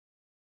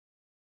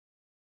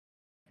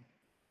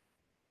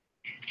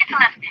to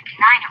 1159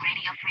 of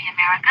Radio Free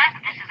America.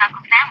 This is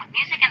Uncle Sam with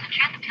music and the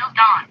truth until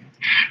dawn.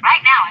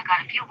 Right now, I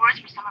got a few words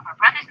for some of our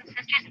brothers and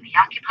sisters in the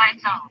occupied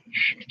zone.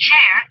 The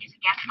chair is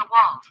against the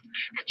wall.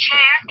 The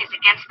chair is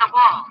against the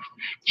wall.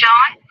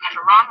 John has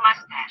a long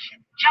mustache.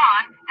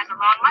 John has a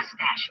long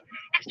mustache.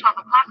 It's 12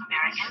 o'clock,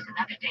 Americans,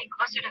 another day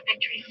closer to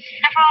victory.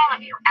 And for all of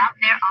you out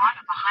there on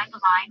or behind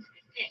the lines,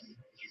 this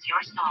is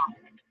your song.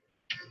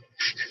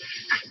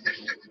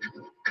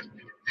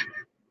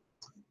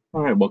 All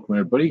right, welcome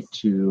everybody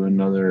to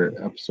another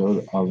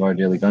episode of our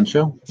Daily Gun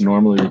Show.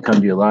 Normally we come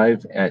to you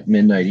live at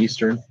midnight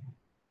Eastern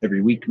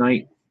every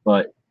weeknight,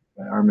 but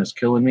my arm is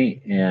killing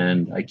me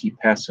and I keep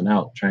passing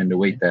out trying to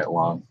wait that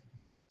long.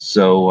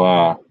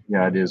 So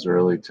yeah, it is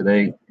early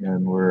today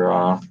and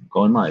we're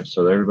going live.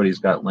 So everybody's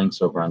got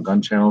links over on Gun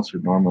Channels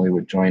who normally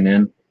would join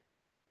in.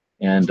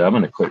 And I'm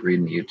going to quit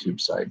reading the YouTube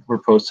side. We're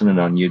posting it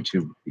on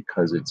YouTube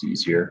because it's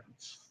easier.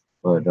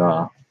 But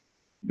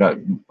got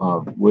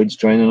Woods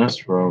joining us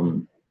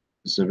from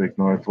Pacific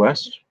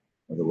Northwest,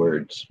 in other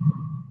words,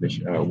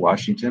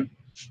 Washington.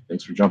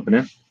 Thanks for jumping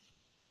in.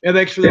 Yeah,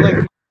 thanks for the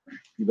link.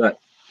 You bet.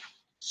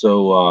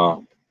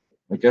 So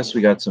I guess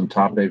we got some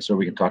topics, or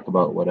we can talk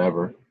about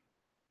whatever.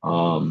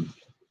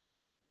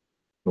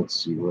 Let's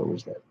see, what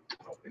was that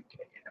topic?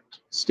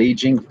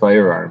 Staging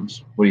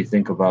firearms. What do you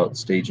think about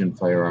staging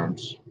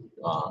firearms?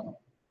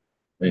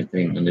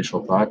 Anything,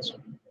 initial thoughts?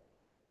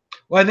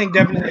 Well, I think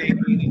definitely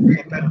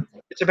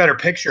it's a better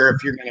picture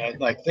if you're going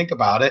to think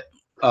about it.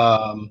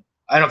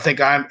 I don't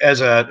think I'm, as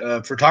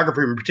a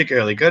photographer,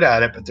 particularly good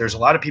at it, but there's a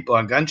lot of people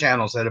on gun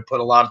channels that have put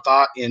a lot of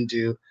thought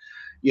into,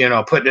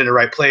 putting it in the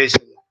right place,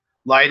 and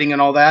lighting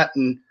and all that.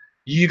 And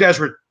you guys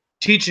were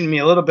teaching me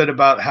a little bit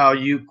about how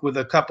you, with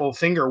a couple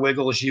finger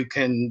wiggles, you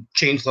can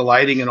change the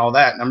lighting and all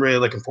that. And I'm really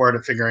looking forward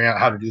to figuring out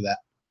how to do that.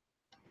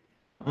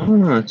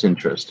 Oh, that's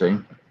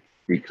interesting,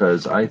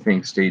 because I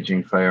think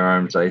staging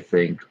firearms, I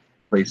think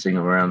placing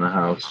them around the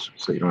house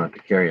so you don't have to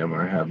carry them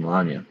or have them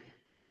on you.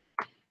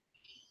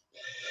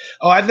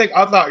 Oh, I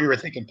thought you were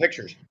thinking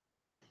pictures.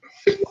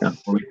 Yeah,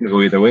 well, we can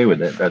go either way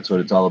with it. That's what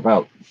it's all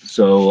about.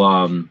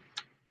 So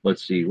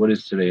let's see, what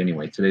is today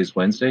anyway? Today's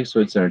Wednesday, so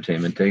it's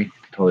Entertainment Day.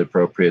 Totally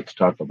appropriate to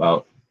talk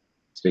about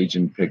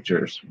staging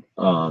pictures.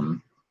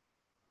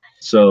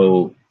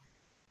 So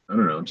I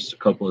don't know, just a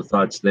couple of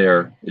thoughts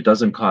there. It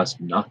doesn't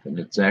cost nothing.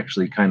 It's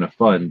actually kind of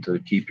fun to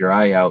keep your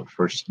eye out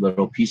for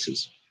little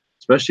pieces,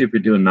 especially if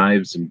you're doing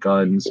knives and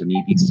guns and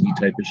EDC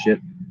type of shit.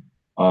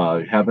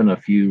 Having a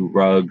few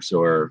rugs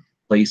or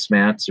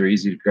placemats are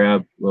easy to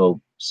grab,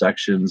 little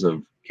sections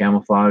of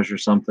camouflage or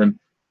something,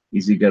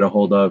 easy to get a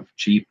hold of,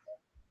 cheap,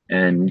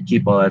 and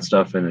keep all that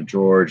stuff in a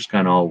drawer, just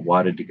kind of all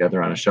wadded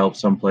together on a shelf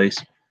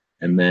someplace,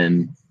 and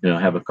then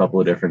have a couple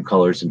of different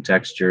colors and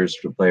textures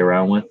to play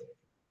around with.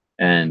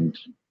 And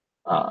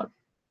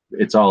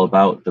it's all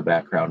about the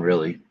background,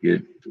 really.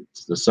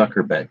 It's the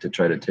sucker bet to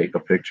try to take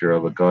a picture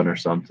of a gun or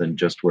something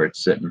just where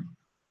it's sitting.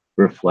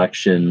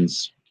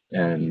 Reflections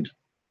and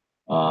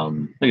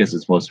I guess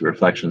it's mostly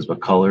reflections,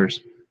 but colors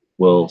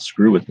will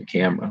screw with the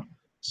camera.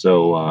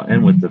 So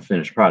and with the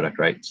finished product,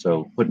 right?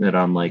 So putting it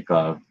on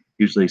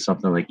usually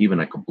something like even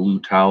like a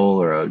blue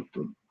towel or a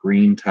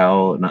green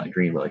towel, not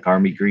green, but like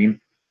army green,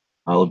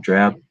 olive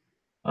drab,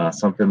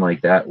 something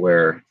like that,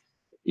 where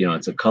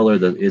it's a color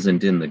that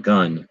isn't in the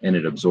gun and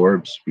it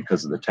absorbs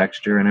because of the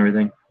texture and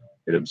everything.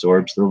 It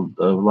absorbs the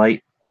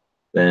light.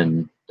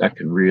 Then that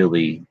can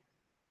really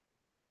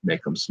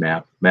make them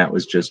snap. Matt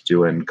was just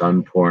doing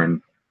gun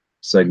porn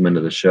segment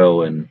of the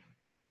show, and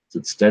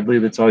it's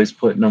Steadley that's always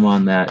putting them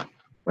on that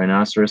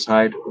rhinoceros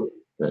hide,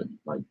 that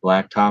like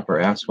black top or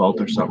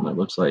asphalt or something that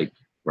looks like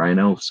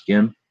rhino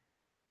skin.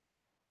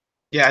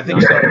 Yeah, I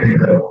think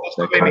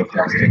that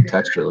contrasting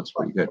texture looks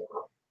pretty good.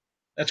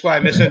 That's why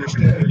I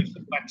misunderstood you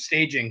about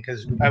staging,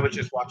 because I was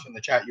just watching the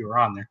chat you were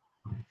on there.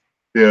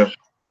 Yeah.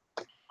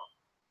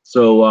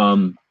 So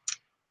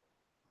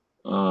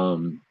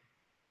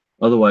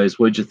otherwise,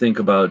 what'd you think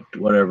about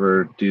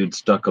whatever dude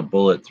stuck a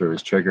bullet through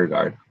his trigger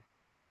guard?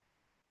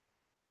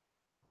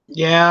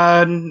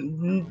 Yeah,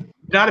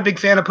 not a big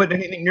fan of putting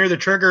anything near the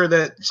trigger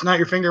that's not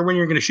your finger when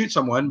you're going to shoot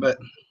someone, but...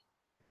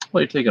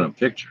 Well, you're taking a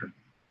picture,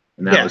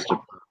 and that was to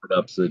put it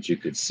up so that you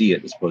could see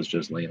it as opposed to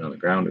just laying on the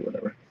ground or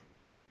whatever.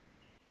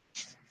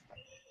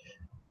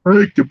 I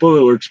think the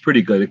bullet works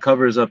pretty good. It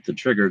covers up the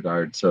trigger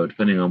guard, so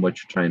depending on what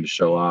you're trying to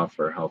show off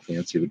or how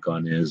fancy the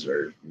gun is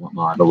or what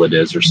model it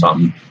is or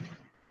something,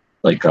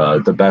 like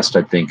the best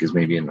I think is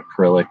maybe an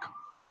acrylic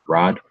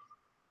rod.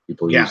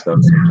 People use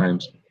those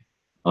sometimes.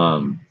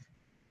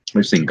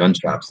 I've seen gun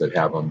shops that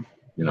have them,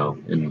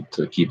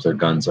 to keep their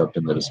guns up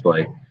in the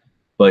display.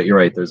 But you're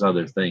right, there's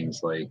other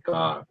things like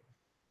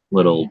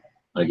little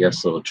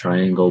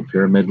triangle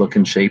pyramid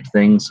looking shape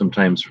things,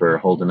 sometimes for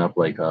holding up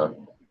like a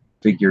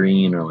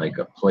figurine or like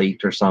a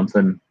plate or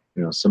something.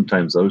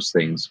 Sometimes those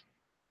things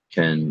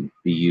can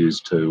be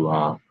used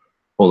to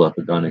hold up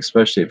a gun,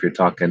 especially if you're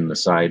talking the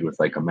side with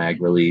like a mag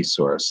release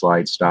or a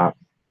slide stop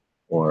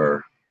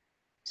or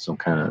some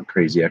kind of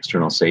crazy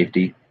external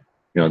safety.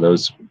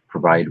 Those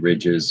provide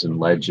ridges and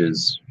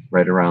ledges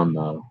right around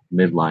the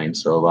midline.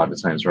 So a lot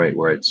of times right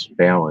where it's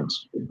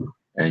balanced,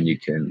 and you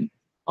can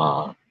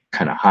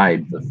kind of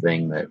hide the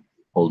thing that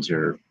holds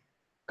your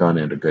gun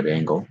at a good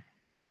angle.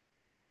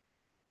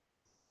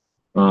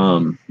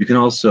 You can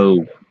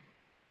also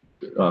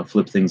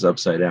flip things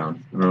upside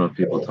down. I don't know if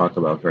people talk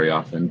about very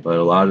often, but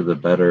a lot of the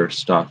better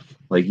stuff,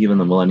 like even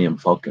the Millennium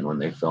Falcon when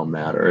they film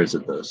that, or is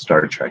it the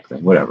Star Trek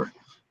thing, whatever,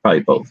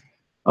 probably both.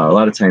 A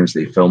lot of times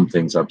they film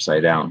things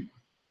upside down,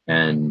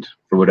 and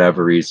for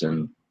whatever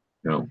reason,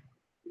 you know,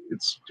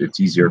 it's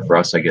easier for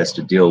us, I guess,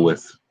 to deal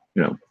with,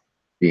 you know,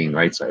 being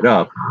right side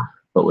up.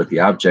 But with the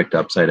object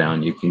upside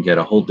down, you can get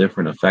a whole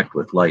different effect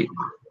with light,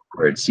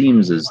 where it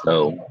seems as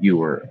though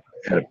you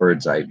had a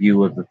bird's eye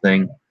view of the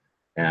thing,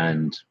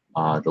 and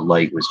the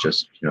light was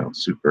just, you know,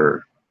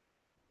 super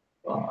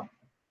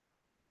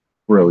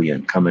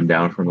brilliant coming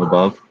down from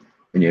above.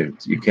 And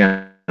you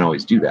can't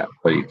always do that,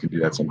 but you can do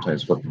that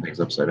sometimes, flipping things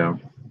upside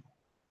down,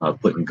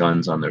 putting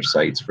guns on their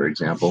sights, for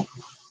example,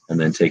 and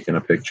then taking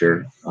a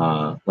picture.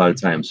 A lot of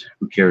times,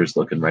 who cares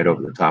looking right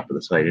over the top of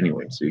the sight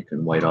anyway, so you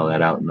can white all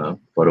that out in the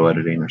photo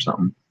editing or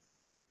something.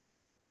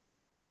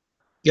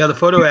 Yeah, the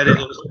photo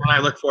editing is the one I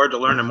look forward to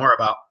learning more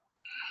about.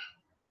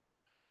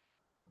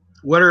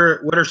 What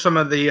are some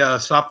of the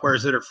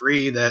softwares that are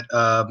free that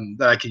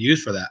that I could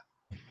use for that?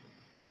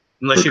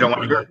 Unless you don't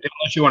want to go,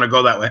 unless you want to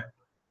go that way.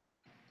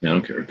 I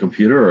don't care, a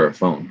computer or a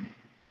phone.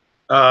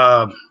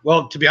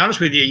 Well, to be honest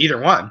with you, either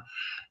one.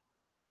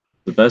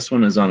 The best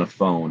one is on a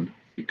phone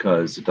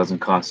because it doesn't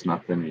cost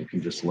nothing. You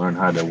can just learn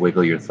how to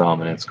wiggle your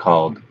thumb, and it's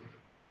called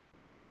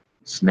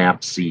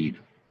Snapseed,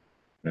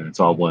 and it's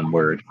all one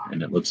word,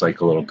 and it looks like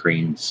a little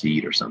green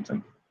seed or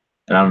something.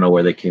 And I don't know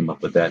where they came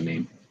up with that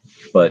name,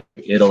 but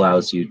it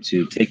allows you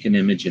to take an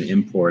image and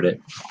import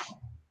it.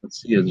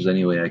 Let's see if there's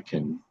any way I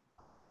can.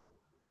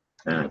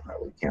 I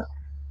probably can't.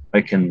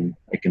 I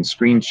can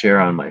screen share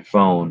on my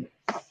phone.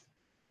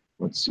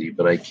 Let's see,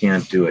 but I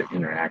can't do it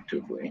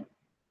interactively.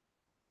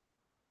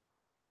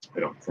 I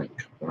don't think.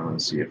 But I want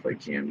to see if I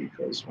can,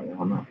 because I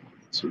don't know.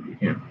 Let's see if you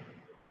can.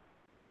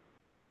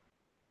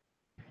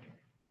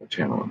 What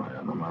channel am I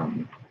on? I'm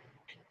on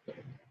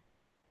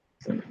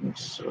things,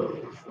 so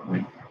if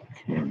I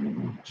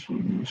can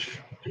change.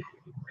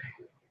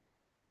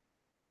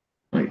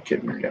 Are you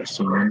kidding me? I got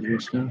some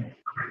ranges now.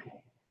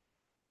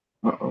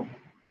 Uh-oh.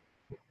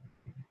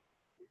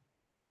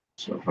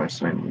 So if I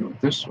sign in with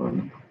this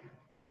one,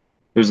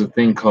 there's a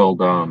thing called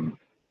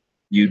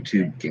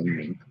YouTube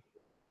Gaming.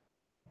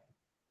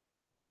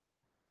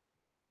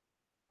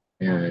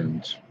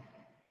 And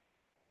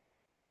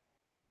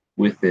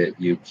with it,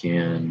 you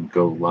can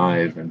go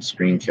live and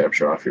screen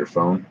capture off your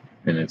phone.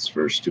 And it's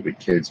for stupid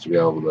kids to be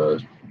able to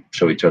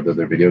show each other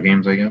their video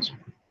games, I guess.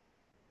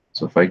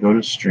 So if I go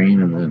to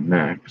stream and then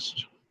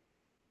next,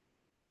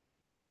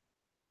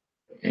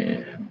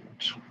 and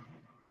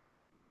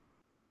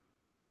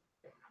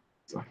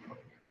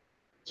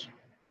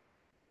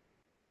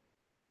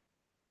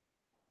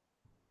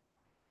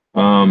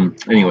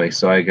anyway,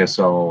 so I guess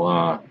I'll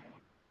I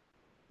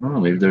don't know,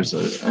 maybe there's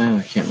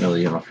I can't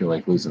really, I don't feel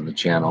like losing the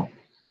channel.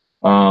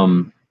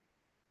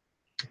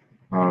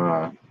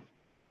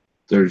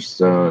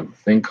 There's a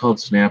thing called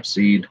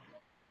Snapseed.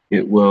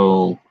 It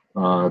will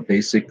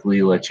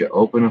basically let you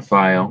open a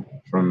file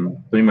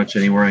from pretty much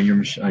anywhere on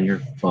your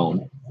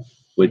phone,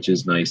 which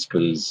is nice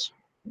because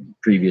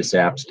previous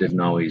apps didn't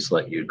always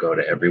let you go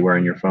to everywhere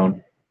on your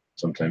phone.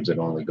 Sometimes it'd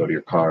only go to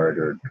your card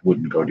or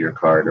wouldn't go to your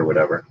card or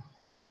whatever.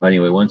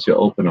 Anyway, once you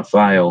open a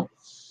file,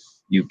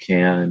 you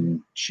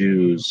can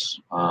choose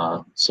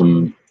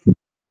some, what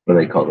do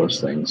they call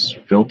those things?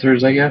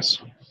 Filters, I guess.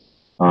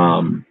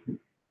 And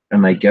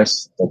I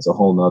guess that's a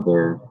whole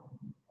nother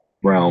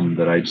realm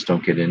that I just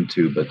don't get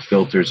into, but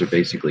filters are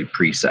basically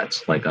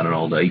presets, like on an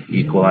old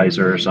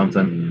equalizer or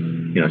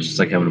something. You know, it's just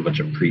like having a bunch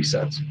of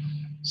presets.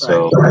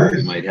 So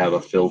you might have a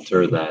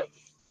filter that,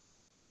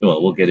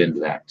 well, we'll get into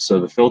that. So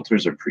the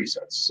filters are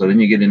presets. So then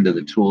you get into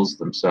the tools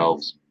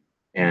themselves,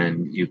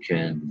 and you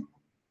can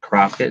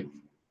crop it,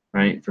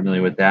 right?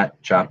 Familiar with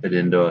that? Chop it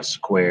into a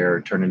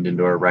square, turn it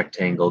into a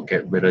rectangle,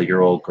 get rid of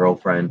your old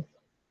girlfriend,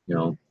 you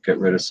know, get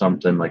rid of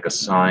something like a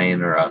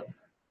sign or a,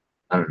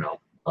 I don't know.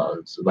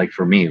 So like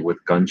for me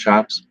with gun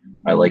shops,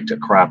 I like to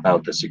crop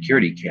out the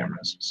security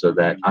cameras so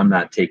that I'm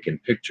not taking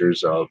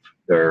pictures of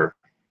their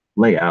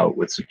layout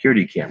with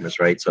security cameras,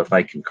 right? So if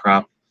I can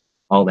crop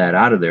all that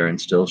out of there and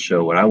still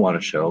show what I want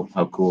to show,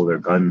 how cool their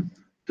gun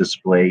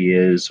display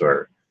is,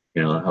 or,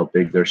 you know, how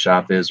big their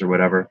shop is or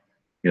whatever,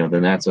 you know,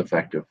 then that's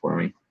effective for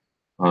me.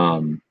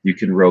 You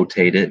can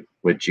rotate it,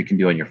 which you can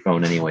do on your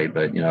phone anyway,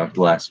 but, you know, at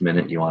the last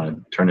minute you want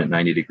to turn it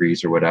 90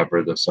 degrees or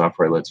whatever, the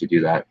software lets you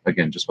do that,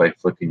 again, just by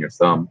flicking your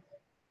thumb.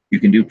 You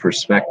can do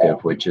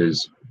perspective, which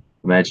is,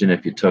 imagine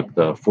if you took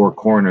the four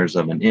corners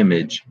of an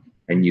image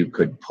and you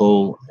could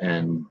pull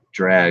and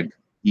drag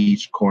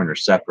each corner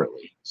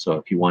separately. So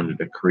if you wanted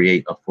to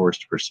create a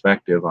forced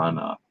perspective on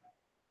a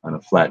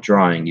flat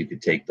drawing, you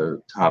could take the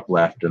top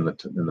left and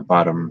the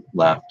bottom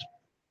left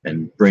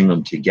and bring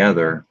them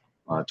together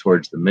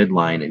towards the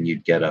midline, and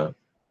you'd get a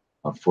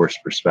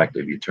forced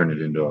perspective. You turn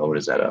it into a, what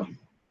is that, a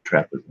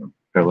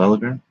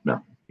parallelogram?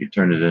 No, you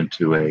turn it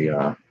into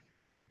a,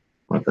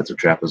 what if that's a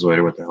trapezoid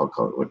or what the hell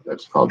what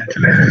that's called.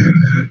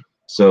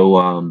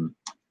 So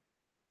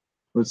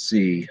let's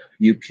see,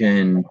 you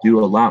can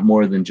do a lot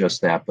more than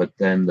just that, but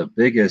then the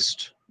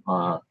biggest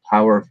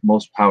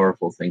most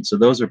powerful thing, so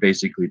those are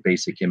basically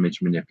basic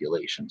image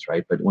manipulations,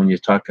 right? But when you're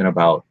talking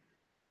about,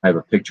 I have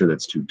a picture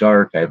that's too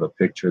dark, I have a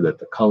picture that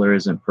the color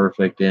isn't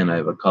perfect in, I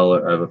have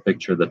a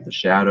picture that the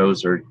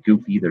shadows are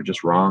goofy, they're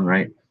just wrong,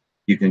 right?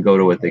 You can go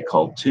to what they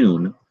call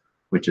Tune,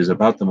 which is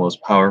about the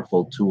most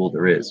powerful tool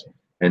there is.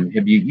 And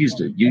have you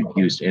used it? You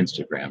used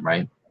Instagram,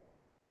 right?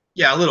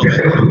 Yeah, a little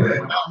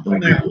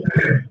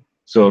bit.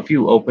 So if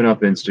you open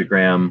up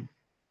Instagram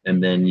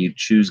and then you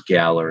choose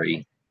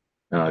gallery,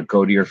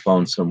 go to your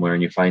phone somewhere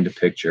and you find a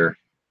picture,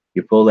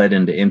 you pull that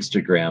into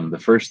Instagram, the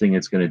first thing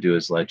it's going to do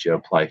is let you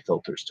apply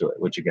filters to it,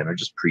 which again are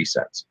just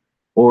presets.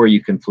 Or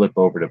you can flip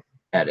over to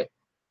edit.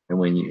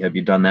 And have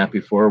you done that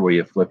before where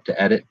you flip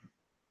to edit?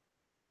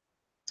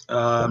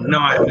 No,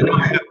 I haven't. Go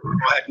ahead,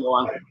 go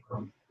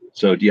on.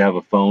 So do you have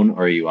a phone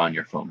or are you on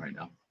your phone right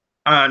now?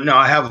 No,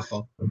 I have a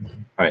phone. All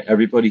right,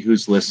 everybody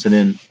who's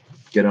listening,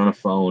 get on a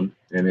phone.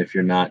 And if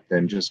you're not,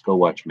 then just go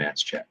watch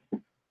Matt's chat.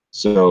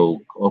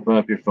 So open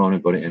up your phone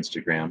and go to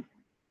Instagram.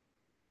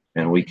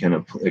 And we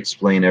can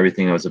explain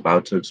everything I was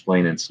about to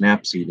explain in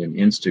Snapseed and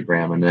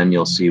Instagram, and then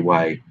you'll see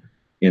why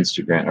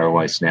Instagram or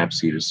why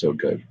Snapseed is so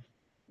good.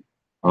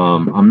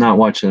 I'm not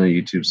watching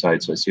the YouTube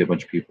side, so I see a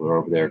bunch of people are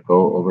over there.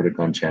 Go over to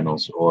Gun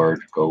Channels or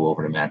go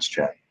over to Matt's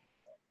chat.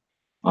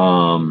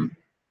 I'm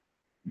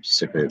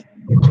sick of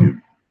YouTube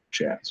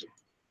chats.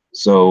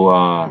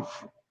 So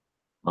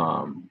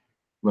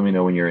let me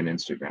know when you're in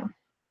Instagram.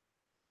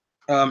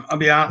 I'll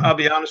be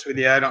honest with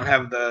you. I don't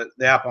have the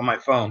app on my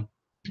phone.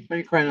 Why are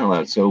you crying out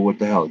loud? So what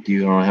the hell? Do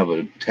you don't have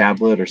a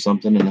tablet or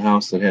something in the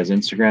house that has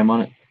Instagram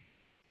on it?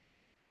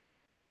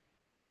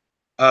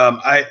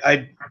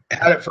 I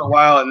had it for a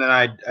while and then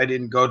I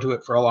didn't go to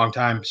it for a long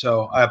time,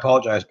 so I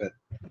apologize, but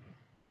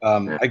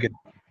yeah. I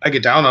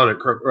could download it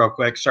real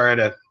quick. Sorry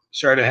to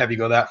have you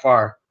go that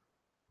far.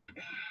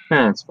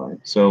 Yeah, that's fine.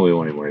 So we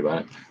won't even worry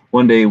about it.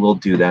 One day we'll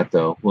do that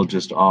though. We'll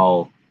just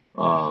all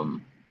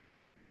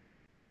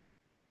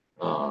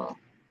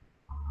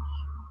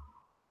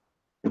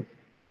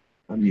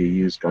how do you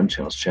use Gun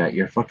Channels chat?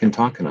 You're fucking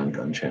talking on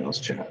Gun Channels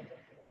chat.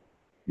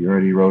 You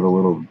already wrote a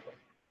little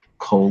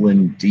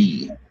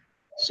 :D,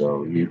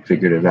 so you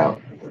figured it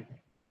out.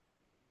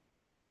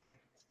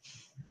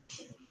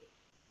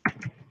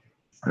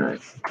 All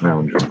right, now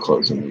I'm just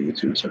closing the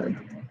YouTube side.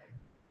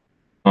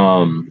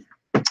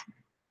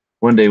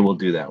 One day we'll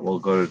do that.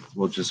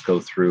 We'll just go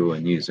through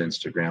and use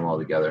Instagram all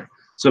together.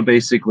 So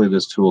basically,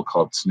 this tool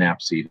called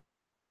Snapseed,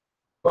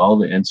 all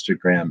the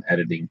Instagram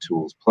editing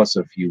tools plus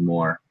a few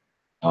more,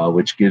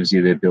 which gives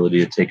you the ability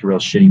to take a real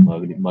shitty,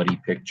 muddy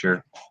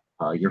picture.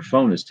 Your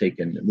phone is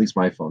taken, at least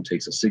my phone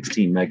takes a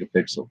 16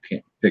 megapixel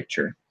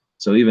picture.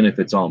 So even if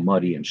it's all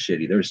muddy and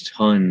shitty, there's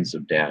tons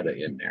of data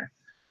in there.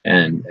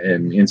 And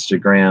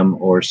Instagram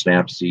or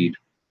Snapseed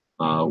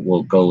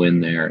will go in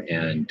there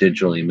and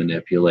digitally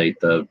manipulate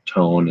the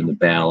tone and the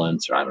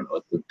balance, or I don't know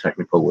what the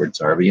technical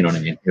words are, but you know what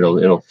I mean?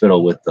 It'll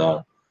fiddle with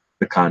the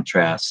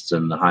contrasts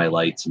and the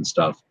highlights and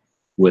stuff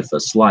with a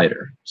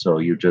slider. So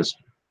you just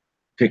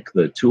pick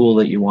the tool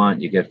that you want,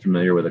 you get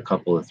familiar with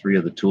three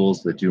of the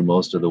tools that do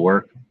most of the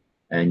work,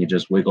 and you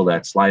just wiggle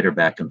that slider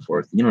back and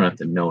forth. You don't have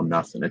to know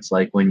nothing. It's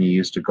like when you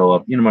used to go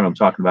up, you know what I'm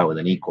talking about with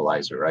an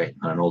equalizer, right?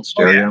 On an old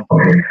stereo. Oh,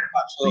 yeah.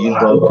 So you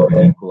go up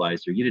an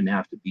equalizer, you didn't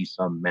have to be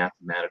some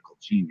mathematical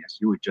genius.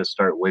 You would just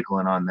start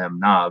wiggling on them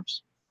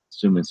knobs,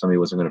 assuming somebody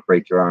wasn't going to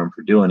break your arm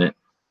for doing it.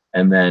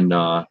 And then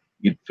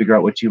you'd figure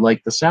out what you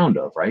like the sound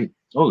of, right?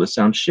 Oh, this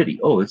sounds shitty.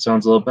 Oh, it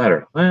sounds a little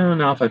better. Well,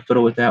 now if I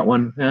fiddle with that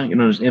one,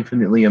 there's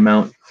infinitely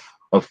amount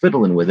of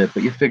fiddling with it,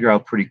 but you figure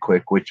out pretty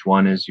quick which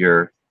one is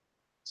your.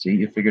 See,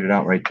 you figured it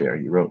out right there.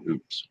 You wrote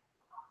oops.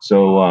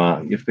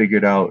 So you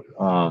figured out,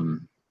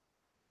 that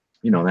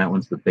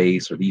one's the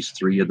bass, or these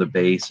three are the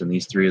bass, and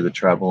these three are the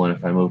treble. And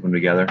if I move them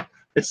together,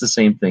 it's the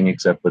same thing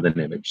except with an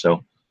image.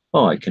 So,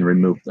 I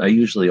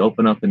usually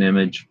open up an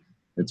image.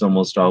 It's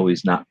almost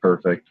always not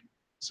perfect.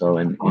 So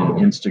in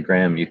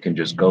Instagram, you can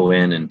just go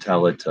in and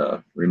tell it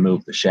to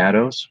remove the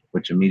shadows,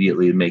 which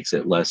immediately makes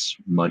it less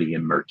muddy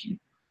and murky.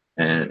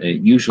 And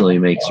it usually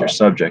makes your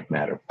subject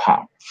matter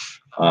pop.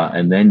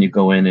 And then you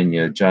go in and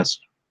you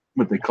adjust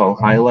what they call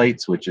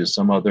highlights, which is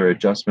some other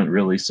adjustment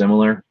really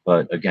similar.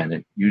 But again,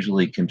 it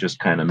usually can just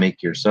kind of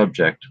make your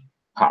subject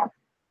pop.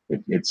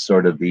 It's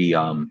sort of the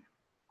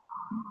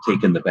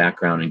taking the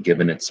background and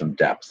giving it some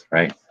depth,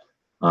 right?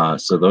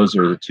 So those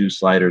are the two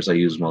sliders I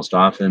use most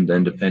often.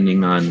 Then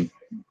depending on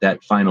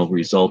that final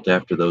result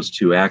after those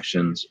two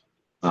actions,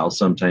 I'll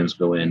sometimes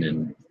go in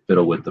and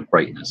fiddle with the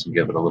brightness and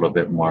give it a little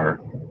bit more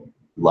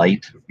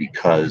light,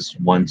 because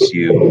once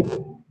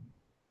you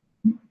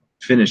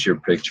finish your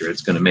picture,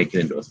 it's going to make it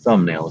into a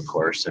thumbnail, of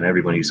course, and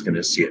everybody's going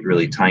to see it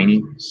really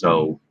tiny.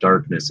 So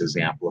darkness is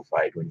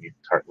amplified when you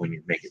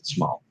make it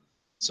small.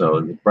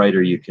 So the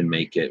brighter you can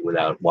make it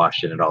without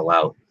washing it all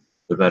out,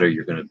 the better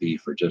you're going to be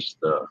for just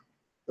the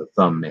the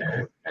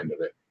thumbnail end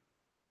of it.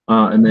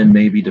 And then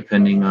maybe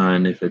depending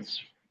on if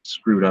it's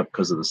screwed up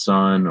because of the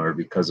sun or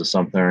because of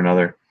something or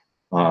another,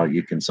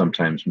 you can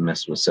sometimes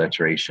mess with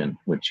saturation,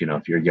 which,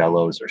 if your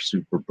yellows are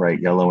super bright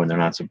yellow and they're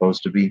not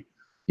supposed to be,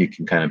 you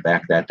can kind of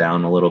back that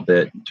down a little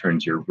bit. It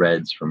turns your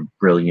reds from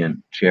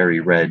brilliant cherry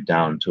red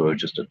down to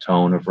just a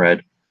tone of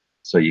red.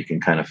 So you can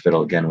kind of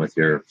fiddle again with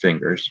your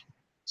fingers.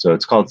 So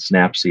it's called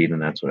Snapseed,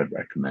 and that's what I'd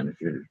recommend if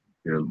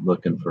you're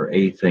looking for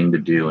a thing to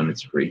do, and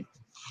it's free.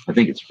 I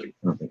think it's free.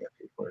 I don't think I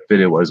paid for it. If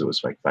it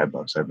was like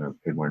 $5. I've never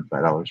paid more than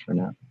 $5 for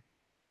that.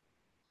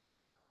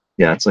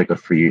 Yeah, it's like a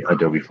free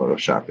Adobe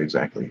Photoshop,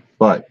 exactly.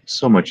 But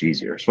so much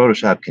easier.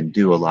 Photoshop can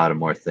do a lot of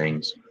more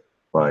things,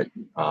 but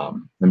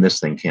and this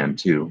thing can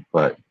too,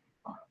 but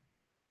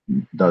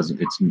there's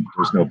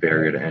no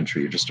barrier to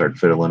entry. You just start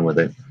fiddling with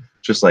it.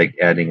 Just like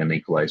adding an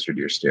equalizer to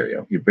your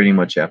stereo. You pretty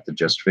much have to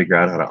just figure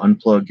out how to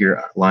unplug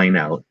your line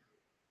out,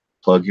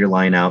 plug your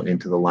line out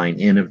into the line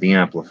in of the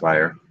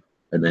amplifier,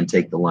 and then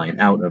take the line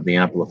out of the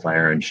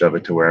amplifier and shove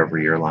it to wherever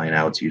your line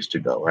outs used to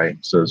go, right?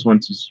 So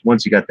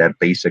once you got that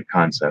basic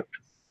concept,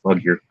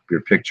 plug your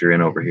picture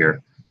in over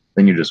here,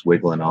 then you're just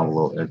wiggling all the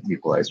little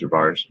equalizer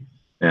bars.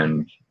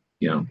 And,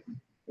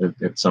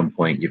 at some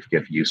point you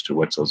get used to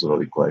what those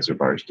little equalizer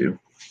bars do.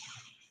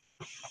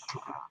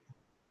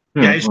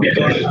 Yeah, I used to be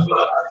doing it back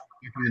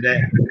in the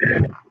day.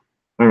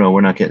 I don't know.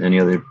 We're not getting any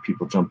other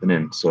people jumping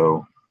in.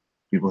 So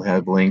people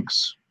have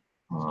links.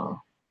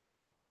 Well,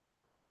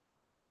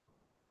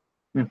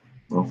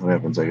 what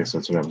happens? I guess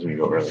that's what happens when you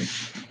go early.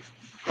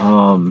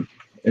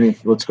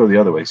 Let's go the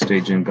other way.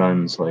 Staging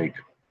guns, like,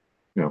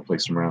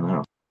 place them around the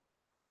house.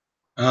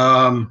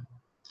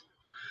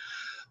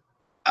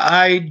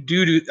 I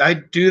do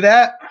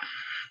that.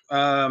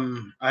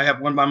 I have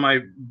one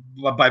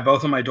by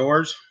both of my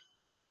doors.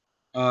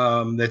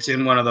 That's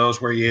in one of those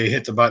where you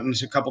hit the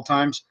buttons a couple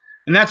times,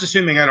 and that's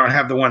assuming I don't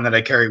have the one that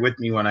I carry with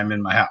me when I'm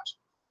in my house,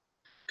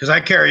 because I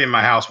carry in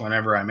my house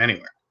whenever I'm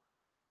anywhere.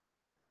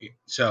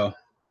 So,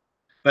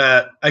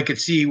 but I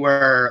could see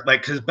where,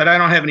 but I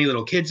don't have any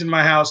little kids in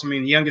my house. I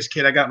mean, the youngest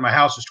kid I got in my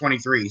house was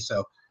 23,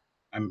 so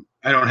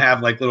I don't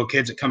have little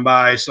kids that come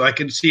by, so I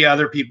can see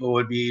other people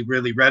would be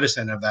really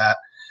reticent of that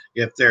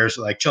if there's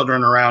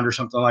children around or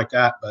something like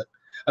that. But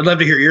I'd love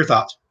to hear your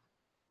thoughts.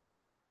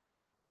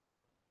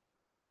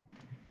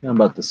 I'm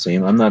about the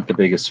same. I'm not the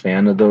biggest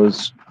fan of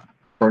those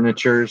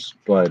furnitures,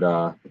 but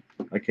I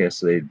guess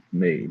they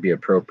may be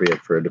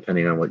appropriate for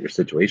depending on what your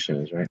situation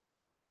is, right?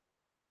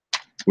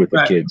 With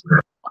the kids.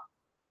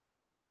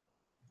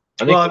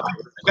 I think Well,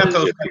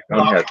 if you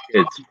don't have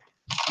kids,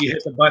 you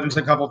hit the buttons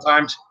a couple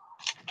times,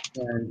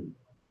 and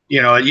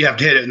you have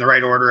to hit it in the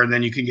right order, and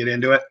then you can get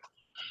into it.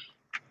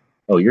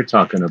 Oh, you're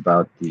talking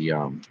about the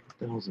what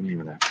the hell's the name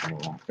of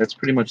that? That's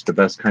pretty much the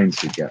best kinds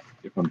to get.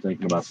 If I'm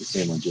thinking about the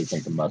same ones you're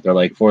thinking about, they're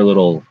like 4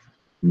 little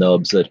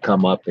nubs that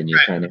come up, and you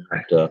kind of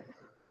have to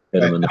hit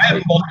them in the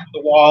face.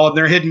 The wall, and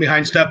they're hidden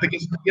behind stuff,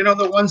 because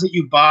the ones that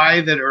you buy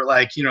that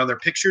are they're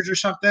pictures or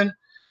something.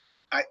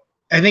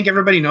 I think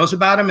everybody knows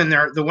about them, and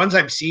they're the ones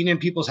I've seen in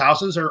people's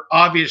houses are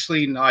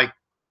obviously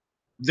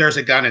there's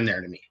a gun in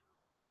there to me.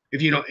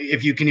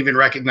 If you can even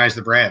recognize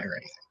the brand or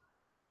anything.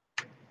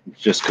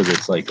 Just because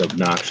it's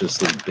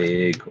obnoxiously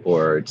big,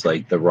 or it's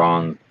the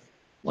wrong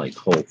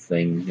whole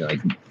thing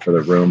for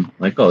the room.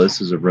 Oh, this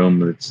is a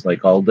room that's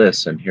all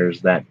this, and here's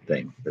that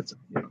thing that's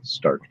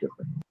stark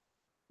different.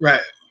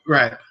 Right.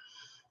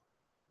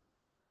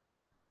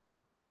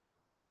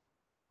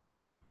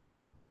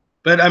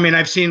 But I mean,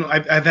 I've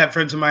had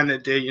friends of mine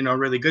that did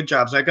really good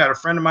jobs. I got a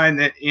friend of mine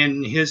that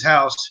in his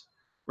house,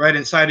 right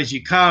inside as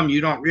you come,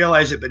 you don't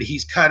realize it, but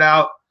he's cut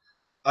out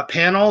a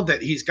panel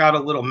that he's got a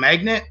little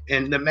magnet,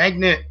 and the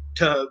magnet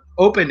to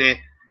open it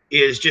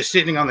is just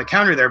sitting on the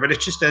counter there. But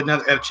it's just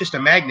a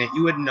magnet.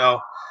 You wouldn't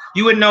know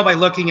by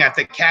looking at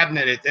the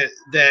cabinet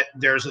that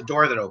there's a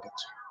door that opens.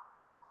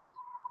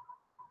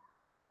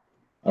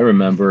 I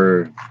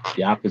remember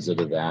the opposite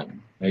of that.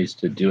 I used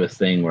to do a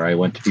thing where I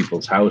went to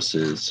people's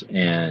houses,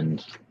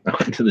 and I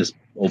went to this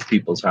old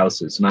people's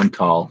houses, and I'm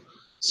tall,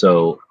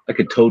 so I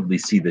could totally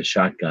see the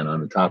shotgun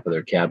on the top of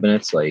their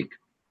cabinets.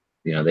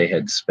 They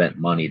had spent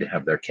money to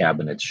have their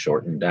cabinets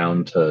shortened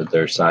down to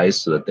their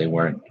size so that they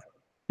weren't,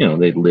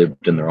 they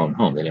lived in their own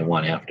home. They didn't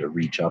want to have to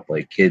reach up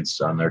like kids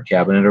on their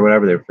cabinet or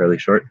whatever. They were fairly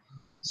short.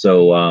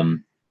 So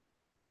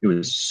it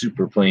was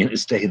super plain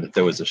as day that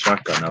there was a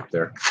shotgun up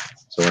there.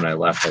 So when I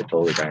left, I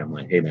told the guy, I'm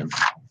like, hey, man,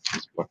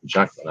 there's a fucking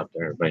shotgun up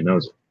there. Everybody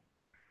knows it.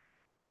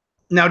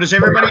 Now, does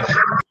everybody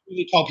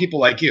really tall people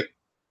like you?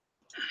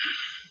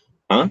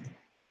 Huh?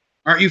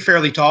 Aren't you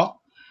fairly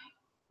tall?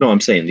 No, I'm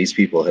saying these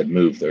people had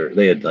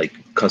they had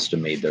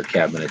custom made their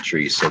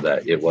cabinetry so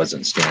that it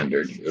wasn't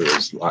standard. It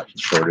was a lot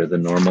shorter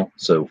than normal.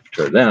 So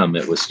for them,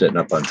 it was sitting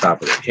up on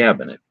top of their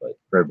cabinet. But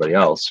for everybody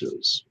else, it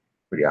was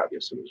pretty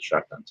obvious it was a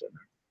shotgun in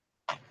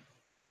there.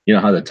 You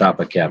know how the top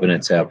of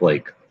cabinets have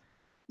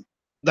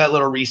that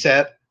little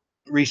recess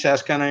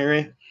kind of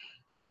area?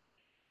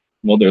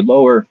 Well, they're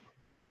lower.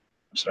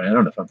 Sorry, I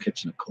don't know if I'm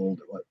catching a cold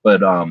or what,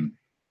 but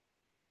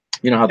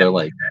you know how they're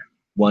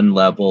one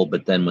level,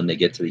 but then when they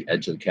get to the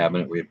edge of the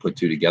cabinet where you put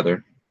two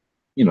together,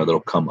 they'll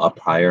come up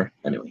higher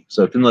anyway.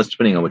 So unless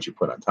depending on what you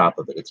put on top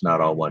of it, it's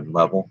not all one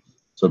level.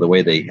 So the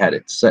way they had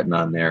it sitting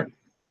on there,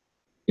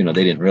 they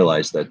didn't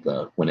realize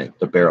that when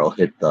the barrel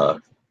hit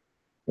the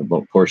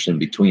portion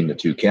between the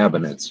two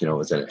cabinets, it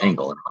was at an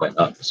angle and it went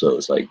up. So it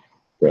was like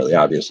fairly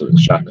obvious it was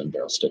a shotgun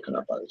barrel sticking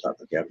up out of the top of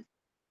the cabinet.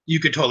 You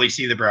could totally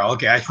see the barrel.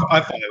 Okay, I thought I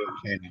was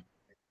saying.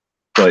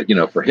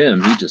 But for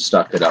him, he just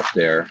stuck it up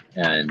there,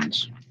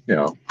 and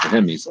for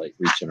him, he's like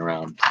reaching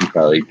around. He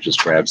probably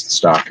just grabs the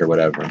stock or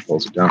whatever and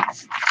pulls it down.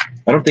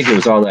 I don't think it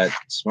was all that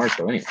smart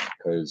though, anyway,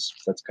 because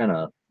that's kind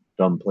of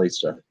dumb place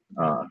to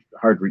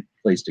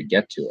place to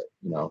get to it.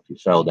 If you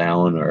fell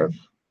down or if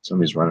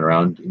somebody's running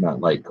around, you're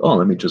not like, oh,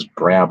 let me just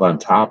grab on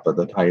top of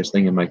the highest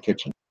thing in my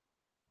kitchen.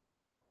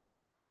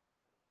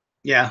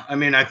 Yeah, I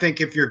mean, I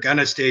think if you're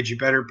gonna stage, you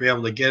better be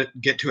able to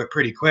get to it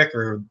pretty quick,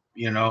 or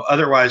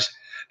otherwise.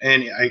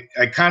 And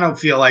I kind of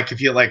feel like if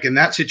you like in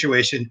that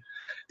situation,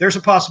 there's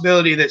a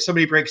possibility that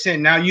somebody breaks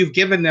in. Now you've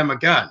given them a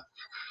gun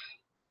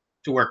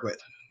to work with.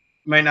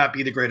 Might not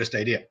be the greatest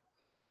idea.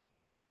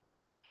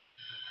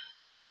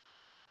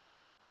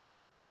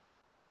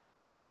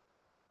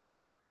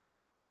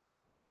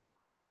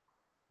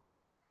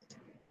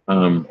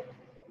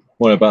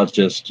 What about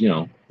just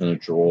in a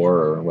drawer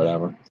or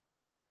whatever?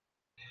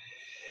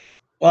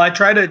 Well, I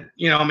try to,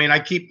 I mean, I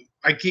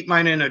keep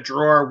mine in a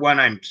drawer when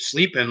I'm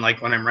sleeping,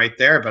 like when I'm right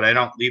there, but I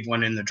don't leave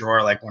one in the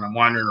drawer like when I'm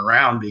wandering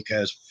around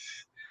because,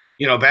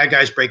 bad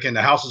guys break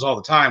into houses all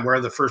the time. Where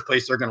the first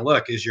place they're going to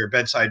look is your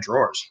bedside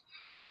drawers.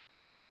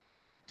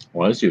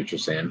 Well, I see what you're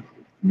saying.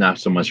 Not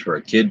so much for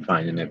a kid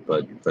finding it,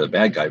 but for the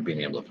bad guy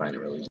being able to find it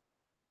really easy.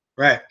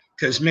 Right.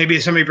 Because maybe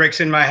somebody breaks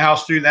in my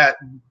house through that,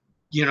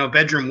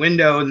 bedroom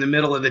window in the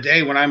middle of the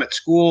day when I'm at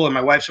school and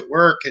my wife's at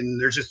work and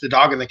there's just the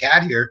dog and the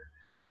cat here,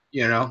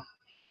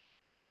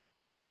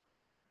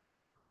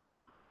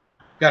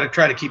 Got to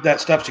try to keep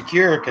that stuff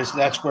secure because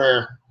that's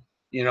where,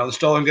 the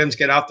stolen guns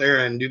get out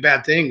there and do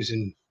bad things.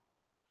 And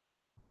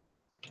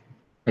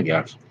I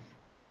guess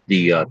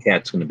the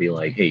cat's going to be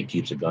like, hey,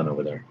 keeps a gun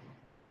over there.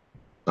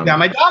 Yeah,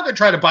 my dog would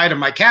try to bite him.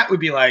 My cat would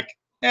be like,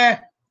 go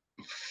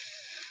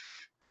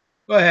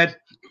ahead.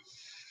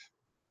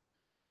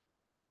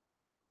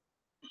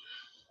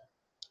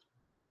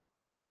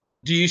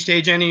 Do you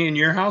stage any in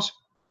your house?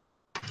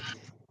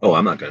 Oh,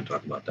 I'm not going to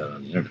talk about that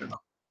on the internet.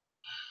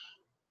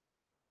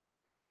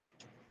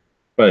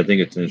 But I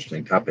think it's an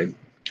interesting topic.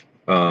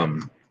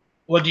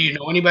 Well, do you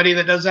know anybody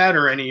that does that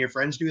or any of your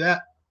friends do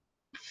that?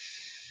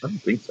 I don't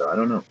think so. I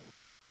don't know.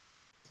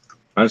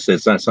 Honestly,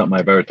 it's not something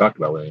I've ever talked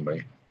about with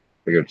anybody.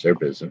 Figured it's their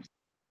business.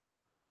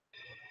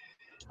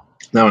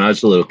 Now, when I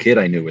was a little kid,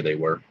 I knew where they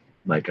were.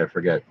 Like, I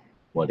forget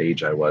what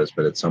age I was,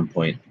 but at some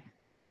point,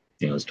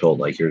 I was told,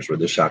 like, here's where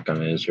this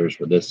shotgun is, here's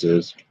where this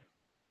is,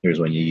 here's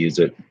when you use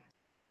it.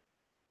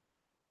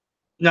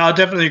 No, I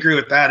definitely agree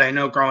with that. I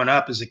know growing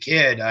up as a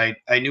kid, I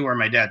knew where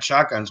my dad's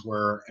shotguns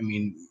were. I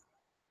mean,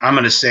 I'm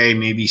going to say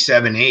maybe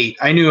 7, 8.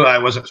 I knew I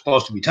wasn't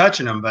supposed to be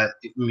touching them, but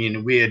I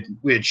mean, we had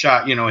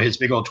shot, his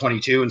big old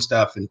 22 and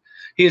stuff. And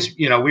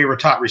we were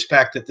taught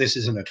respect that this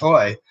isn't a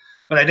toy,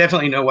 but I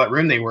definitely know what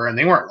room they were and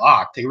they weren't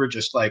locked. They were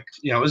just like,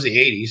 it was the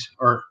 80s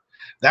or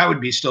that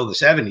would be still the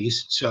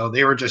 70s. So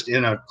they were just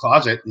in a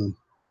closet and,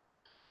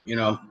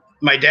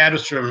 my dad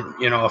was from,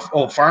 an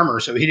old farmer,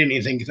 so he didn't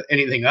even think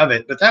anything of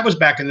it. But that was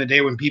back in the day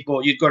when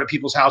you'd go to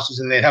people's houses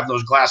and they'd have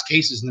those glass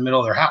cases in the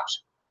middle of their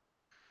house.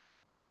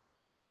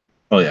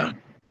 Oh, yeah.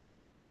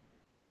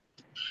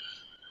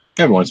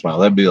 Every once in a while,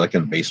 that'd be like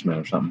in the basement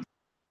or something.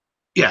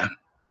 Yeah.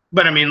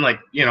 But I mean, like,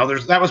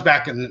 that was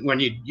back in when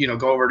you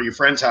go over to your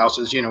friends'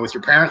 houses, with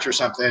your parents or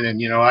something.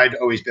 And, I'd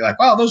always be like,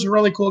 wow, those are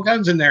really cool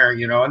guns in there,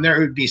 and there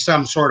would be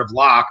some sort of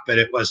lock, but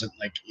it wasn't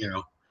like,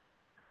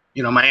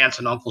 my aunts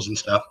and uncles and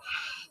stuff.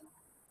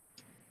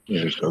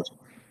 Yeah,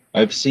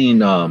 I've seen,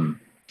 well,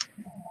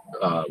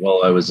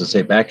 I was to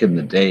say back in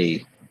the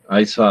day,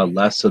 I saw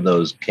less of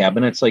those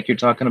cabinets like you're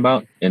talking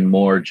about and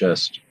more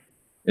just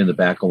in the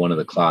back of one of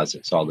the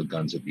closets. All the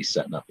guns would be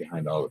setting up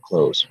behind all the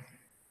clothes.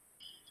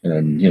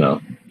 And,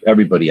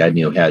 everybody I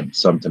knew had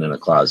something in a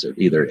closet,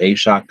 either a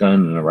shotgun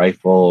and a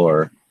rifle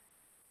or a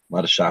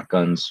lot of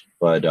shotguns.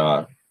 But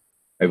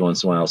every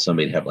once in a while,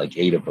 somebody'd have like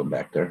 8 of them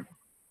back there.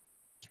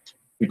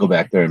 We'd go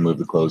back there and move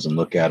the clothes and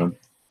look at them.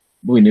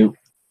 We knew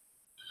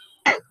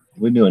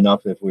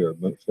enough if we were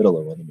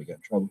fiddling with them, we got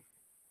in trouble.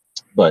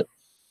 But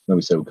then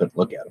we said we couldn't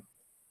look at them.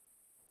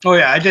 Oh,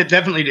 yeah, I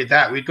definitely did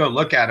that. We'd go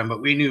look at them,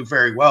 but we knew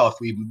very well if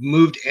we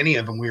moved any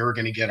of them, we were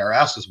going to get our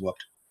asses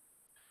whooped.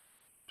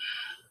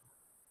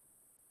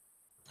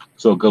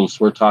 So, Ghost,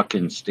 we're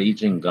talking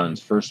staging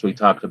guns. First, we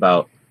talked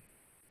about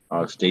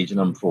staging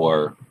them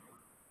for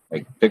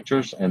like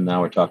pictures, and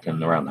now we're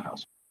talking around the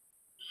house.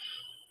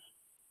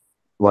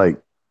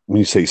 Like when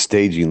you say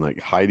staging,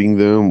 like hiding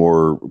them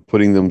or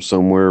putting them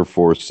somewhere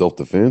for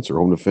self-defense or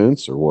home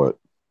defense or what?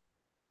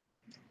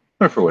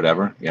 Or for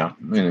whatever, yeah.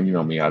 I mean, you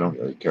know me, I don't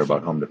really care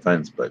about home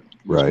defense, but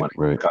right.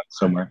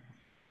 Somewhere.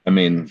 I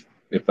mean,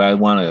 if I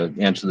want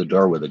to answer the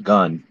door with a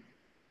gun,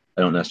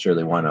 I don't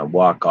necessarily want to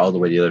walk all the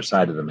way to the other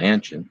side of the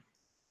mansion.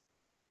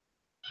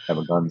 Have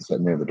a gun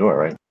sitting near the door,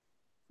 right?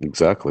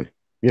 Exactly.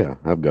 Yeah,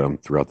 I've got them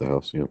throughout the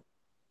house. Yeah.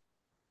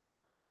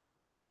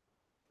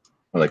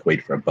 Or like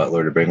wait for a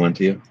butler to bring one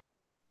to you.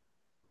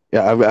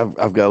 Yeah,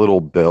 I've got a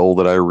little bell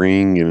that I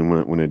ring,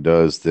 and when it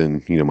does,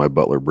 then my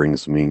butler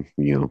brings me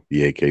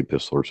the AK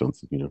pistol or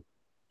something.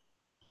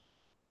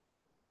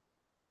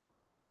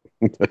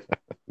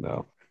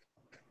 No,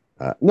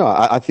 no,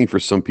 I think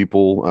for some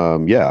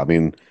people, yeah, I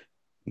mean,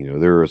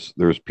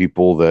 there's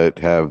people that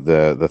have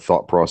the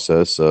thought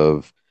process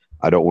of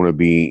I don't want to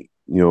be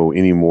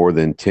any more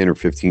than 10 or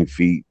 15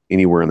 feet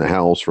anywhere in the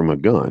house from a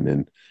gun,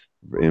 and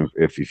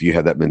if you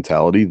have that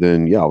mentality,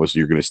 then yeah, obviously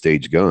you're going to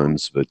stage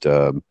guns, but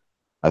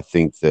I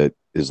think that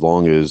as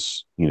long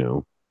as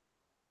you're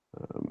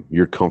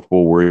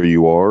comfortable where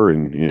you are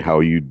and how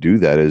you do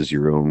that is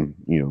your own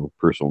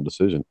personal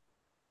decision.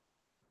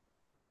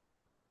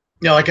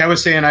 Yeah, like I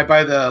was saying, I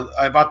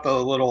bought the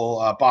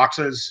little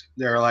boxes.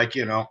 They're like,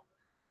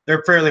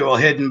 they're fairly well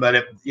hidden,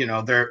 but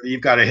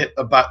you've got to hit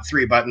about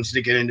 3 buttons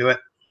to get into it.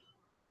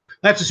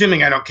 That's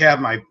assuming I don't have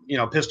my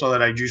pistol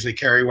that I usually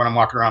carry when I'm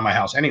walking around my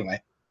house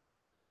anyway.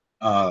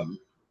 Um,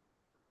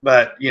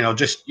 but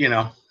just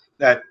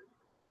that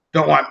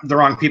don't want the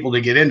wrong people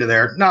to get into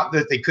there. Not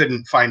that they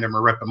couldn't find them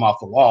or rip them off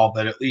the wall,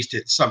 but at least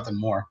it's something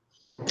more.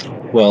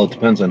 Well, it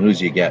depends on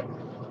whose you get.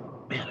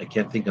 Man, I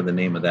can't think of the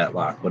name of that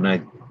lock.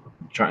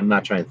 I'm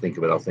not trying to think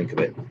of it, I'll think of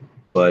it.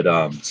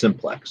 But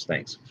Simplex,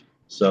 thanks.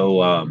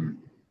 So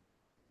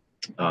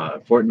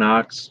Fort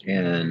Knox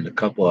and a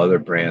couple other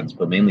brands,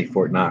 but mainly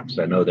Fort Knox.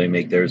 I know they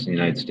make theirs in the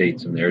United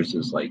States, and theirs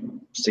is like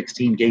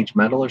 16 gauge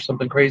metal or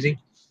something crazy.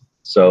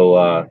 So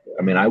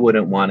I mean, I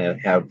wouldn't want to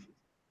have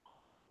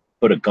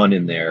put a gun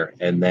in there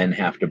and then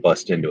have to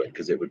bust into it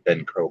because it would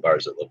bend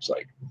crowbars. It looks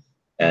like.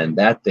 And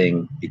that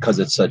thing, because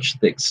it's such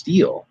thick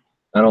steel,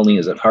 not only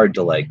is it hard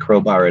to like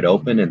crowbar it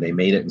open, and they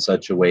made it in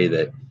such a way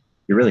that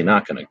you're really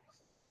not going to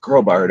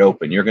crowbar it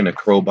open. You're going to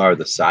crowbar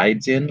the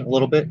sides in a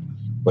little bit,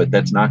 but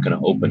that's not going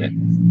to open it.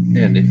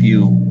 And if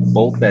you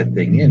bolt that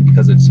thing in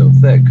because it's so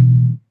thick,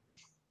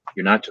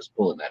 you're not just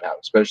pulling that out,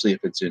 especially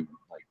if it's in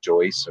like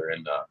joists or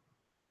in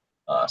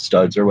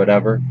studs or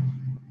whatever.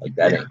 Like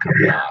that ain't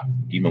coming off,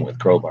 even with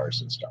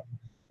crowbars and stuff.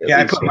 Yeah,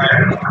 I put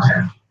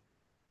my.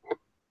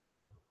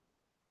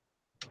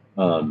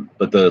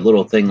 But the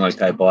little thing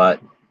like I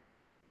bought,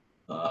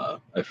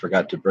 I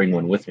forgot to bring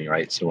one with me,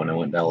 right? So when I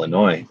went to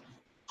Illinois,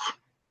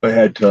 I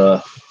had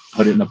to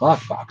put it in a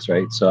box,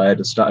 right? So I had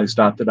to stop. I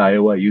stopped at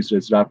Iowa. I used it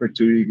as an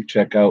opportunity to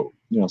check out,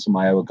 some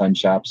Iowa gun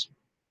shops,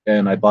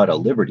 and I bought a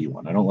Liberty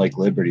one. I don't like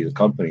Liberty, the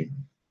company,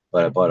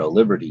 but I bought a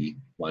Liberty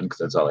one because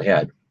that's all I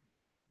had,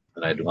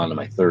 and I'd gone to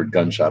my third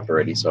gun shop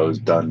already, so I was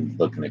done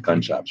looking at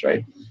gun shops,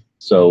 right?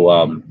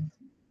 So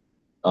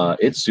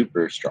it's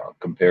super strong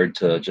compared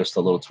to just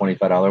the little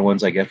 $25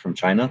 ones I get from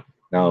China.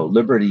 Now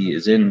Liberty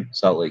is in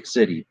Salt Lake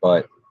City,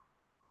 but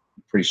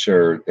I'm pretty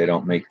sure they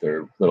don't make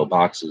their little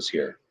boxes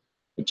here.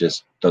 It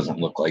just doesn't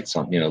look like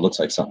something, it looks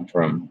like something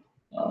from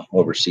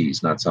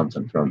overseas, not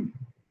something from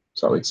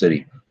Salt Lake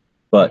City.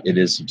 But it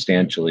is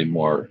substantially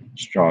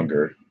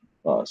stronger,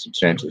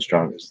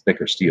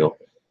 thicker steel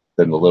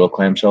than the little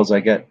clamshells I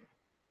get.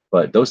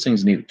 But those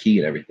things need a key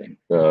and everything.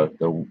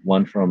 The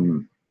one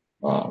from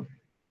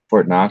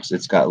Fort Knox,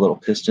 it's got little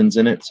pistons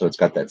in it, so it's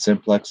got that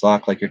simplex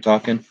lock like you're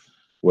talking,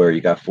 where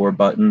you got 4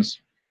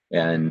 buttons,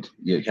 and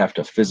you have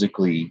to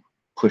physically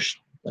push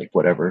like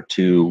whatever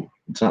to.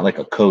 It's not like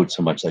a code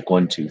so much like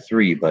 1, 2,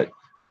 3, but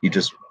you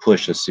just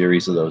push a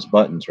series of those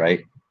buttons,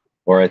 right?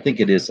 Or I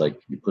think it is like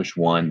you push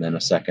one, then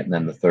a second, and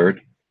then the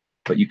third,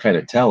 but you kind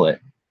of tell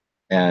it,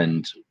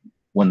 and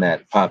when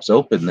that pops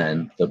open,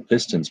 then the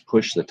pistons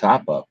push the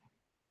top up,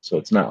 so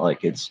it's not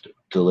like it's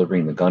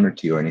delivering the gunner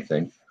to you or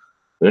anything.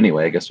 But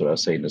anyway, I guess what I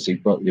was saying is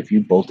if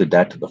you bolted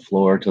that to the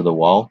floor, to the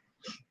wall,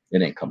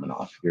 it ain't coming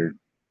off.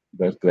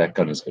 That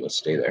gun is going to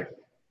stay there.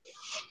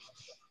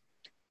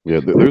 Yeah,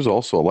 there's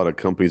also a lot of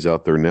companies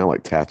out there now,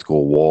 like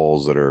tactical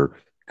walls, that are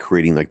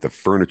creating like the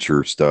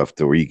furniture stuff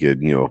to where you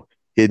could,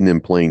 hidden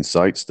in plain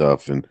sight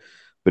stuff.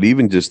 But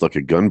even just like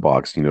a gun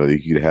box,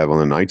 that you could have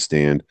on a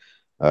nightstand.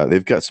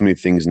 They've got so many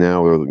things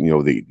now where,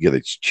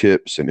 it's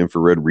chips and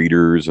infrared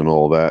readers and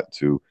all that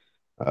to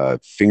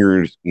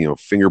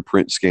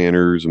fingerprint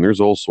scanners. And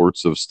there's all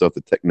sorts of stuff, the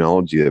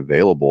technology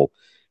available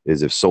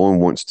is if someone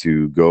wants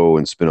to go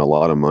and spend a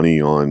lot of money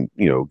on,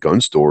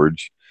 gun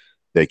storage,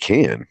 they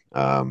can.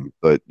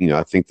 But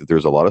I think that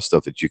there's a lot of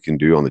stuff that you can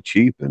do on the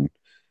cheap and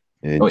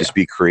just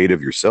be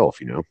creative yourself.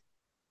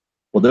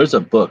 Well, there's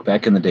a book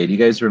back in the day. Do you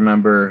guys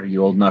remember?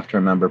 You old enough to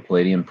remember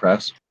Palladium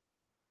Press?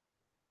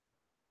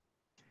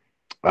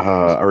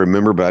 I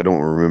remember, but I don't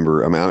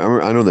remember. I mean,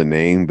 I know the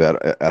name,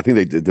 but I think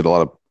they did a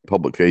lot of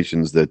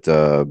publications that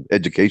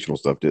educational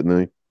stuff, didn't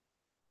they?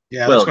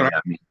 Yeah, well, yeah,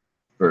 I mean,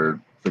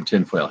 for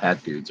tinfoil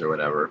hat dudes or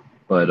whatever.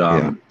 But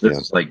this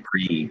is like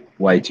pre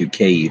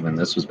Y2K even.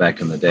 This was back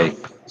in the day,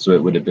 so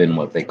it would have been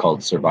what they called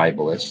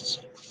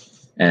survivalists.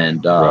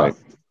 And right.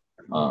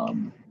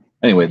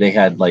 anyway, they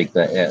had like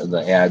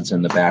the ads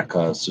in the back,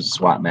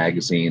 SWAT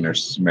magazine or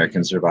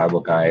American Survival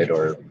Guide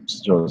or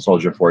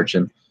Soldier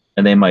Fortune,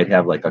 and they might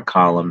have like a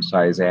column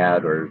size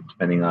ad, or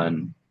depending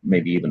on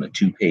maybe even a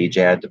 2-page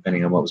ad,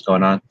 depending on what was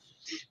going on.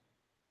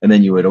 And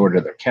then you would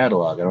order their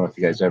catalog. I don't know if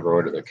you guys ever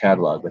ordered their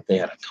catalog, but they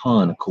had a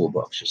ton of cool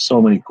books. Just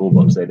so many cool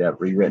books. They'd have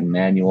rewritten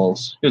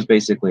manuals. It was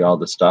basically all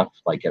the stuff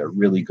like at a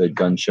really good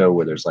gun show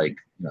where there's like,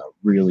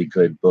 really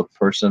good book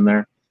person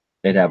there.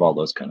 They'd have all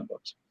those kind of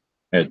books.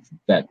 And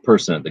that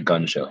person at the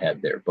gun show had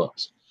their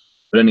books.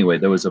 But anyway,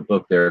 there was a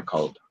book there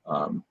called,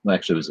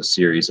 actually it was a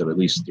series of at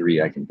least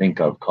 3 I can think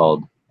of,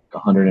 called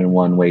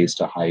 101 Ways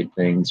to Hide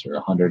Things, or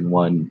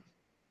 101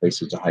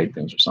 Places to Hide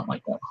Things, or something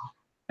like that.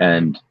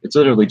 And it's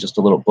literally just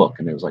a little book,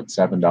 and it was like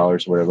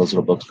 $7, whatever those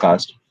little books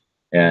cost.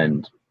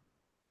 And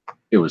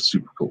it was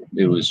super cool.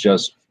 It was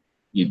just,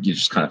 you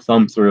just kind of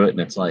thumb through it, and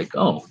it's like,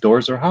 oh,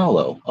 doors are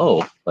hollow.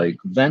 Oh, like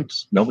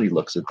vents, nobody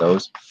looks at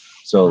those.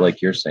 So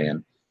like you're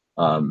saying,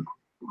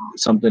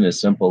 something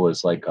as simple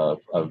as like a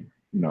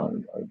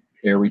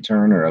air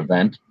return or a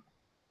vent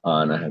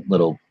on a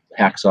little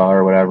hacksaw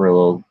or whatever, a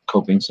little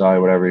coping saw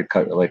or whatever, you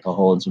cut like a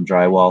hole in some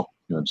drywall,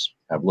 just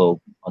have a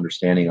little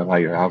understanding of how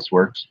your house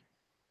works.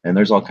 And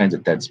there's all kinds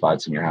of dead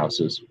spots in your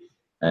houses.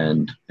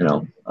 And, I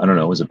don't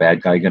know, was a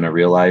bad guy going to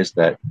realize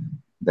that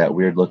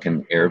weird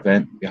looking air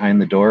vent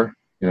behind the door,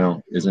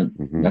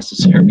 isn't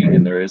necessary,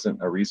 and there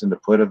isn't a reason to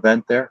put a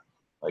vent there?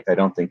 Like, I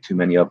don't think too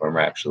many of them are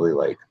actually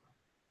like,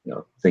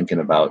 thinking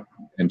about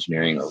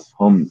engineering of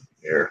home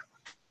air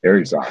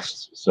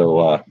exhausts.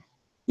 So,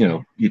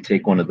 you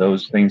take one of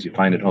those things you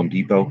find at Home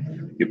Depot,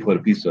 you put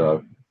a piece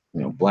of,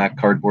 black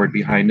cardboard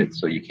behind it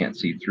so you can't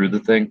see through the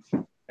thing,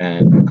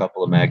 and a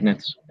couple of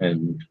magnets,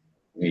 and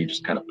you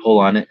just kind of pull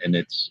on it, and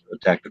it's a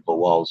tactical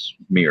walls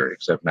mirror,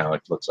 except now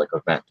it looks like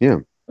a vent. Yeah.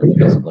 It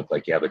doesn't look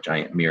like you have a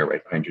giant mirror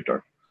right behind your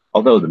door.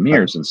 Although the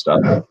mirrors and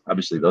stuff,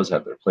 obviously those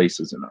have their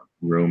places in a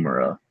room or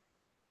a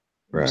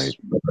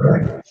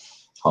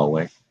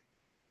hallway.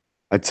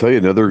 I tell you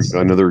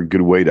another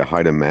good way to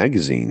hide a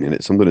magazine, and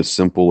it's something as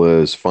simple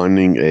as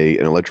finding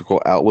an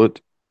electrical outlet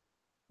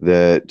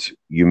that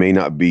you may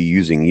not be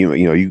using.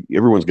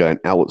 Everyone's got an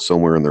outlet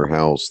somewhere in their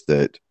house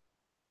that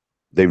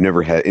they've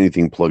never had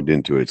anything plugged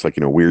into it. It's like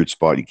in a weird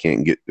spot you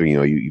can't get.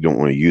 You don't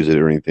want to use it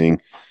or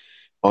anything.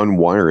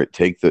 Unwire it.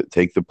 Take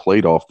the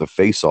plate off, the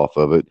face off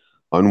of it.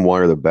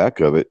 Unwire the back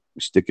of it.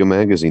 Stick a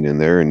magazine in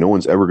there, and no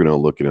one's ever going to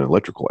look at an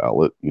electrical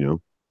outlet.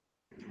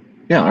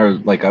 Yeah, or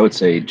like I would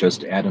say,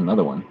 just add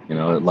another one.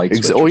 A light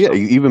switch. Oh yeah,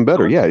 even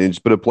better. Yeah, and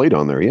just put a plate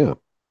on there. Yeah.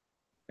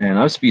 And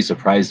I would be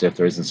surprised if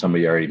there isn't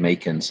somebody already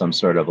making some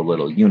sort of a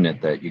little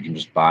unit that you can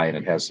just buy, and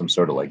it has some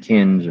sort of like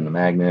hinge and a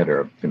magnet,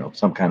 or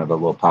some kind of a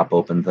little pop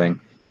open thing.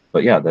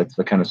 But yeah, that's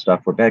the kind of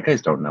stuff where bad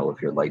guys don't know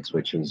if your light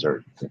switches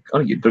are,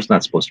 there's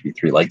not supposed to be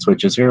 3 light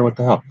switches here. What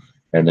the hell?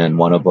 And then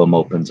one of them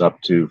opens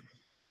up to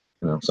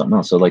something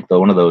else. So like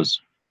one of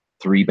those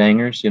 3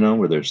 bangers,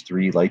 where there's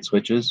 3 light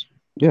switches.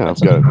 Yeah,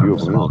 I've got a few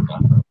of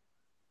them.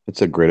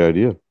 That's a great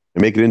idea.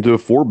 And make it into a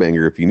 4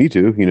 banger if you need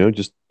to,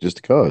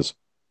 just cause.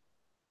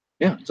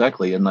 Yeah,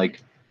 exactly. And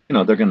like,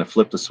 they're going to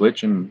flip the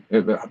switch, and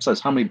besides,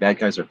 how many bad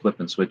guys are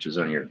flipping switches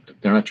on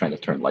they're not trying to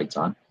turn lights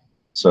on.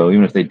 So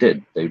even if they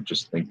did, they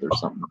just think there's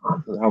something.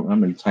 How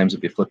many times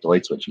have you flipped the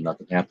light switch and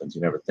nothing happens?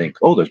 You never think,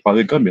 oh, there's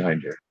probably a gun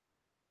behind here.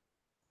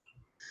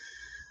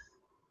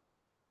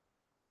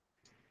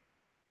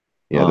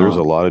 Yeah, there's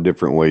a lot of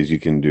different ways you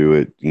can do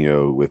it,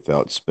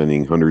 without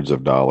spending hundreds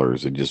of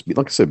dollars. And just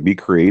like I said, be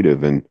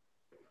creative,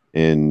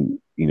 and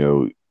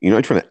you're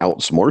not trying to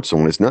outsmart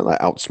someone. It's not like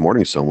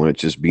outsmarting someone.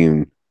 It's just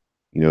being,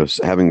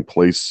 having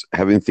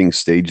things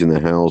staged in the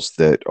house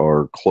that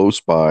are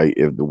close by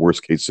if the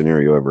worst case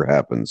scenario ever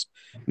happens.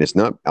 And it's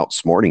not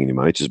outsmarting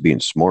anybody. It's just being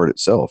smart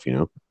itself,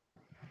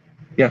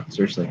 Yeah,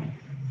 seriously.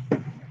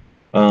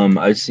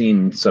 I've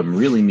seen some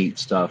really neat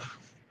stuff.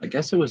 I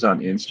guess it was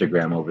on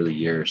Instagram over the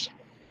years.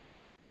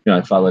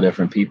 I follow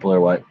different people or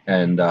what,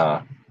 and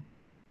how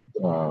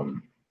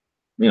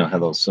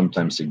they'll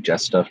sometimes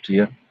suggest stuff to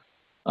you.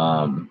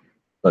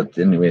 But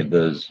anyway,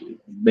 those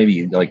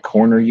maybe like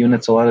corner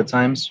units a lot of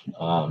times.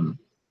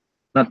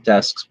 Not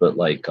desks, but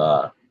like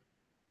well,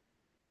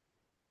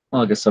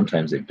 I guess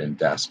sometimes they've been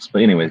desks.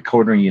 But anyway,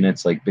 corner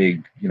units, like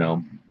big,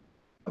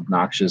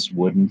 obnoxious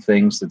wooden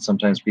things that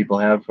sometimes people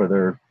have for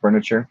their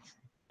furniture.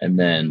 And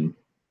then,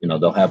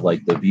 they'll have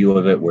like the view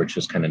of it where it's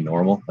just kind of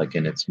normal, like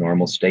in its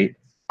normal state.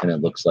 And it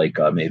looks like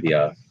maybe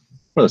what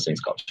are those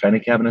things called?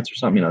 China cabinets or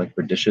something, like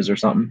for dishes or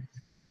something.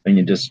 And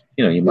you just,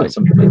 you might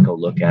somebody go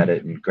look at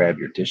it and grab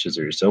your dishes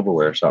or your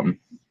silverware or something.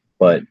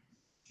 But,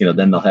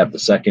 then they'll have the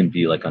second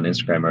view, like on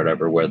Instagram or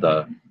whatever, where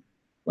the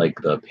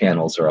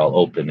panels are all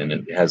open, and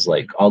it has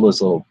like all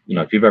those little,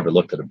 if you've ever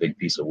looked at a big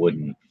piece of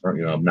wooden,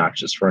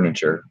 obnoxious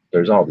furniture,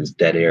 there's all this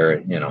dead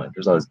air,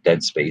 there's all this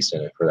dead space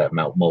in it for that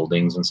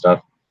moldings and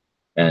stuff.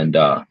 And,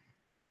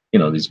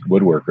 these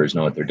woodworkers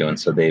know what they're doing.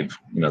 So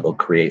they'll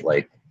create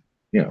like,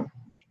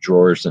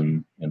 drawers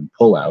and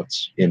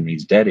pullouts in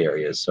these dead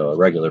areas. So a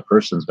regular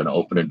person's going to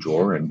open a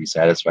drawer and be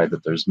satisfied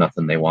that there's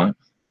nothing they want.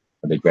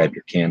 or they grab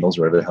your candles,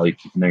 wherever the hell you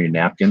keep in there, your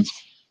napkins,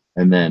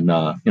 and then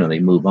they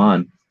move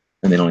on,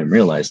 and they don't even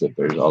realize that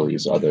there's all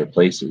these other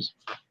places.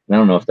 And I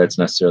don't know if that's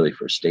necessarily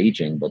for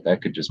staging, but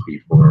that could just be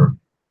for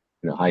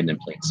hiding in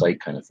plain sight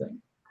kind of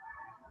thing.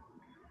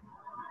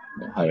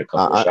 Hide a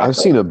couple of I've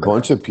seen a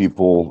bunch of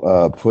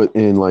people put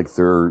in like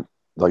their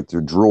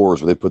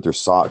drawers where they put their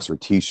socks or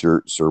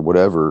t-shirts or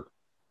whatever.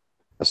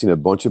 I've seen a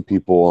bunch of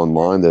people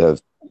online that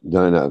have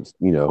done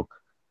that.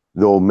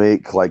 They'll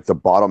make like the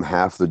bottom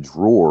half of the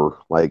drawer,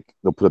 like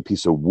they'll put a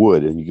piece of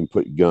wood and you can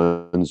put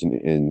guns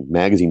and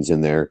magazines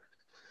in there.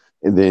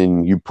 And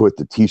then you put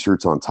the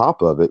t-shirts on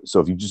top of it. So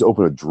if you just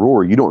open a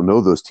drawer, you don't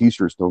know those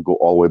t-shirts don't go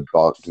all the way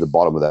to the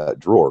bottom of that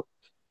drawer.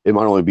 It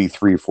might only be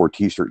 3 or 4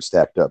 t-shirts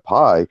stacked up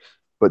high,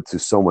 but to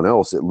someone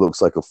else, it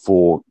looks like a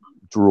full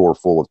drawer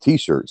full of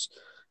t-shirts.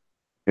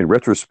 In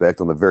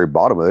retrospect, on the very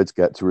bottom of it, it's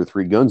got 2 or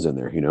 3 guns in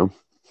there,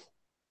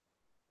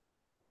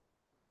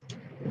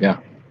 Yeah.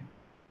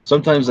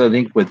 Sometimes I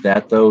think with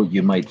that, though,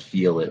 you might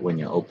feel it when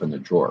you open the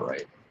drawer,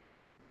 right?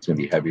 It's going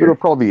to be heavier. It'll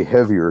probably be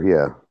heavier,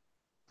 yeah.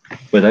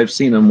 But I've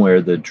seen them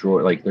where the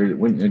drawer, like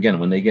when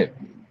they get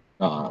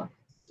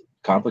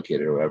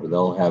complicated or whatever,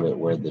 they'll have it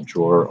where the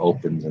drawer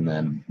opens and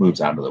then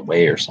moves out of the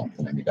way or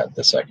something, and you got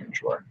the second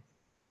drawer.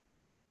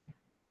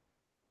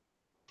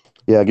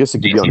 Yeah, I guess it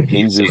could be on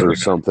hinges or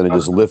something and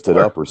just lift it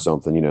up or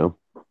something,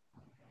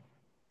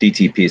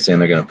 DTP saying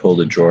they're going to pull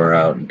the drawer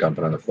out and dump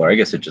it on the floor. I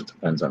guess it just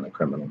depends on the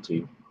criminal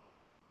too.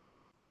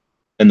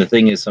 And the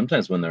thing is,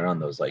 sometimes when they're on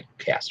those like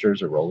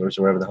casters or rollers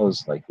or whatever the hell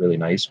is, like really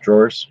nice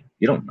drawers,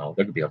 you don't know.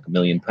 There could be like 1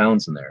 million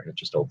pounds in there. And it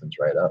just opens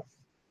right up.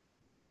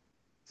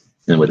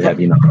 And with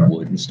heavy enough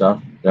wood and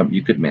stuff,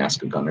 you could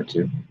mask a gun or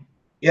two.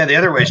 Yeah, the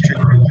other way is true.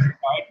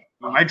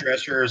 My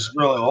dresser is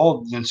really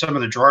old, and some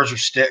of the drawers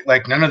are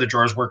like none of the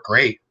drawers work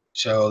great,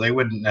 so they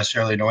wouldn't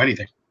necessarily know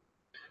anything.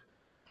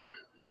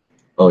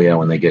 Oh yeah,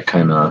 when they get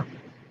kind of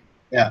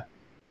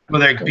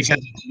because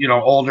it's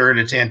older and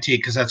it's antique,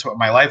 because that's what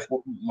my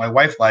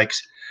wife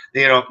likes.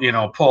 They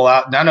don't pull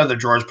out. None of the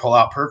drawers pull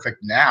out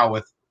perfect now.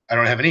 I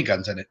don't have any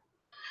guns in it.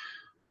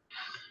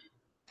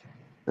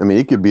 I mean,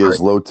 it could be as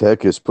low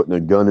tech as putting a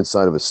gun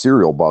inside of a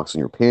cereal box in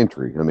your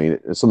pantry. I mean,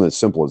 it's something as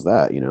simple as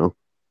that,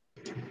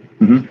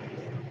 Mm-hmm.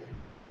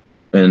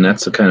 And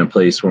that's the kind of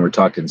place when we're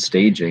talking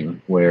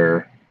staging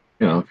where,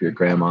 if your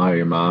grandma or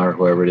your ma or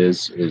whoever it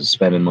is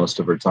spending most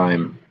of her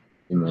time,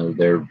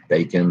 they're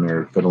baking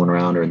or fiddling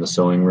around or in the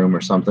sewing room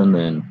or something.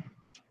 And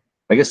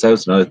I guess that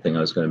was another thing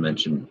I was going to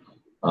mention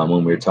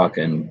when we were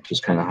talking,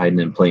 just kind of hiding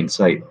in plain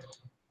sight.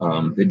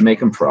 They'd make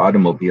them for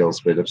automobiles,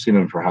 but I've seen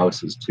them for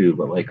houses too.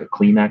 But like a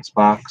Kleenex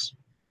box,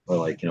 or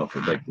like you'll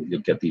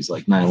get these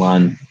like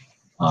nylon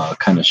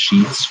kind of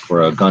sheets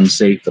for a gun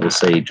safe that'll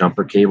say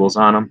jumper cables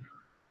on them,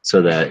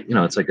 so that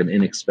it's like an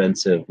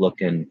inexpensive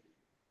looking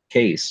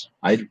case.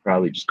 I'd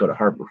probably just go to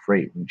Harbor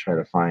Freight and try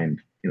to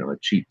find a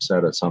cheap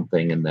set of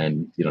something, and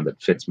then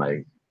that fits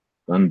my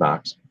gun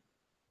box.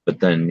 But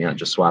then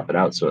just swap it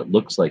out so it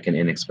looks like an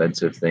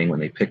inexpensive thing. When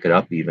they pick it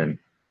up, even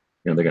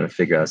they're going to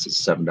figure out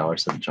it's a $7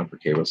 set of jumper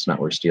cable. It's not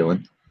worth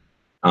stealing.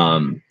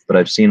 But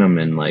I've seen them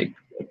in like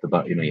at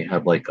the you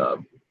have like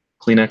a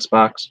Kleenex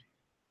box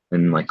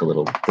and like a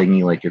little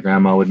thingy like your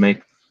grandma would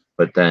make,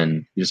 but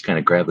then you just kind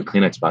of grab the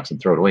Kleenex box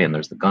and throw it away, and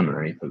there's the gun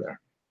underneath of there.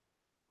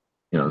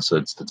 So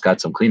it's got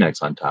some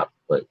Kleenex on top,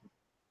 but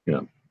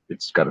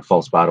it's got a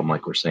false bottom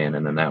like we're saying,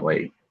 and then that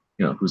way,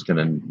 who's going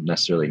to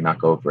necessarily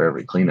knock over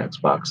every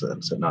Kleenex box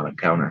that's sitting on a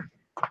counter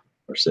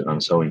or sitting on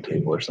a sewing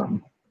table or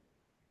something?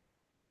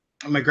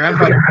 My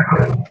grandfather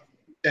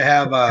to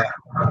have an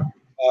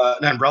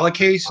umbrella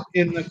case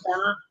in the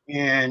corner,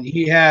 and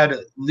he had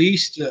at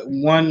least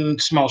one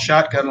small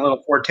shotgun, a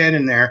little 410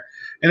 in there.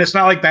 And it's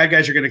not like bad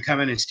guys are going to come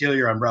in and steal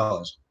your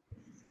umbrellas.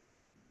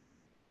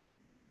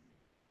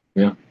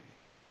 Yeah.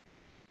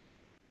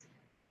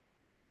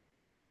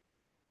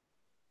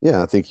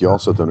 Yeah, I think you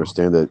also have to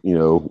understand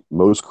that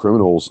most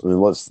criminals. I mean,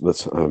 let's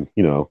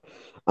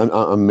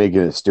I'm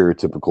making a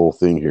stereotypical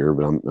thing here,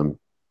 but I'm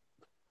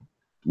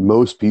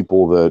most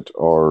people that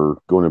are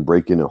going to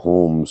break into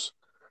homes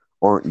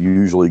aren't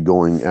usually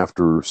going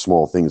after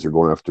small things. They're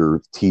going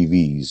after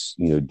TVs,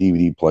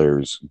 DVD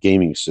players,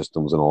 gaming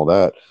systems, and all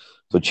that.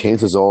 So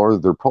chances are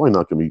they're probably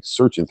not going to be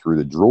searching through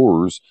the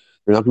drawers.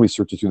 They're not going to be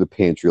searching through the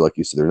pantry, like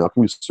you said. They're not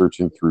going to be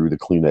searching through the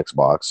Kleenex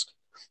box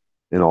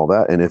and all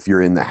that. And if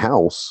you're in the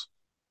house,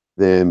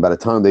 then by the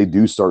time they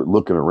do start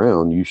looking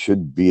around, you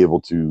should be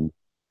able to,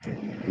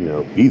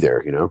 be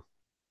there,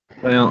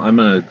 Well, I'm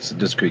going to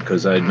disagree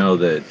because I know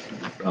that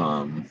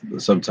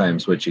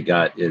sometimes what you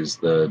got is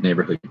the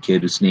neighborhood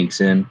kid who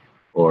sneaks in,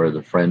 or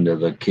the friend of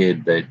the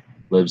kid that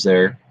lives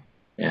there,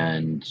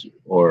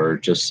 or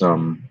just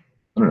some,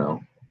 I don't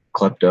know,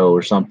 klepto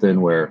or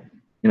something where,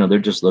 they're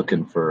just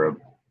looking for a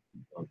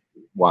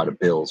wad of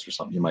bills or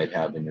something you might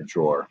have in your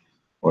drawer,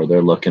 or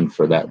they're looking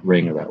for that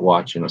ring or that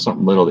watch,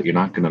 something little that you're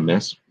not going to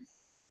miss.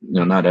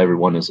 Not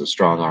everyone is a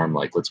strong arm,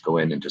 like let's go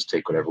in and just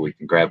take whatever we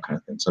can grab kind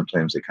of thing.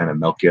 Sometimes they kind of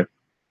milk you.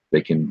 They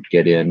can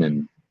get in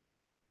and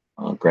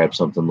grab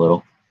something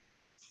little.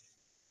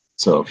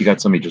 So if you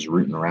got somebody just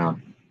rooting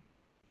around,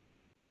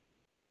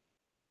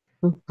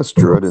 That's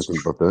true. I didn't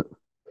think about that.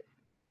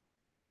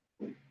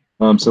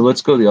 So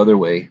let's go the other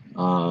way.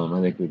 I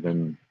think we've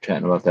been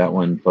chatting about that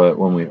one, but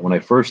when I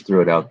first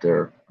threw it out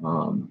there,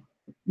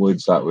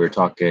 Woods thought we were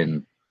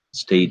talking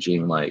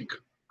staging, like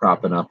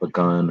propping up a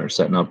gun or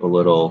setting up a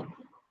little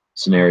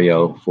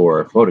scenario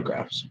for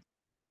photographs.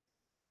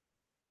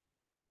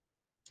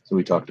 So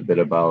we talked a bit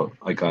about,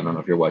 like, I don't know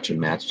if you're watching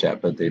Matt's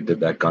chat, but they did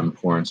that gun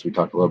porn. So we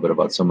talked a little bit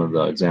about some of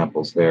the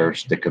examples there,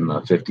 sticking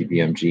the 50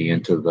 BMG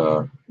into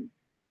the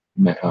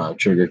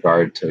trigger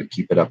guard to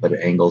keep it up at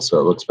an angle so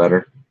it looks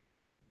better.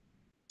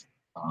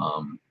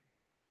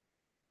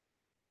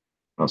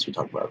 What else we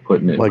talked about?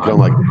 Putting it Like on,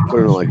 on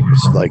putting on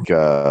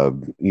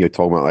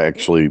talking about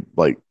actually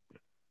like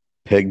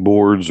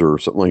pegboards or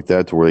something like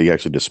that to where you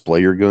actually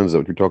display your guns. Is that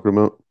what you're talking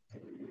about?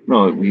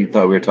 No, we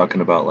thought we were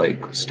talking about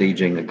like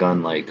staging a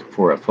gun like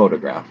for a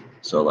photograph.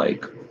 So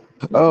like,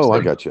 Oh, I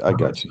like got you. I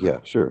got you. Yeah,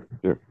 sure,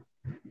 sure.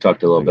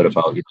 talked a little I bit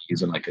got you. about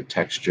using like a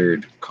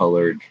textured,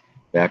 colored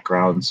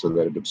background so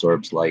that it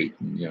absorbs light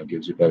and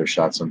gives you better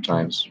shots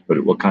sometimes.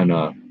 But what kind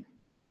of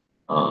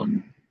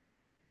um,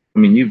 I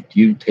mean,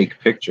 you take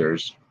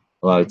pictures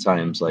a lot of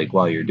times, like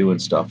while you're doing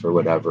stuff or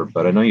whatever.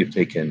 But I know you've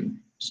taken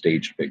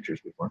staged pictures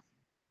before.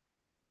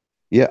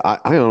 Yeah,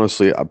 I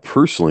honestly,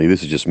 personally,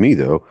 this is just me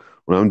though.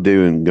 When I'm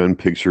doing gun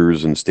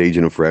pictures and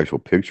staging them for actual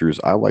pictures,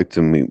 I like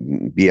to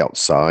be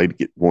outside,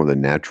 get more of the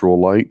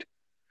natural light.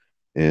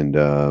 And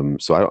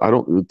so I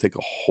don't really take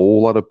a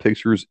whole lot of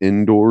pictures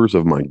indoors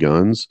of my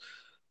guns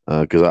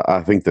because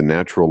I think the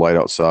natural light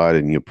outside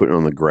and putting it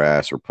on the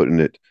grass or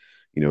putting it,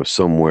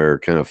 somewhere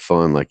kind of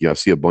fun. Like I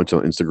see a bunch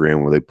on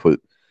Instagram where they put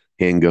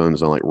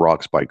handguns on like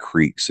rocks by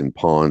creeks and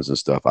ponds and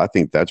stuff. I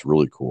think that's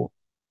really cool.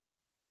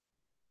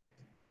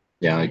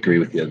 Yeah, I agree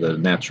with you. The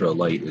natural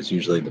light is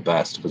usually the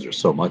best because there's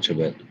so much of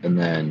it. And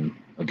then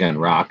again,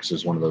 rocks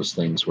is one of those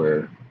things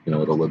where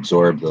it'll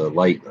absorb the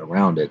light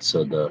around it,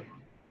 so the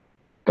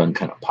gun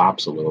kind of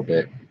pops a little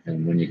bit.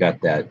 And when you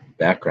got that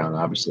background,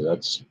 obviously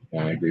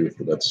I agree with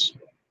you. That's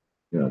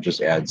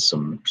just adds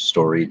some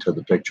story to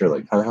the picture.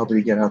 Like, how the hell did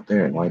he get out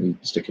there, and why did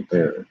he stick it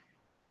there?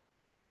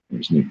 You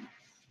just need,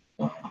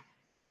 uh,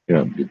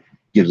 it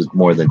gives it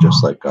more than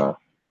just like I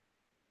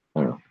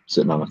don't know,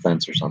 sitting on a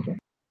fence or something.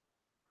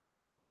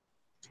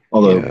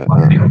 Although Yeah, a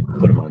lot of people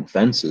put them on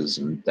fences,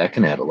 and that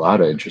can add a lot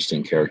of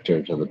interesting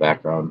character to the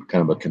background,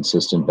 kind of a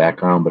consistent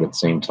background, but at the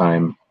same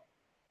time,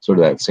 sort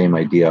of that same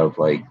idea of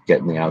like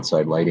getting the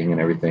outside lighting and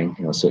everything,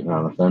 sitting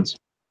on a fence.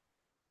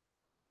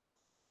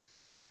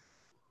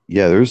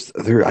 yeah.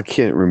 There. I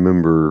can't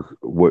remember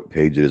what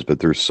page it is, but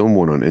there's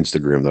someone on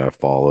Instagram that I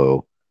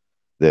follow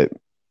that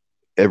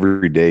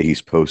every day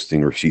he's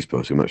posting or she's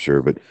posting, I'm not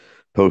sure, but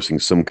posting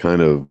some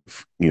kind of,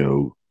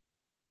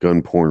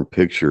 gun porn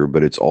picture,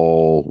 but it's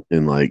all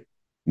in like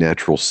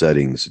natural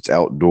settings. It's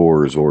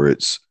outdoors or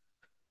it's,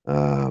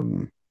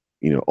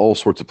 all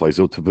sorts of places.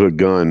 He'll put a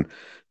gun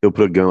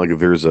like if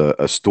there's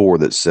a store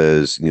that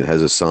says,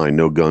 has a sign,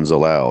 no guns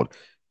allowed.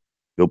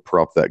 He'll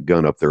prop that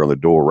gun up there on the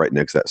door right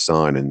next to that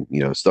sign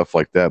and, stuff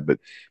like that. But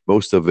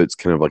most of it's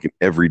kind of like in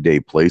everyday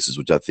places,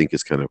 which I think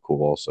is kind of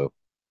cool also.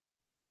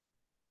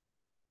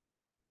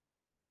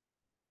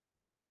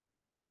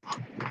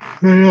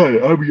 Yeah,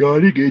 I'm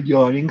yawning and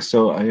yawning,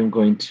 so I am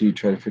going to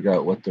try to figure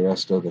out what the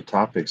rest of the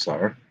topics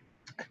are.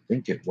 I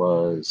think it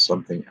was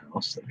something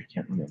else that I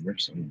can't remember,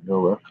 so I'm gonna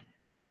go look.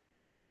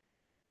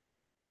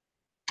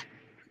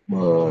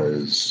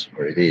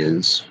 Or it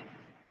is.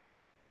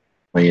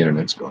 My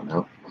internet's going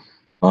out.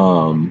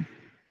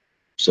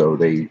 So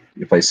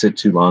if I sit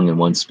too long in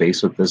one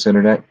space with this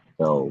internet,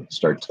 they'll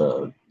start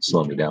to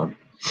slow me down.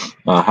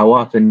 How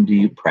often do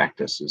you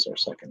practice? Is our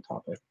second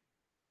topic.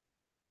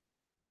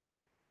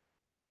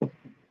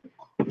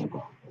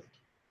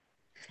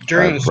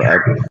 During the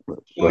Go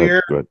school ahead.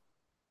 year. Go ahead.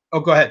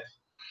 Oh, go ahead.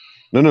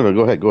 No.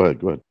 Go ahead. Go ahead.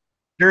 Go ahead.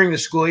 During the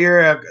school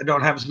year, I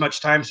don't have as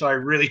much time, so I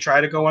really try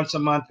to go once a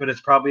month, but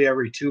it's probably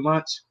every 2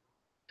 months.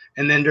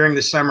 And then during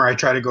the summer, I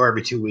try to go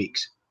every 2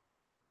 weeks.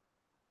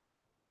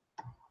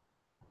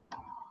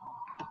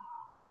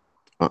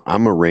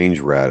 I'm a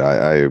range rat.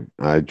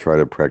 I try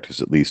to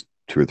practice at least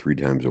 2 or 3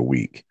 times a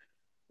week.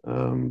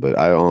 But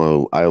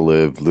I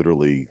live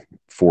literally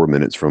 4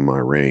 minutes from my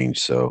range,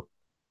 so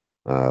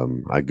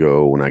I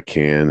go when I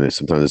can. And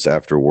sometimes it's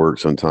after work.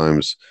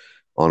 Sometimes,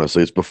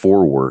 honestly, it's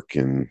before work,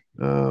 and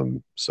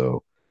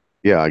so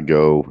yeah, I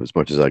go as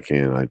much as I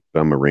can.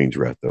 I'm a range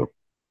rat though.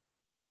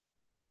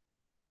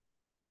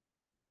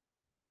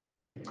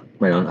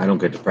 Right on. I don't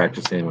get to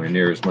practice anywhere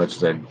near as much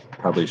as I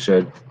probably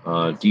should.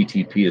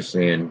 DTP is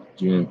saying,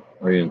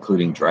 are you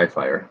including dry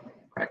fire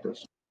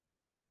practice?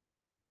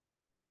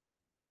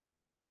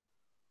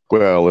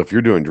 Well, if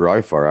you're doing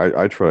dry fire,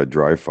 I try to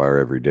dry fire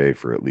every day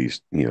for at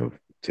least 10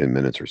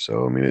 minutes or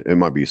so. I mean, it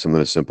might be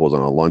something as simple as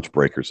on a lunch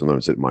break or something. I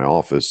sit in my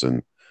office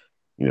and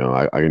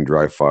I can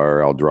dry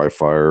fire. I'll dry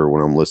fire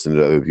when I'm listening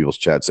to other people's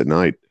chats at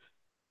night.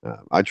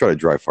 I try to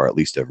dry fire at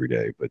least every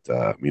day. But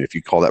I mean, if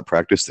you call that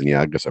practice, then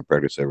yeah, I guess I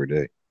practice every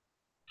day.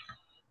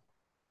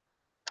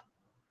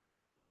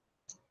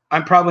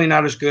 I'm probably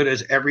not as good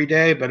as every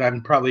day, but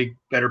I'm probably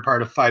better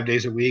part of 5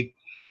 days a week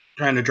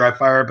trying to dry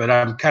fire, but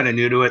I'm kind of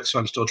new to it, so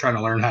I'm still trying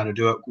to learn how to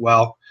do it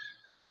well.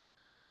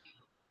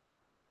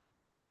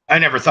 I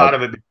never thought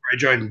of it before I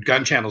joined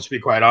gun channels, to be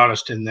quite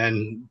honest. And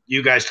then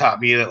you guys taught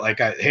me that, like,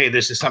 hey,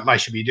 this is something I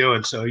should be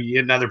doing. So you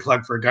get another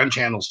plug for gun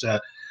channels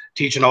to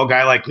teach an old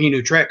guy like me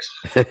new tricks.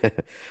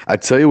 I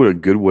tell you what a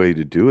good way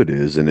to do it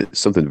is, and it's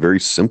something very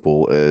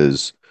simple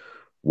as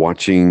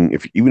watching,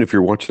 if even if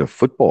you're watching a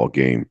football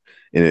game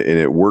and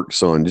it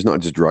works on just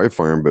not just dry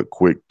firing, but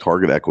quick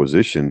target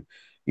acquisition,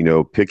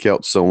 pick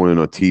out someone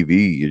on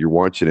TV, you're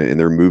watching it and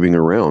they're moving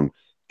around,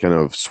 kind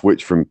of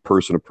switch from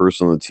person to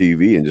person on the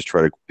TV and just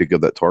try to pick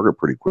up that target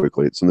pretty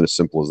quickly. It's something as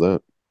simple as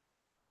that.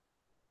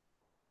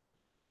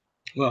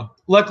 Well,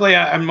 luckily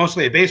I'm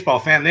mostly a baseball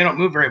fan. They don't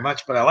move very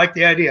much, but I like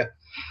the idea.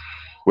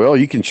 Well,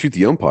 you can shoot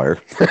the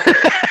umpire.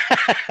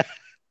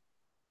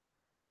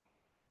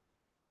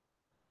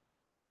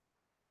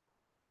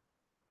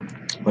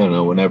 I don't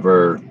know,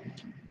 whenever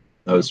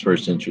I was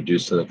first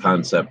introduced to the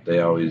concept,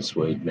 they always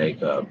would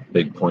make a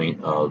big point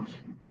of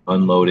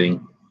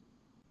unloading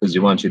because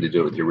you want you to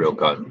do it with your real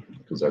gun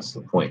because that's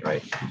the point,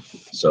 right?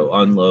 So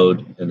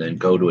unload and then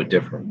go to a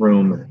different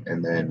room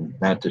and then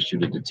not to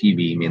shoot at the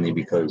TV, mainly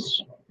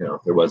because,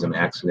 if there was an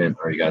accident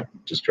or you got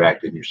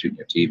distracted and you're shooting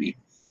your TV.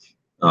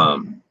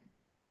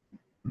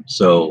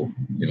 So,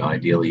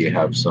 ideally you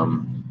have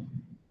some,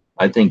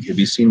 I think, have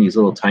you seen these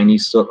little tiny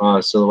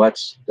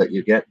silhouettes that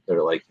you get that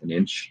are like an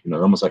inch,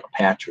 almost like a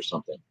patch or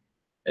something?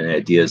 And the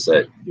idea is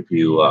that if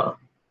you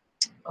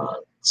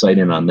sight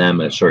in on them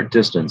at a short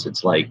distance,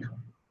 it's like,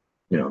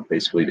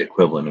 basically the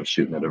equivalent of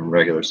shooting at a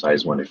regular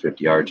size one at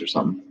 50 yards or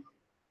something.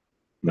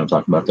 I'm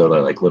talking about? They're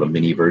like little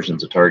mini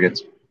versions of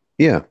targets.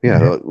 Yeah.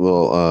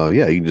 Well,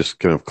 yeah, you can just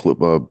kind of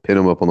pin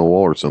them up on the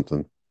wall or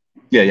something.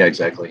 Yeah,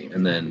 exactly.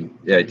 And then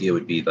the idea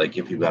would be like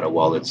if you've got a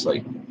wall that's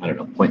like, I don't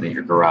know, pointing at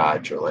your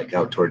garage or like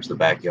out towards the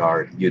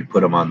backyard, you'd put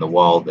them on the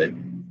wall that,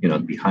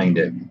 behind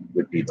it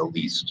would be the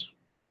least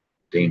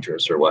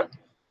dangerous or what.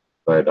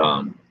 But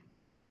I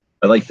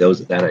like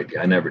that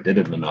idea. I never did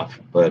it enough,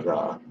 but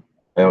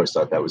I always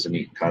thought that was a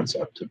neat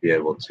concept to be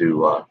able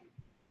to,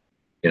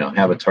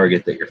 have a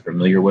target that you're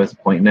familiar with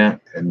pointing at,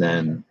 and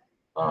then,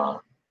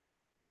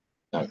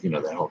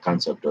 that whole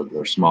concept of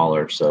they're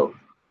smaller. So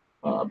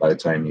by the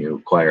time you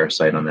acquire a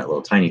sight on that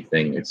little tiny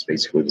thing, it's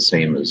basically the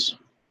same as,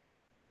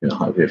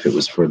 if it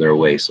was further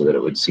away so that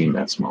it would seem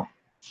that small.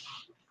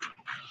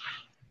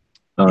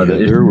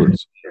 The issue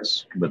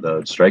with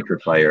the striker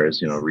fire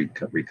is,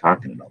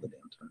 recocking it all the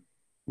damn time.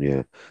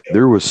 Yeah.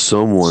 There was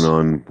someone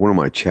on one of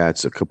my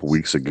chats a couple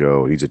weeks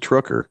ago. He's a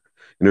trucker.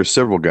 And there's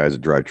several guys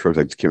that drive trucks.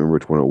 I just can't remember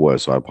which one it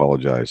was, so I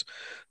apologize.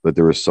 But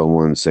there was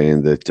someone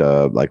saying that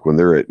like when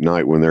they're at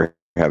night, when they're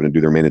having to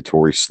do their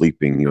mandatory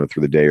sleeping,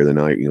 through the day or the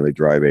night, they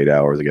drive 8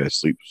 hours, they got to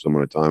sleep some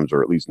of the times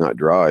or at least not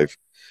drive.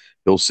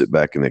 He'll sit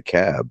back in the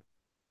cab.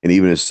 And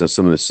even as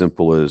something as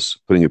simple as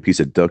putting a piece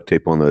of duct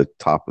tape on the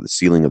top of the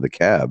ceiling of the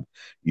cab,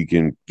 you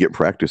can get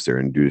practice there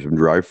and do some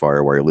dry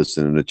fire while you're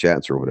listening to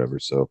chats or whatever.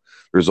 So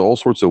there's all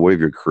sorts of ways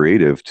you're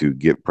creative to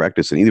get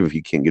practice. And even if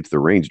you can't get to the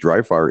range,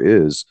 dry fire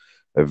is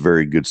a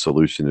very good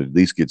solution to at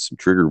least get some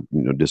trigger,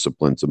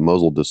 discipline, some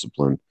muzzle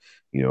discipline,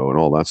 and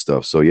all that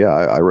stuff. So yeah,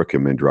 I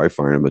recommend dry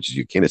firing as much as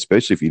you can,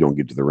 especially if you don't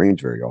get to the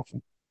range very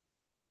often.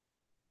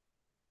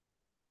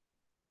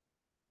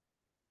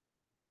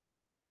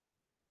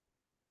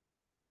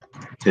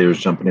 Taylor's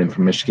jumping in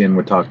from Michigan.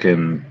 We're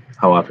talking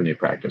how often you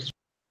practice.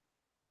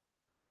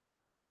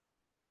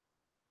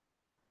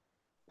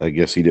 I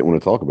guess he didn't want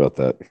to talk about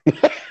that.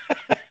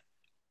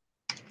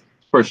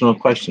 Personal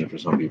question for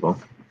some people.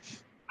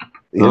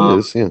 Yeah, it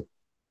is, yeah.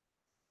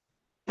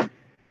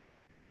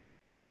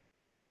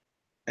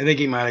 I think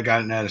he might have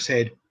gotten out of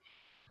shade.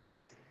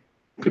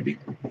 Could be.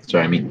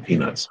 Sorry, I'm eating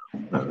peanuts.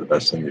 Not the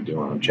best thing to do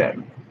when I'm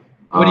chatting.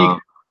 What do you?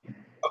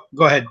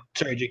 Go ahead.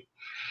 Sorry, G.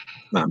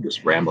 No, I'm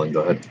just rambling.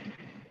 Go ahead.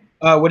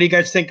 What do you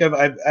guys think of?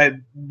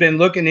 I've been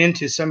looking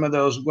into some of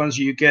those ones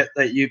you get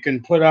that you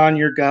can put on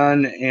your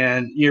gun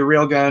and your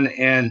real gun,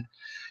 and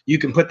you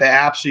can put the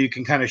app so you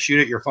can kind of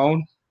shoot at your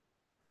phone.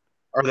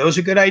 Are those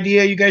a good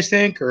idea, you guys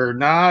think, or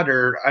not?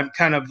 Or I'm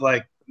kind of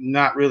like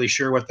not really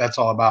sure what that's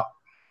all about.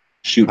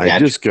 Shoot I at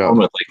just your got phone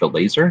with like a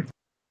laser?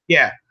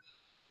 Yeah.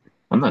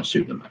 I'm not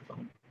shooting my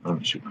phone. I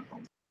don't shoot my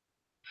phone.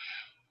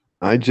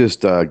 I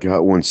just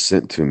got one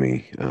sent to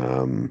me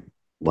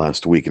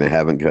last week, and I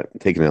haven't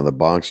taken it out of the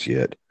box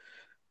yet.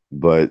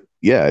 But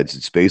yeah,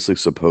 it's basically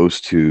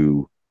supposed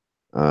to,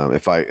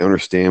 if I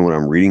understand what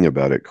I'm reading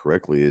about it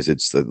correctly, is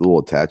it's the little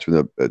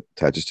attachment that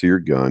attaches to your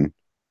gun,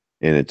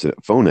 and it's a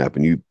phone app,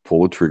 and you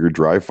pull a trigger,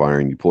 dry fire,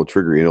 and you pull a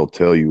trigger, and it'll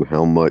tell you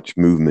how much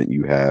movement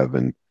you have,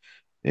 and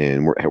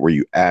were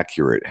you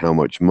accurate, how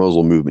much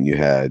muzzle movement you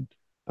had,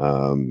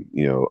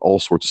 all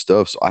sorts of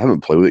stuff. So I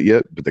haven't played with it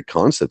yet, but the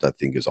concept I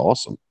think is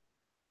awesome.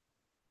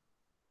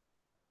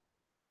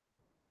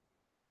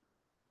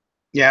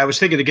 Yeah, I was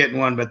thinking of getting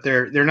one, but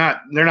they're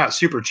not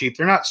super cheap.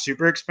 They're not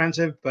super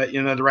expensive, but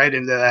they're right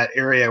into that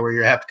area where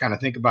you have to kind of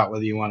think about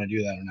whether you want to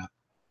do that or not.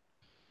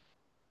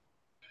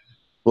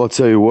 Well, I'll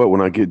tell you what,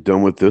 when I get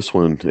done with this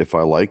one, if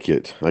I like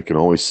it, I can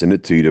always send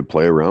it to you to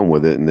play around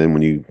with it. And then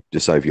when you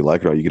decide if you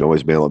like it or not, you can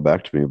always mail it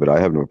back to me. But I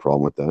have no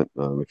problem with that.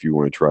 If you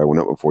want to try one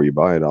out before you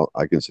buy it,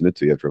 I can send it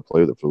to you after I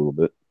play with it for a little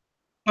bit.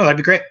 Oh, that'd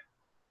be great.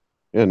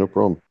 Yeah, no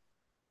problem.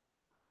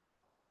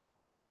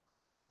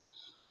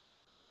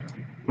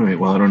 All right.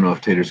 Well, I don't know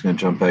if Tater's going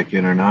to jump back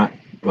in or not,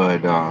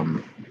 but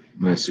I'm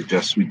going to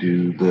suggest we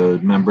do the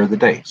member of the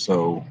day.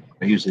 So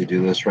I usually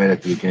do this right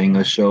at the beginning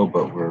of the show,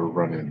 but we're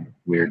running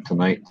weird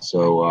tonight.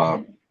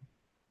 So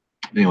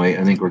anyway,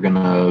 I think we're going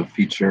to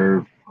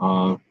feature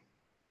Dog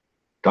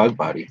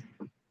Body.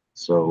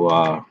 So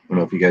I don't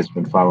know if you guys have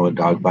been following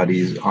Dog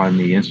Bodies on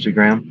the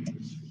Instagram,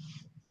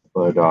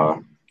 but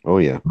Oh,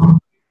 yeah.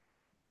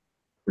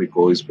 pretty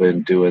cool. He's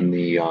been doing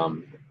the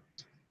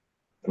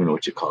I don't know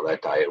what you call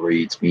that diet where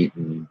he eats meat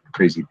and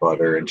crazy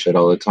butter and shit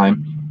all the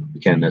time. I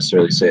can't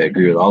necessarily say I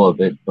agree with all of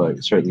it, but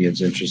it certainly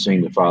is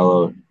interesting to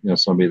follow,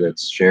 somebody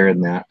that's sharing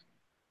that.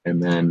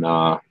 And then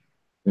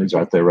he's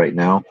out there right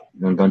now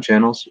on gun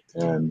channels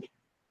and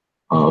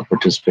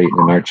participating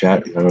in our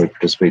chat. He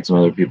participates in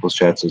other people's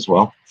chats as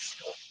well.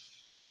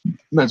 And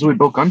that's what we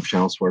built gun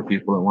channels for,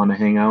 people that want to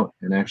hang out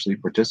and actually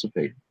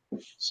participate.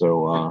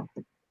 So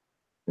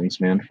thanks,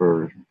 man,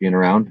 for being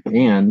around.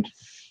 And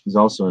he's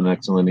also an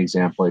excellent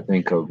example, I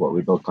think, of what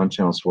we built gun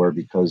channels for,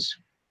 because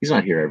he's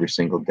not here every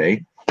single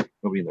day.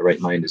 Nobody in the right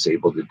mind is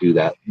able to do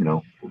that,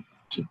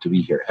 to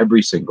be here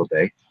every single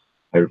day.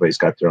 Everybody's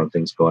got their own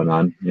things going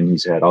on, and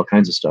he's had all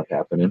kinds of stuff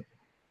happening.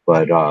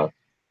 But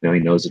he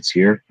knows it's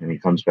here, and he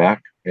comes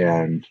back,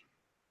 and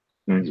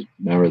he's a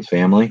member of the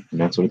family, and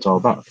that's what it's all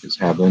about: is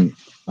having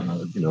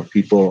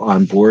people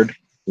on board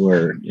who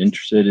are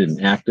interested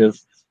and active.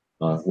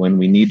 When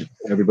we need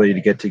everybody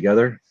to get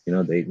together,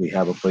 we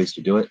have a place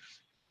to do it,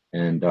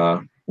 and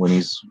when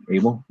he's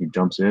able, he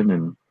jumps in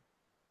and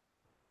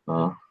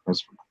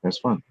has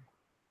fun.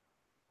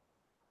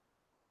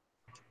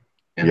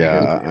 And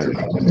Yeah.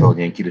 I told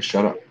Yankee to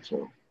shut up.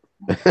 So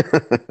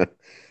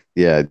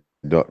Yeah,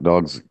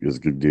 Dog's is a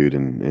good dude,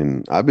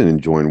 and I've been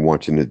enjoying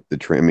watching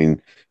I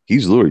mean,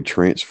 he's literally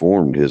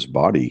transformed his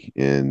body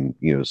in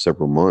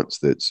several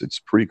months. It's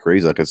pretty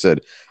crazy. Like I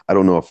said, I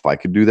don't know if I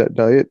could do that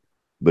diet,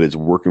 but it's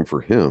working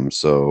for him.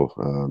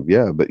 So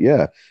yeah, but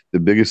yeah, the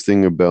biggest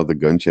thing about the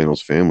Gun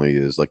Channels family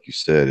is, like you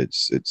said,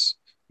 it's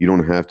you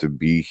don't have to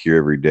be here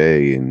every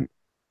day, and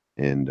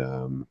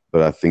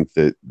but I think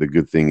that the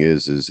good thing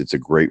is it's a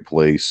great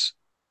place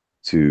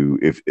to,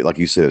 if like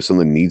you said, if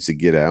something needs to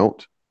get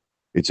out,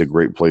 it's a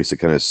great place to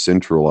kind of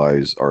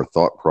centralize our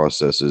thought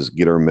processes,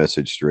 get our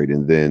message straight,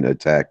 and then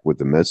attack with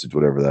the message,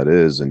 whatever that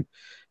is. And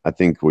I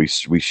think we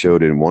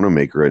showed in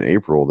Wanamaker in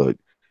April that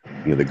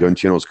the Gun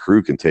Channels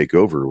crew can take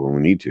over when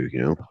we need to.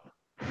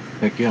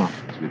 heck yeah,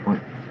 that's a good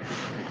point.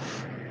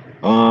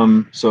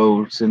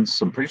 So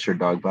since I'm pretty sure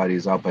Dog Body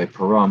is out by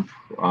Pahrump,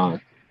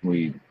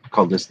 we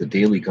called this the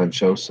Daily Gun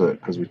Show, so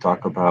because we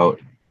talk about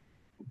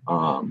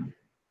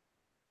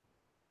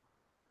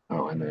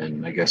and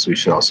then I guess we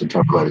should also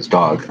talk about his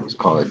dog. Let's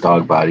call it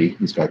Dog Body.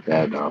 He's got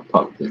that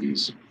pup that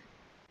he's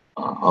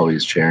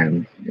always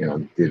sharing,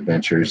 the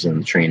adventures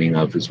and the training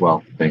of as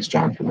well. Thanks,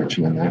 John, for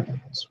mentioning that.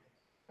 It's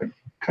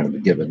kind of a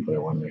given, but I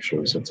want to make sure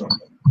we said something.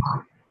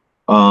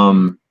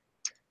 How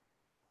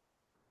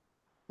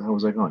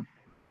was I going?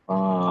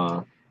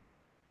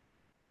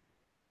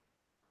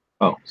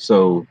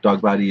 So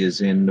Dog Body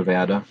is in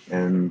Nevada,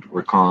 and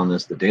we're calling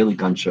this the Daily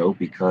Gun Show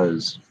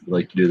because we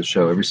like to do the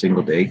show every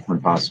single day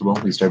when possible,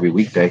 at least every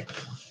weekday,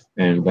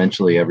 and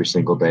eventually every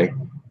single day.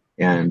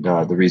 And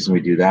the reason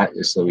we do that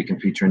is so we can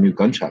feature a new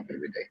gun shop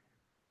every day.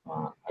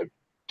 I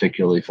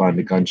particularly fond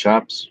of gun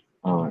shops,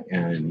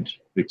 and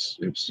we've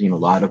seen a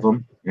lot of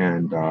them.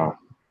 And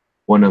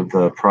one of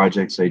the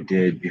projects I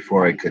did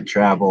before I could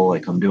travel,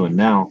 like I'm doing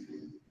now,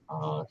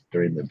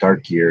 during the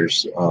dark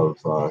years of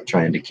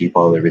trying to keep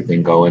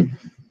everything going,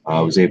 I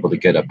was able to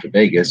get up to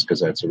Vegas because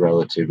that's a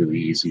relatively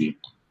easy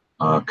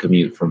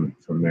commute from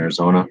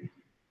Arizona.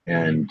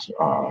 And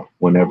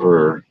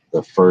whenever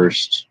the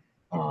first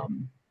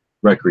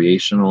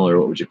recreational, or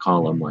what would you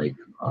call them, like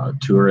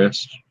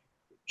tourist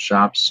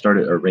shops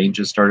started, or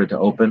ranges started to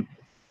open,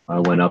 I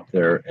went up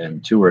there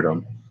and toured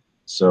them.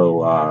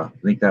 So I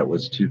think that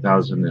was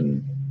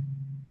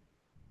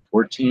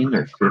 2014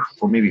 or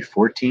maybe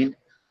 14.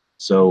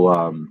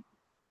 So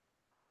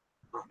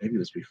maybe it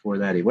was before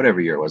that,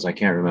 whatever year it was, I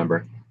can't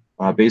remember.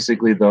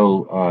 Basically,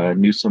 though, I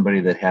knew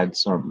somebody that had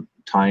some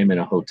time in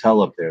a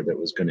hotel up there that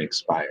was going to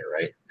expire,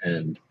 right?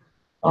 And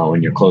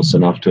when you're close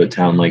enough to a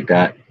town like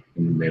that,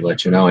 and they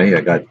let you know, hey,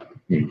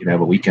 you can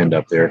have a weekend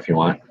up there if you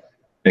want.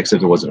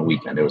 Except it wasn't a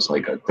weekend; it was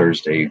like a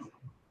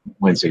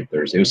Wednesday,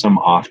 Thursday. It was some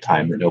off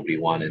time that nobody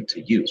wanted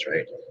to use,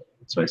 right?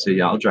 So I said,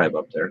 yeah, I'll drive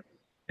up there,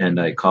 and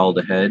I called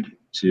ahead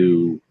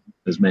to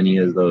as many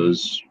of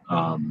those.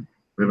 What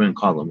do we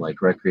call them?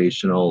 Like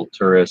recreational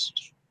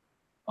tourist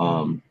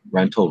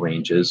rental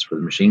ranges for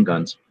the machine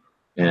guns,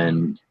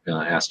 and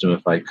asked them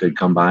if I could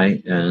come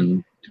by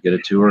and to get a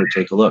tour or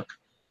take a look.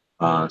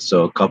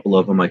 So a couple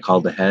of them I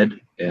called ahead,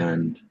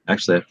 and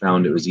actually I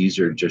found it was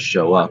easier to just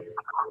show up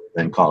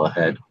than call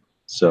ahead.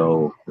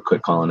 So I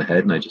quit calling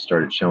ahead and I just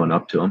started showing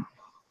up to them.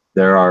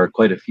 There are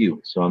quite a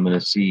few. So I'm going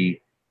to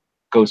see.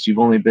 Ghost, you've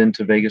only been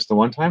to Vegas the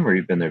one time, or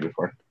you've been there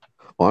before?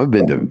 Well, I've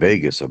been to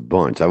Vegas a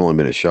bunch. I've only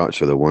been to SHOT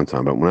Show the one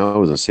time, but when I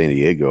was in San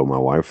Diego, my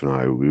wife and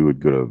I, we would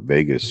go to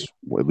Vegas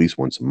at least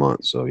once a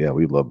month. So yeah,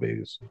 we love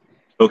Vegas.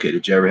 Okay.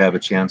 Did you ever have a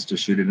chance to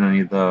shoot at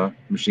any of the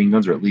machine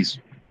guns, or at least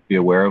be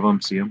aware of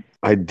them, see them?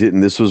 I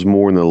didn't. This was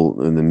more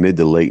in the mid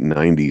to late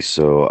 '90s,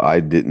 so I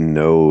didn't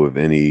know of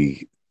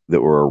any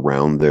that were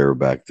around there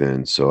back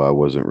then. So I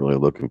wasn't really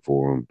looking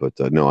for them. But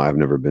no, I've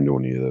never been to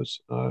any of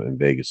those in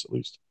Vegas, at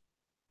least.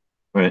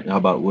 All right. How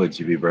about Woods?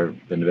 Have you ever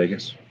been to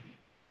Vegas?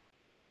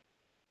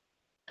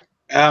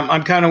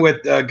 I'm kind of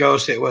with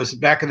Ghost. It was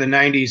back in the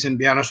 90s, and to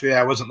be honest with you,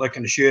 I wasn't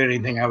looking to shoot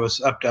anything. I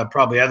was up to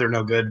probably other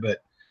no good,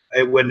 but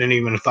I wouldn't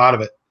even have thought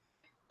of it.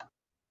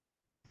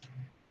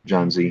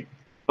 John Z.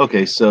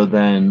 Okay, so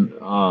then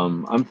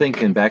I'm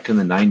thinking back in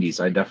the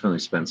 90s, I definitely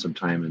spent some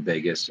time in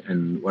Vegas.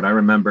 And what I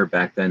remember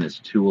back then is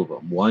two of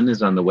them. One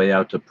is on the way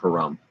out to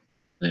Pahrump,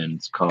 and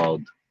it's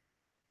called,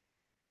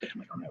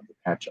 damn, I don't have the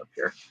patch up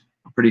here.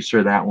 I'm pretty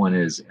sure that one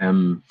is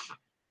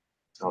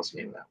what's the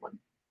name of that one?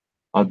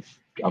 I'll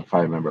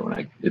probably remember it when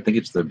I think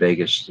it's the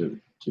Vegas to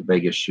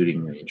Vegas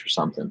shooting range or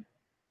something.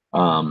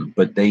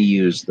 But they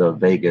use the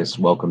Vegas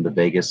Welcome to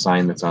Vegas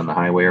sign that's on the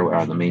highway or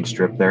on the main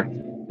strip there,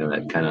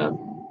 that kind of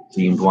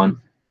themed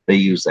one. They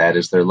use that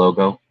as their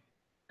logo.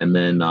 And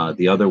then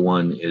the other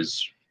one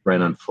is right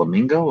on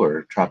Flamingo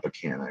or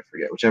Tropicana, I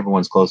forget, whichever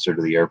one's closer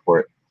to the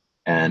airport.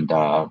 And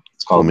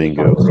it's called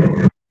Flamingo.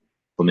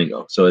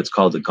 Flamingo. So it's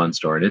called the gun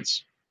store, and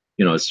it's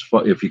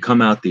if you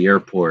come out the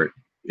airport,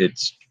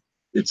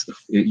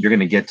 you're going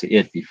to get to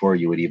it before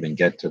you would even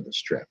get to the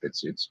strip.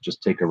 It's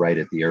just take a right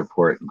at the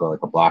airport and go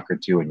like a block or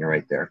two, and you're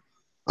right there.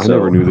 I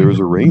never knew there was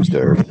a range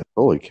there.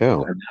 Holy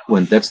cow!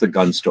 That's the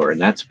gun store,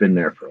 and that's been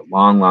there for a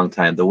long, long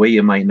time. The way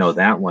you might know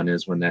that one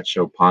is when that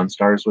show Pawn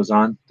Stars was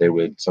on. They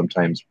would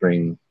sometimes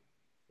bring,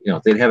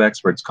 they'd have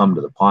experts come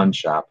to the pawn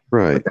shop.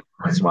 Right. But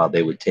once in a while,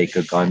 they would take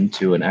a gun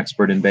to an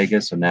expert in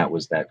Vegas, and that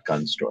was that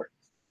gun store.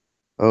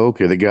 Oh,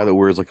 okay. The guy that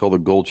wears like all the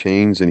gold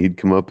chains, and he'd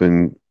come up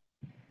and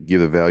give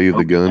the value of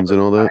the guns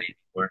and all that.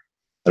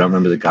 I don't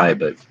remember the guy,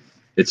 but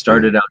it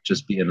started out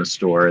just being a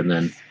store, and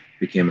then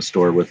became a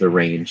store with a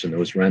range, and there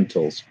was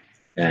rentals.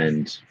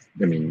 And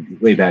I mean,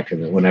 way back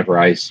whenever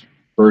I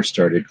first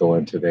started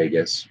going to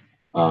Vegas,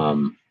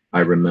 I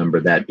remember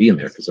that being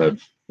there because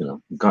I've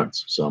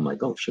guns. So I'm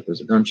like, oh shit,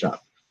 there's a gun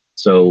shop.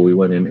 So we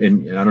went in,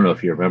 and I don't know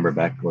if you remember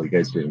back. Well, you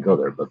guys didn't go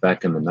there, but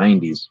back in the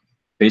 '90s,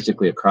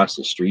 basically across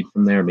the street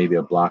from there, maybe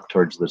a block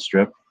towards the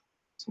strip,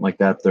 something like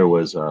that, there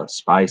was a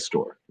spy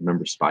store.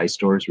 Remember spy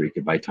stores where you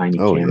could buy tiny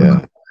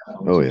cameras?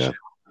 Yeah.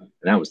 And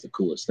that was the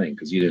coolest thing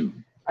because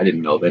I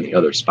didn't know of any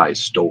other spy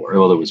store.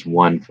 Well, there was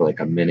one for like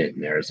a minute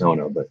in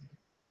Arizona, but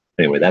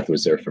anyway, that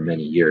was there for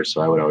many years.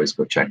 So I would always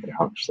go check it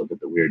out, just look at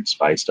the weird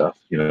spy stuff,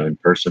 in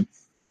person.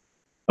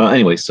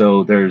 Anyway,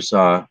 so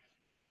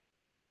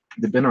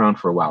they've been around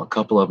for a while. A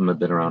couple of them have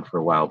been around for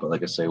a while, but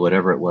like I say,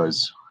 whatever it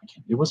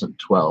wasn't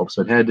 12,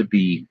 so it had to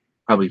be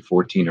probably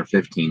 14 or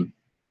 15.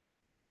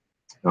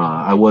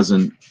 I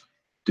wasn't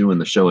doing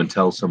the show and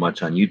tell so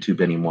much on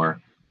YouTube anymore,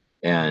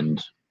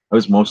 and I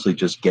was mostly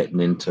just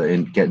getting into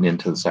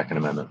the Second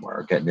Amendment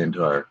more, getting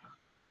into our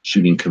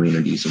shooting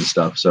communities and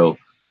stuff. So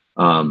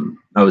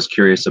I was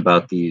curious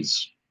about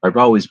these. I've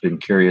always been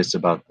curious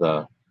about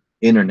the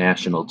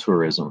international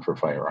tourism for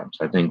firearms.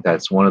 I think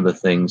that's one of the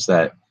things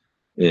that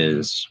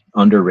is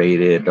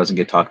underrated, doesn't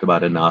get talked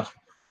about enough,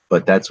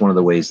 but that's one of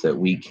the ways that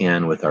we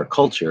can, with our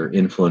culture,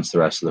 influence the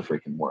rest of the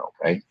freaking world,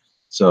 right?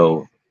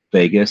 So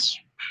Vegas,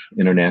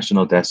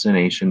 international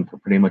destination for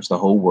pretty much the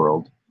whole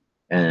world,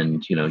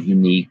 and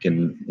unique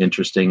and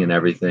interesting and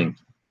everything.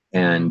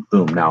 And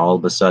boom, now all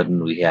of a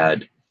sudden we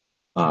had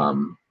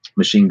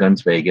Machine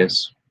Guns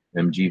Vegas,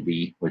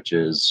 MGV, which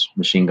is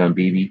Machine Gun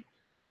BB,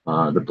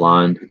 the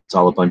blonde. It's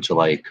all a bunch of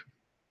they're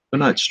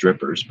not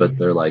strippers, but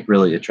they're like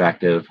really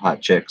attractive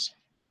hot chicks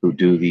who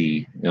do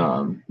the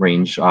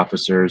range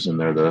officers, and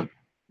they're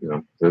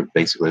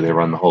they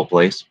run the whole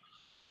place.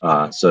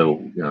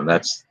 So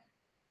that's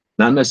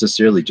not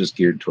necessarily just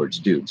geared towards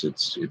dudes.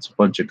 It's a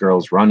bunch of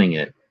girls running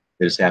it.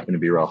 They just happen to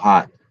be real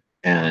hot,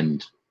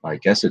 and I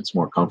guess it's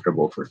more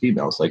comfortable for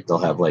females. Like they'll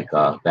have like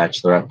a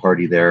bachelorette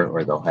party there,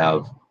 or they'll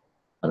have,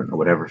 I don't know,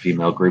 whatever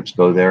female groups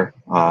go there,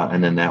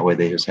 and then that way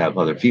they just have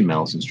other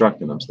females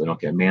instructing them, so they don't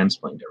get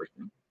mansplained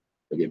everything.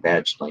 They get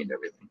badge-plained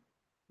everything.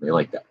 They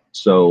like that.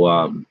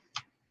 So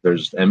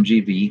there's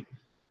MGV.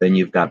 Then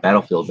you've got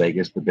Battlefield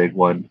Vegas, the big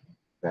one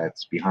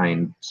that's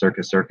behind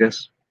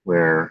Circus,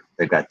 where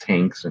they've got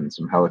tanks and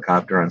some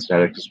helicopter on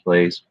static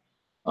displays.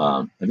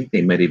 I think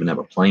they might even have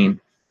a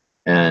plane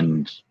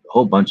and a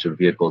whole bunch of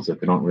vehicles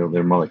that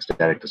they're more like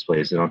static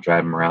displays. They don't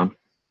drive them around.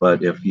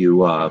 But if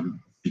you,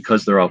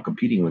 because they're all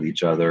competing with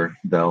each other,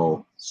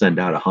 they'll send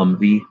out a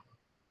Humvee.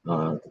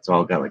 It's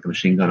all got like a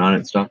machine gun on it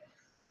and stuff,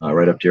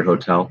 right up to your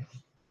hotel.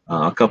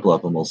 A couple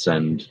of them will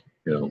send,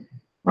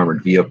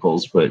 armored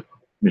vehicles, but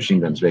Machine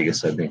Guns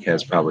Vegas, I think,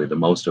 has probably the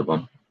most of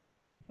them.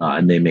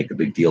 and they make a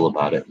big deal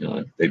about it.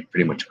 They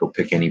pretty much go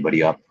pick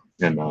anybody up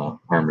in an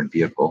armored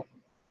vehicle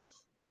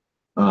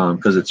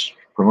because it's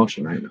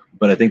promotion right now.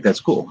 But I think that's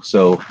cool.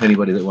 So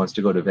anybody that wants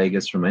to go to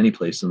Vegas from any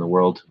place in the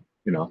world,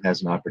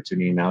 has an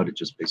opportunity now to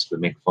just basically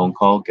make a phone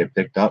call, get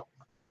picked up,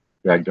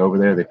 dragged over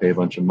there. They pay a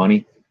bunch of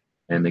money,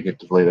 and they get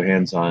to lay their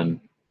hands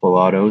on full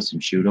autos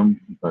and shoot them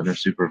under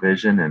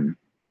supervision, and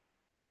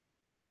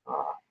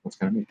that's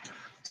kind of neat.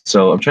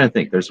 So I'm trying to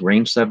think. There's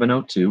Range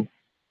 702,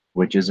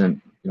 which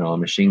isn't a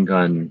machine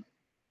gun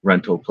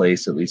rental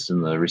place, at least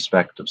in the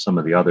respect of some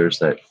of the others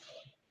that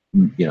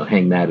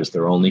hang that as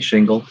their only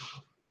shingle.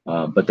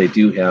 But they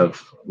do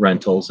have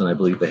rentals, and I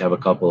believe they have a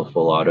couple of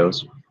full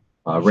autos.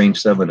 Range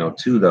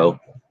 702, though,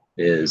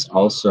 is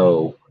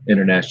also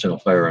international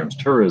firearms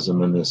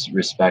tourism in this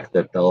respect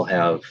that they'll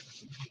have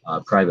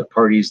private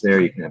parties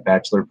there. You can have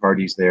bachelor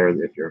parties there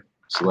if you're a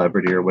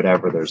celebrity or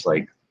whatever. There's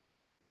like,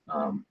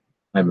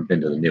 I haven't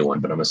been to the new one,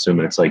 but I'm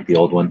assuming it's like the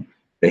old one.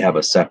 They have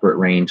a separate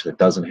range that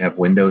doesn't have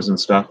windows and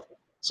stuff.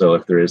 So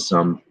if there is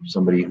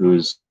somebody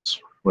who's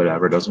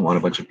whatever doesn't want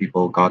a bunch of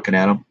people gawking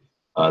at them,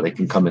 they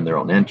can come in their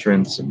own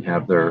entrance and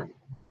have their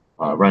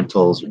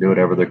rentals or do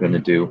whatever they're going to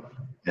do,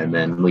 and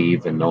then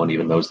leave, and no one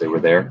even knows they were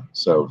there.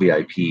 So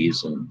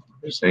VIPs and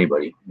just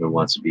anybody who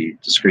wants to be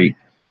discreet,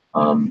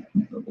 a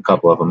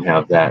couple of them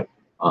have that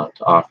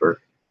to offer.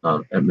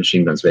 And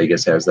Machine Guns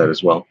Vegas has that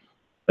as well.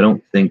 I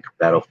don't think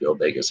Battlefield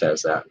Vegas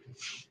has that.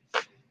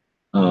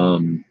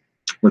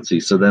 Let's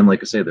see. So then, like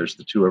I say, there's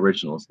the two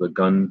originals. The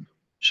Gun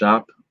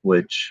Shop,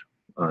 which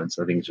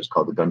so I think it's just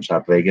called the Gun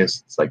Shop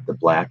Vegas. It's like the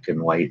black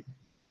and white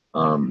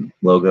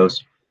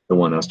logos. The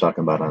one I was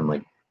talking about on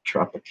like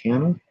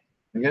Tropicana,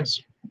 I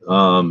guess.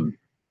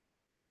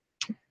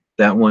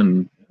 That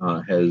one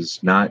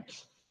has not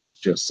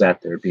just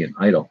sat there being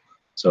idle.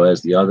 So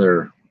as the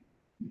other,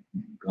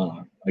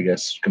 I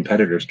guess,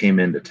 competitors came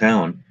into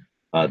town,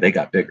 they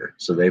got bigger.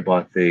 So they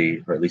bought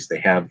or at least they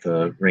have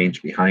the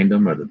range behind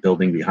them, or the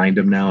building behind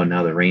them now, and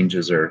now the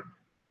ranges are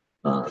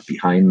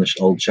behind the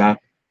old shop.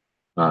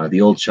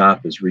 The old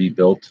shop is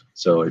rebuilt,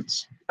 so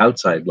it's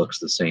outside looks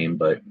the same,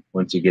 but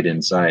once you get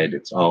inside,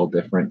 it's all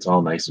different. It's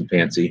all nice and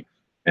fancy,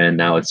 and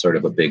now it's sort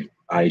of a big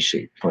I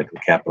shape, like a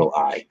capital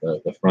I.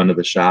 The front of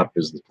the shop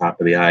is the top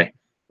of the I.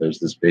 There's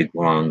this big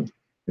long,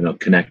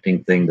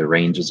 connecting thing. The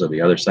ranges are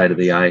the other side of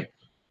the I,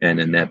 and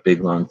in that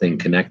big long thing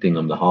connecting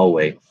them, the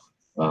hallway,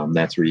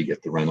 that's where you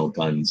get the rental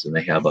guns. And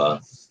they have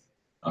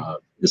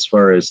as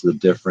far as the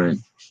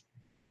different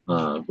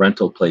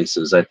rental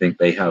places, I think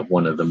they have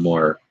one of the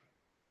more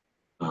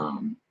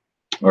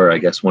or I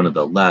guess one of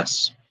the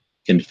less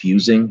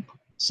confusing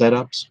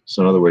setups.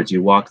 So in other words,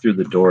 you walk through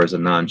the door as a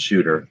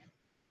non-shooter,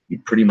 you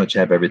pretty much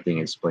have everything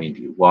explained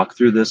to you. Walk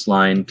through this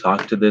line,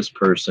 talk to this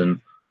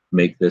person,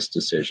 make this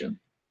decision.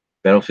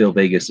 Battlefield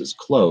Vegas is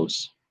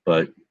close,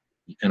 but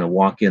you kind of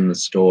walk in the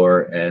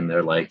store and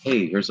they're like,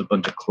 hey, here's a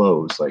bunch of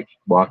clothes. Like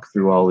walk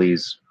through all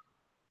these,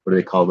 what do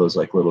they call those,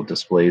 like little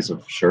displays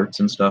of shirts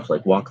and stuff?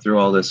 Like walk through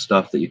all this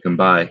stuff that you can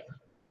buy.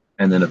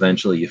 And then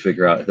eventually you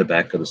figure out at the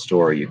back of the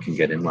store, you can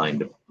get in line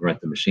to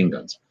rent the machine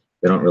guns.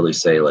 They don't really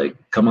say like,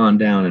 come on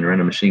down and rent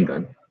a machine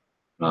gun.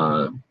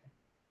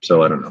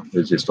 So I don't know.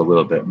 It's just a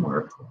little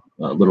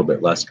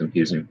bit less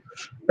confusing.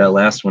 That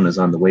last one is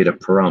on the way to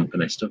Pahrump,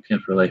 and I still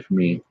can't for the life of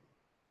me.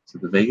 Is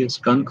it the Vegas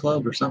Gun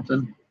Club or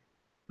something?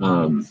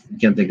 I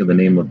can't think of the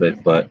name of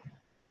it, but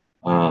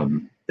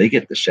they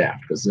get the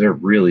shaft because they're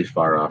really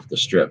far off the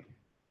strip.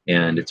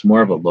 And it's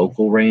more of a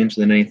local range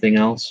than anything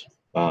else,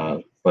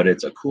 but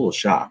it's a cool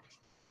shop.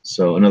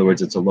 So in other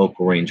words, it's a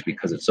local range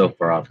because it's so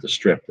far off the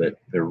strip that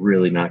they're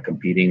really not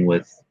competing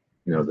with,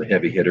 the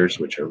heavy hitters,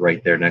 which are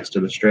right there next to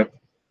the strip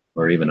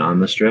or even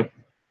on the strip.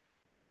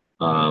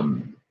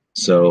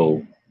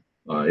 So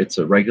it's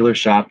a regular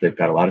shop. They've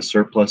got a lot of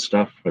surplus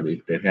stuff, or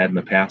they've had in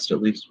the past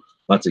at least.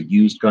 Lots of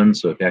used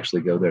guns. So if you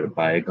actually go there to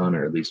buy a gun,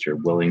 or at least you're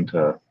willing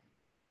to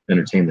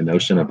entertain the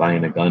notion of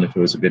buying a gun if it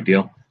was a good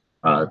deal,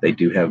 they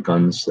do have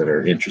guns that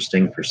are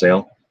interesting for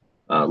sale.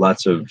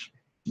 Lots of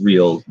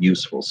real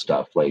useful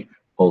stuff like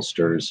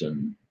holsters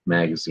and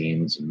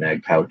magazines and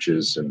mag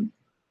pouches and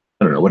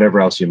I don't know,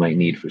 whatever else you might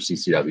need for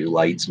CCW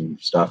lights and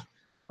stuff,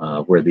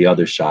 where the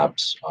other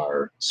shops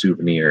are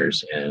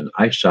souvenirs and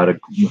I shot a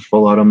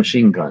full auto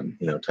machine gun,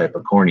 type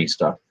of corny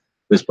stuff.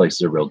 This place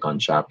is a real gun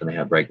shop and they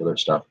have regular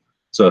stuff.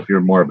 So if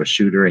you're more of a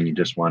shooter and you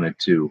just wanted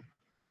to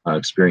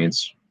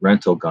experience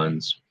rental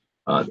guns,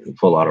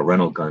 full auto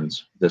rental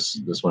guns, this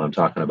one I'm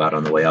talking about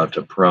on the way out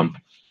to Pahrump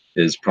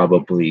is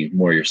probably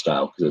more your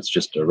style because it's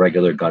just a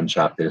regular gun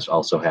shop. They just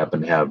also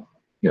happen to have,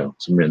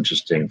 some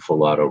interesting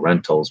full auto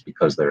rentals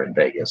because they're in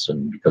Vegas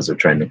and because they're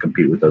trying to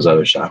compete with those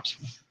other shops.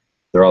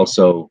 They're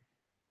also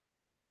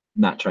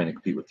not trying to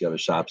compete with the other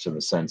shops in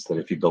the sense that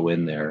if you go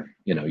in there,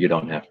 you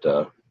don't have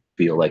to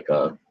feel like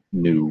a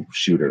new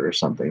shooter or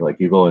something. Like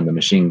you go in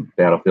the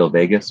Battlefield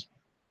Vegas,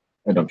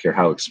 I don't care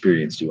how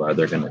experienced you are,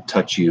 they're going to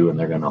touch you and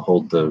they're going to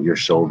hold your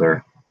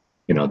shoulder.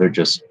 They're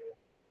just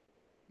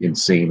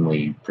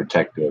insanely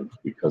protective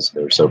because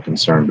they're so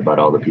concerned about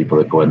all the people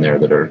that go in there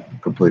that are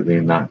completely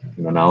not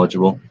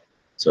knowledgeable.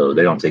 So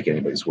they don't take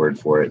anybody's word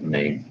for it, and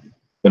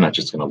they're not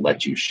just going to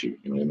let you shoot.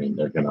 You know what I mean?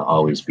 They're going to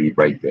always be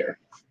right there.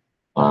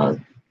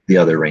 The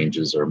other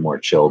ranges are more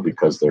chill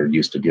because they're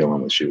used to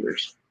dealing with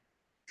shooters.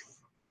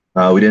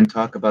 We didn't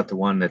talk about the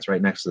one that's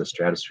right next to the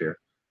Stratosphere,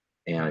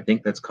 and I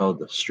think that's called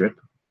the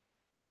Strip.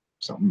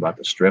 Something about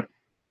the Strip,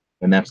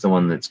 and that's the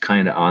one that's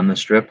kind of on the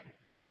Strip,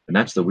 and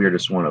that's the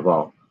weirdest one of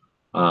all.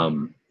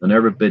 I've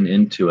never been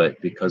into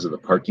it because of the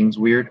parking's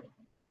weird,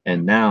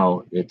 and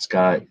now it's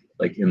got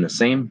like in the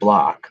same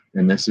block,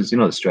 and this is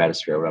the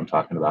Stratosphere, what I'm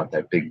talking about,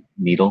 that big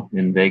needle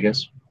in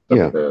Vegas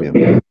Yeah, of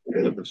yeah.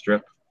 the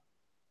Strip.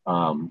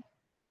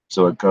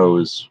 So it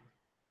goes,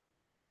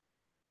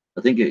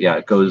 I think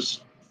it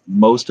goes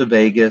most of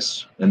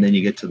Vegas, and then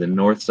you get to the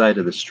north side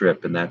of the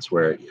Strip, and that's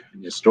where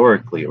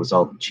historically it was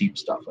all the cheap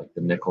stuff, like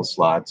the nickel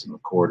slots and the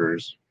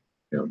quarters,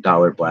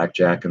 dollar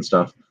blackjack and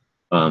stuff.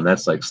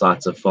 That's like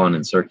Slots of Fun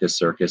and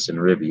Circus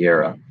and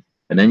Riviera.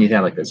 And then you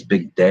have like this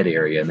big dead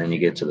area, and then you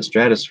get to the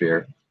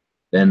Stratosphere.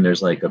 Then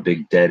there's like a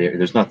big dead area.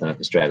 There's nothing at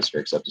the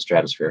Stratosphere except the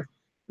Stratosphere.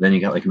 And then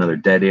you got like another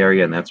dead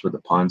area, and that's where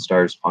the Pawn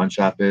Stars pawn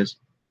shop is.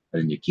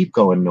 And you keep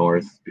going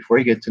north before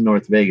you get to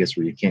North Vegas,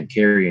 where you can't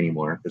carry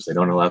anymore because they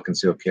don't allow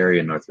concealed carry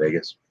in North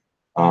Vegas.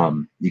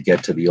 You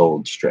get to the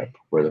old Strip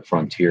where the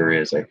Frontier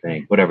is, I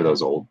think, whatever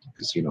those old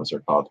casinos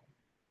are called.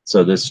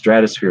 So this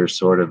Stratosphere is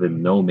sort of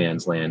in no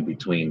man's land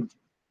between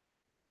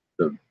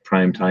the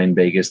primetime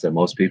Vegas that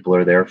most people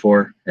are there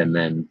for, and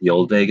then the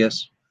old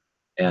Vegas.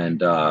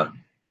 And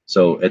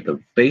so at the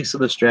base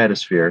of the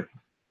Stratosphere,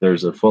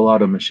 there's a full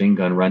auto machine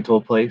gun rental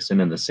place, and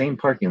in the same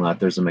parking lot,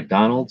 there's a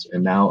McDonald's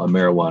and now a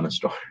marijuana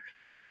store.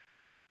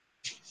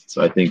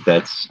 So I think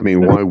I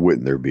mean, why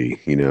wouldn't there be?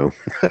 Yeah,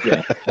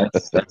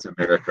 that's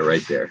America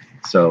right there.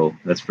 So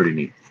that's pretty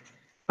neat.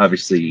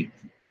 Obviously,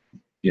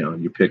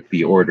 you pick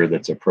the order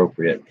that's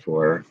appropriate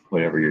for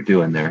whatever you're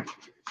doing there.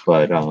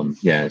 But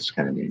yeah, it's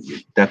kind of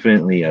neat.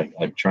 Definitely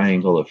a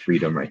triangle of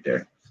freedom right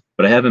there.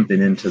 But I haven't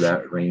been into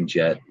that range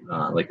yet.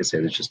 Like I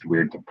said, it's just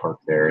weird to park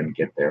there and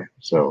get there.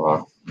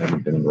 So I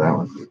haven't been into that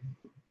one.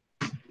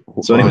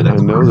 So anyway, I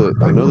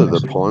know that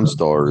the Pawn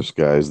Stars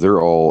guys,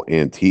 they're all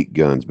antique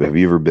guns. But have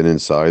you ever been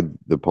inside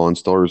the Pawn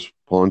Stars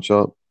pawn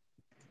shop?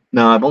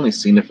 No, I've only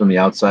seen it from the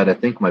outside. I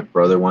think my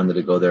brother wanted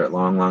to go there a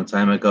long, long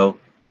time ago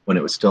when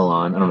it was still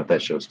on. I don't know if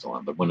that show's still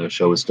on, but when the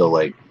show was still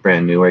like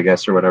brand new, I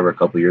guess, or whatever, a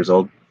couple years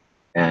old.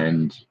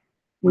 And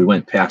we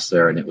went past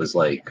there, and it was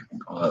like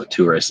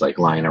tourists like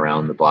lying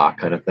around the block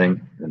kind of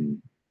thing.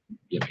 And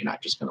you're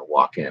not just going to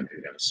walk in.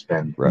 You're going to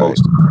spend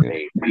most of the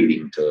day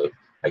waiting to,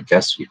 I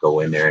guess you go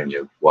in there and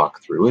you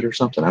walk through it or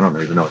something. I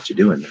don't even know what you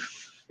do in there.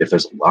 If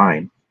there's a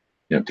line,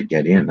 to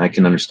get in, I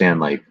can understand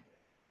like,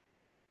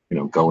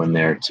 go in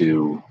there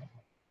to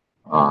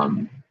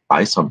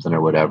buy something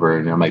or whatever,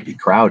 and it might be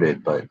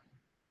crowded, but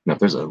if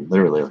there's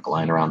literally like a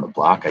line around the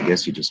block, I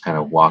guess you just kind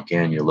of walk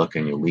in, you look,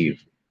 and you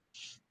leave.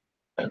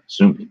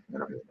 Assuming, I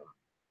don't really know.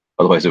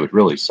 Otherwise, it would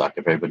really suck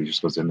if everybody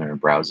just goes in there and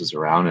browses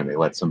around, and they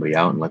let somebody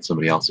out and let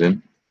somebody else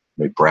in.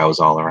 They browse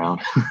all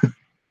around.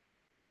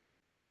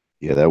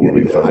 Yeah, that would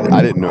be fun.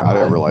 I didn't know. I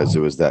didn't realize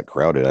it was that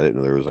crowded. I didn't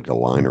know there was like a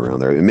line around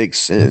there. It makes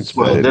sense,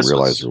 but I didn't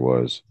realize there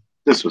was.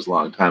 This was a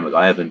long time ago.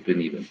 I haven't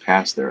been even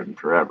past there in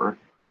forever.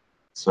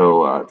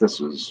 So this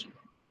was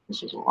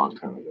a long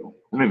time ago.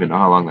 I don't even know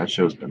how long that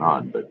show's been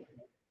on, but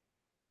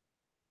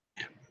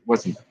it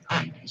wasn't the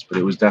 90s, but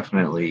it was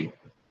definitely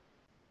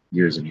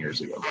years and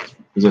years ago.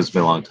 Because it's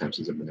been a long time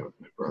since I've been there with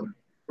my brother.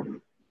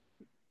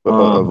 But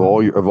of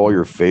all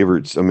your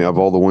favorites, I mean, of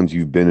all the ones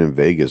you've been in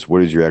Vegas,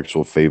 what is your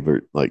actual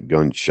favorite like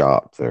gun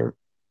shop there?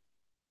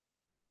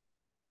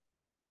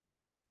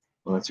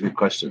 Well, that's a good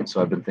question. So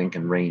I've been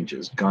thinking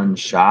ranges. Gun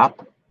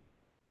shop.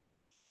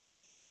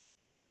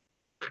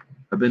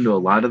 I've been to a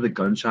lot of the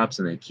gun shops,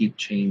 and they keep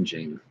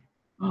changing.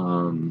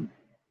 Probably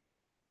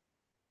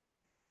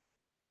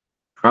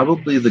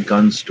the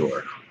gun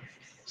store.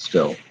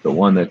 Still, the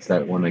one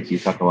that one I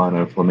keep talking about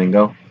in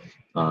Flamingo.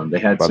 They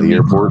had By some the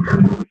airport?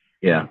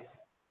 Yeah,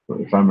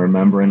 if I'm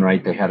remembering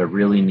right, they had a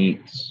really neat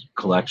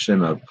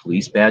collection of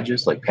police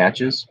badges, like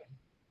patches,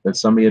 that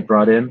somebody had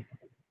brought in.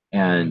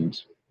 And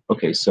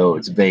okay, so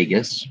it's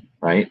Vegas,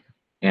 right?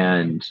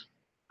 And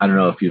I don't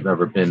know if you've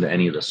ever been to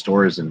any of the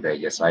stores in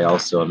Vegas. I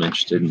also am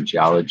interested in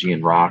geology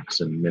and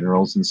rocks and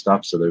minerals and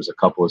stuff. So there's a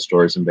couple of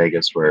stores in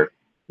Vegas where,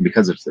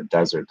 because it's the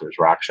desert, there's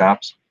rock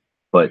shops,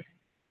 but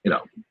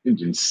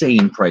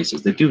insane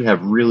prices. They do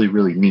have really,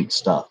 really neat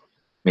stuff.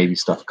 Maybe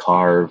stuff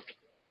carved,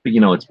 but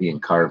it's being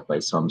carved by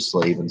some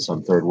slave in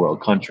some third world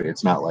country.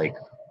 It's not like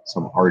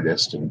some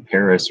artist in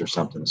Paris or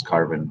something is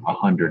carving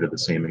 100 of the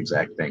same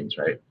exact things,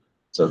 right?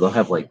 So they'll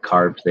have like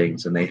carved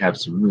things, and they have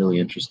some really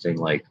interesting,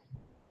 like,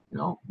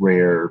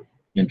 rare,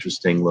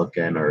 interesting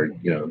looking, or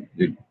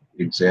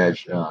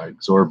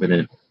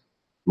exorbitant,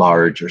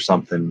 large or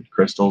something,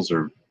 crystals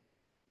or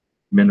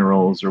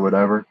minerals or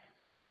whatever,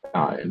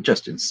 and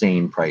just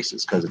insane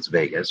prices because it's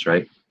Vegas,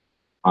 right?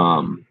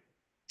 Um,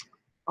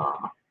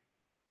 uh,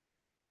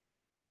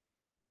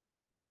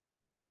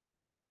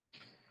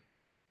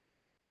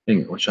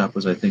 Dang it, what shop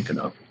was I thinking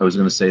of? I was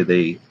going to say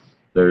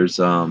there's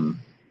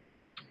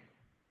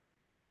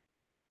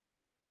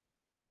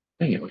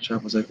Dang it, what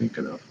shop was I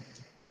thinking of? I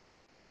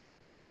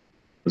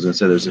was gonna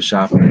say there's a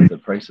shop that the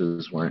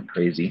prices weren't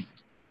crazy.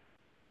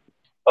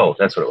 Oh,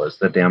 that's what it was.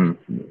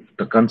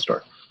 The gun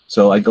store.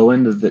 So I go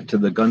into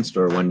the gun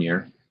store one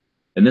year,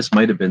 and this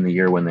might have been the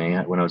year when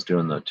I was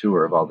doing the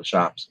tour of all the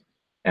shops.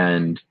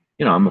 And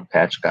I'm a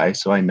patch guy,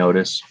 so I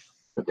notice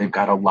that they've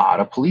got a lot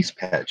of police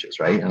patches,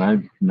 right? And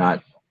I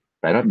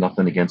have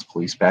nothing against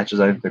police patches.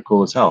 I think they're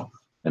cool as hell,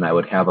 and I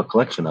would have a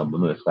collection of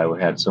them if I would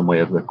had some way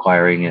of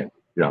acquiring it,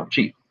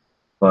 cheap.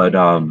 But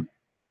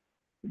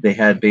they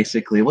had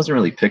basically, it wasn't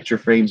really picture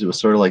frames. It was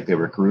sort of like they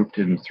were grouped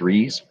in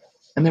threes,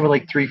 and they were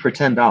like three for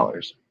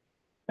 $10.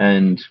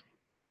 And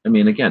I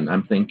mean, again,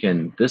 I'm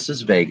thinking this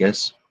is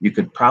Vegas. You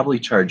could probably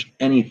charge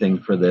anything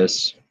for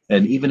this.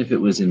 And even if it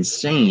was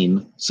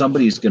insane,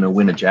 somebody's going to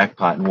win a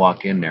jackpot and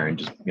walk in there and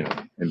just,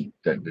 and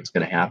it's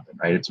going to happen,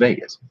 right? It's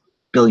Vegas.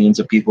 Billions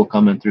of people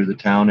coming through the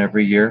town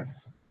every year.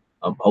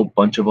 A whole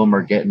bunch of them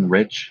are getting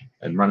rich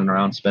and running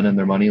around spending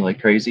their money like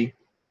crazy.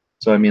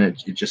 So, I mean,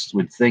 it just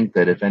would think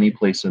that if any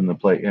place in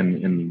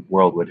the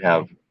world would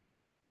have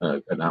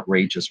an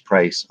outrageous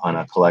price on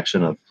a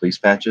collection of police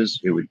patches,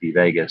 it would be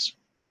Vegas.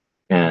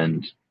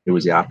 And it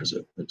was the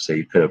opposite. Let's say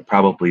you could have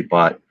probably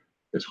bought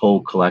this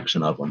whole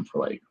collection of them for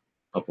like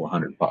a couple of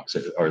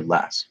 $100 or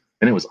less,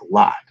 and it was a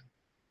lot.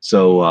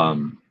 So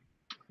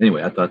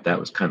anyway, I thought that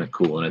was kind of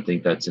cool, and I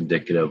think that's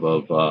indicative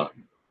of,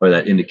 or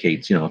that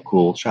indicates, a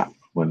cool shop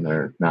when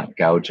they're not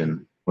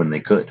gouging when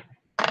they could.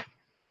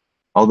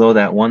 Although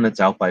that one that's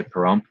out by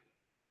Pahrump,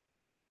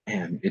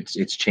 and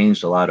it's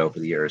changed a lot over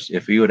the years.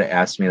 If you would have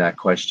asked me that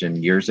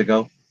question years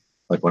ago,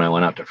 like when I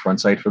went out to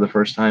Front Sight for the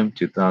first time,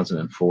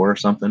 2004 or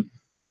something,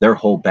 their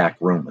whole back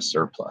room was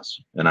surplus,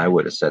 and I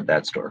would have said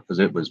that store because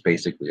it was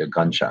basically a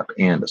gun shop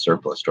and a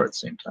surplus store at the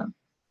same time.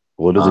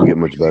 Well, it doesn't get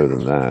much better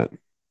than that.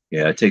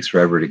 Yeah, it takes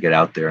forever to get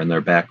out there, and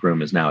their back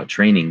room is now a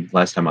training.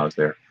 Last time I was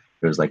there,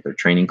 it was like their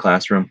training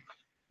classroom,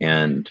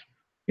 and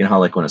you know how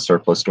like when a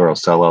surplus store will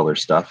sell all their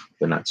stuff,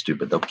 they're not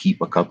stupid. They'll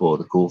keep a couple of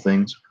the cool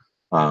things.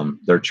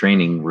 Their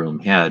training room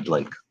had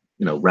like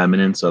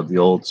remnants of the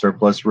old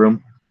surplus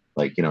room,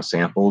 like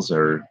samples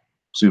or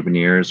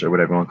souvenirs or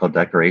whatever you want to call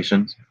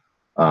decorations.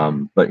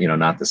 But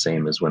not the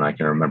same as when I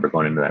can remember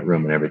going into that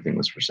room and everything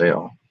was for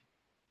sale.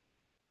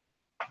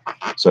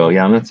 So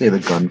yeah, I'm gonna say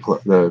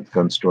the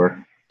gun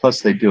store.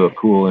 Plus, they do a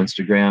cool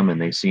Instagram, and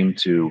they seem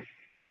to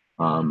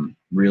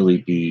really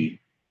be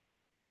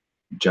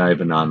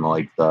jiving on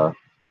like the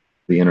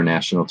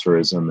international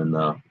tourism and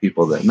the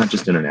people that, not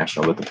just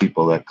international, but the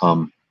people that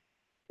come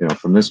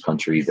from this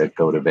country that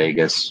go to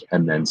Vegas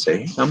and then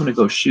say, hey, I'm gonna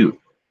go shoot.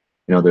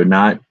 They're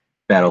not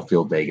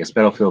Battlefield Vegas.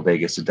 Battlefield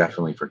Vegas is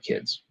definitely for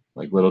kids,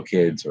 like little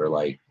kids or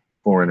like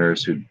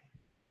foreigners who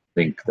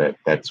think that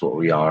that's what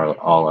we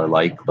all are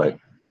like, but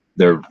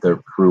their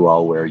crew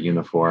all wear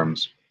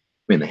uniforms.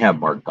 I mean, they have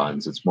marked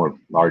guns. It's more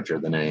larger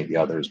than any of the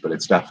others, but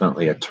it's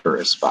definitely a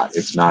tourist spot.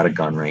 It's not a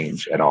gun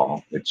range at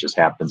all. It just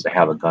happens to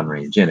have a gun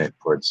range in it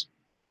for its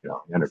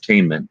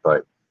entertainment.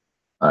 But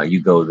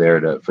you go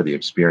there for the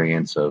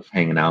experience of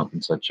hanging out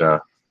in such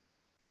a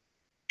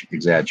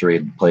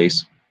exaggerated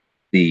place.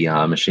 The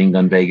Machine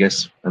Gun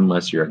Vegas,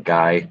 unless you're a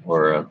guy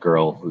or a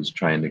girl who's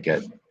trying to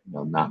get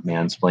not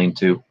mansplained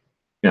to,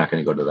 you're not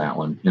going to go to that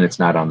one. And it's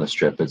not on the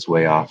strip. It's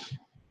way off.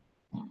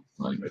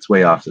 It's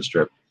way off the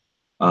strip.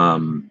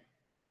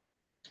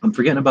 I'm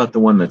forgetting about the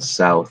one that's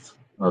south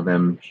of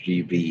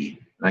MGB.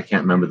 I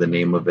can't remember the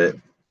name of it.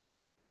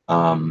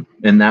 And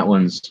that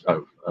one's a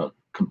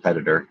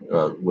competitor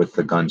with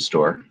the gun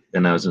store.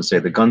 And I was going to say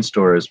the gun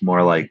store is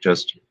more like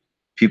just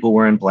people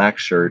wearing black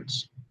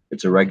shirts.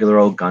 It's a regular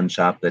old gun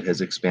shop that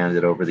has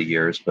expanded over the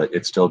years, but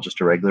it's still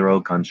just a regular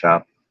old gun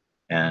shop.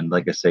 And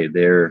like I say,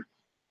 they're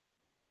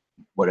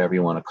whatever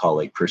you want to call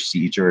it,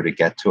 procedure to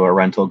get to a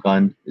rental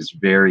gun is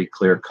very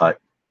clear cut.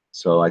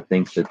 So I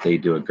think that they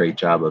do a great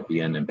job of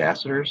being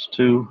ambassadors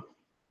to,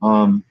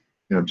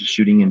 just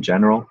shooting in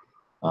general.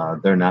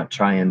 They're not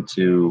trying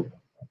to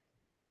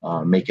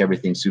make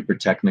everything super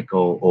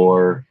technical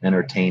or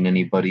entertain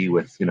anybody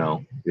with,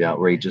 the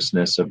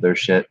outrageousness of their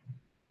shit.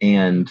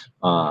 And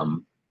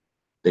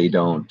they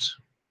don't,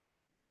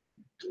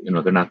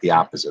 they're not the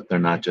opposite. They're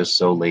not just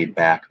so laid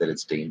back that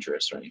it's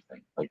dangerous or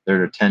anything. Like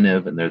they're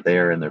attentive and they're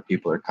there and their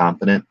people are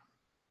competent,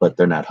 but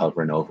they're not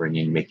hovering over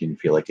and making you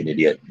feel like an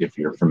idiot if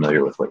you're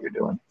familiar with what you're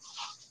doing.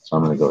 So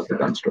I'm going to go with the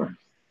gun store.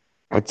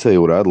 I'd tell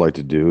you what I'd like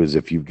to do is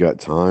if you've got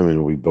time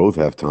and we both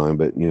have time,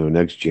 but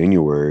next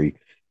January,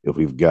 if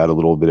we've got a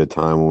little bit of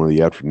time on one of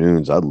the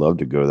afternoons, I'd love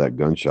to go to that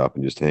gun shop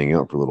and just hang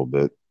out for a little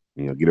bit,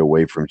 get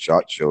away from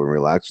SHOT Show and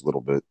relax a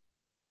little bit.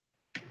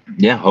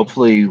 Yeah,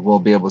 hopefully we'll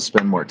be able to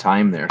spend more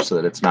time there so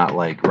that it's not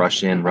like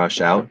rush in, rush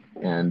out.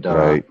 And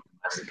right.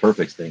 That's the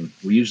perfect thing.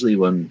 We usually,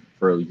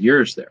 for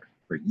years,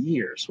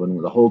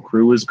 when the whole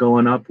crew was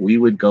going up, we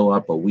would go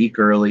up a week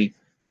early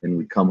and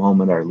we'd come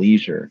home at our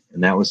leisure.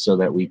 And that was so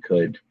that we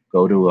could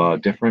go to a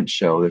different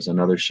show. There's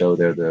another show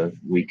there the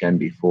weekend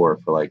before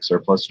for like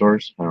surplus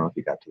stores. I don't know if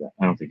you got to that.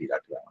 I don't think you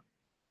got to that one.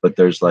 But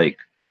there's like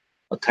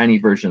a tiny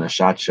version of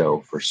SHOT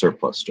Show for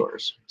surplus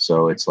stores.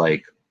 So it's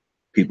like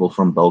people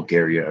from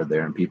Bulgaria are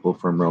there, and people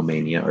from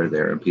Romania are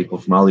there, and people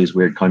from all these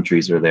weird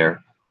countries are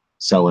there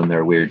selling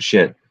their weird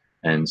shit.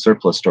 And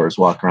surplus stores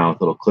walk around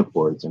with little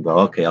clipboards and go,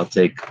 okay, I'll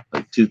take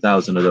like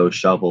 2,000 of those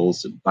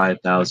shovels and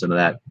 5,000 of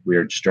that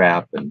weird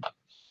strap and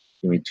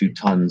give me 2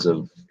 tons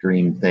of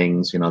green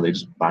things. You know, they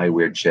just buy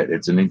weird shit.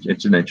 It's an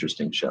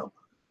interesting show.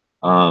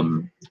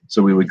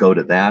 So we would go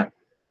to that,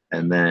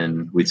 and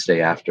then we'd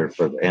stay after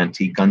for the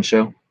antique gun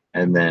show.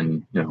 And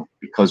then, you know,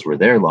 because we're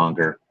there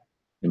longer,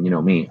 and you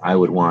know me, I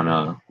would want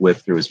to whip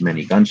through as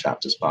many gun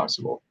shops as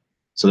possible.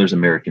 So there's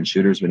American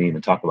Shooters. We didn't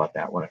even talk about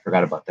that one. I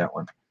forgot about that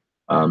one.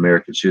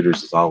 American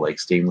Shooters is all like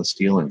stainless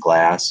steel and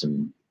glass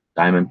and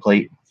diamond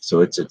plate,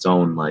 so it's its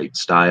own like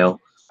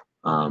style.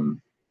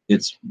 Um,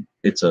 it's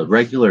it's a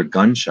regular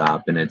gun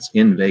shop, and it's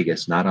in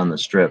Vegas, not on the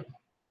Strip.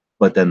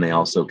 But then they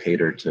also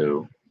cater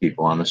to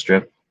people on the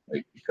Strip,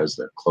 like because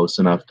they're close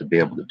enough to be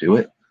able to do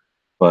it.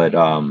 But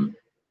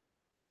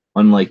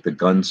unlike the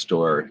gun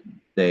store,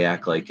 they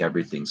act like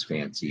everything's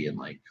fancy and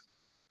like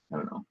I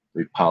don't know,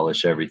 we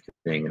polish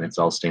everything and it's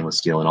all stainless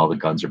steel and all the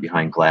guns are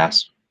behind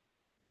glass.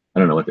 I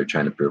don't know what they're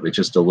trying to prove. It's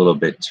just a little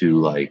bit too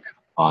like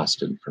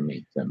Austin for me,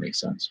 if that makes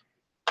sense.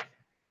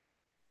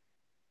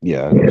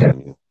 Yeah, I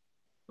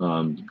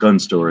understand. Gun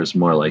store is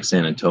more like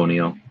San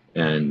Antonio,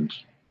 and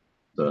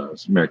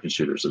the American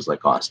Shooters is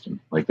like Austin.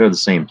 Like they're the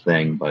same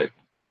thing, but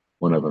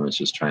one of them is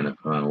just trying to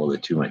put on a little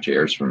bit too much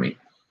airs for me,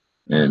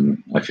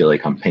 and I feel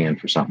like I'm paying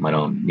for something I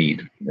don't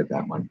need at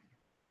that one.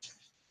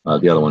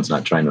 The other one's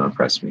not trying to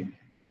impress me.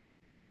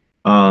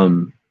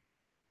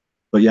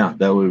 But yeah,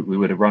 we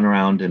would run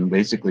around, and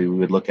basically we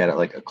would look at it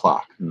like a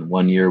clock. And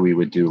one year we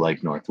would do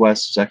like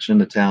northwest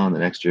section of town. The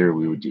next year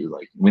we would do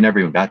like we never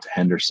even got to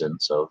Henderson,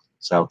 so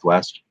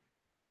southwest.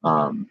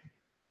 And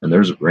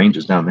there's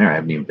ranges down there I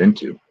haven't even been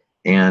to.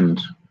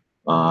 And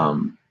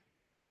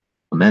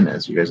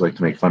Jimenez, you guys like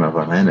to make fun of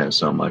Jimenez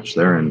so much.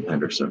 They're in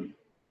Henderson.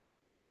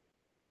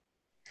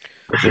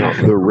 Now,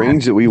 the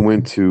range that we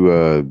went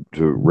to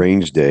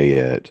range day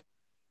at,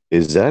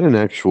 is that an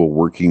actual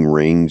working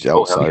range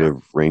outside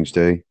of range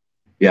day?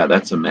 Yeah,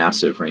 that's a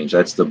massive range.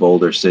 That's the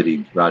Boulder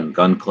City Rod and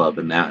Gun Club,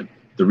 and that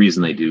the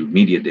reason they do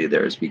media day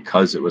there is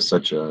because it was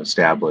such an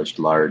established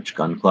large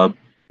gun club.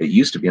 It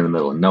used to be in the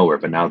middle of nowhere,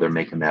 but now they're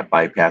making that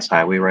bypass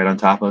highway right on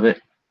top of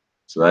it.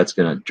 So that's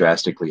going to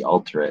drastically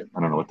alter it. I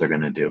don't know what they're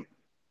going to do.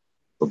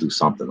 They'll do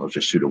something. They'll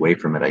just shoot away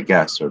from it, I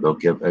guess, or they'll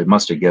give. It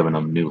must have given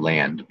them new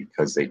land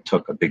because they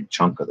took a big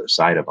chunk of their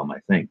side of them. I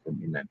think. I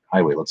mean, that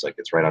highway looks like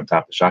it's right on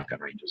top of shotgun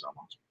ranges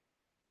almost.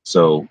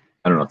 So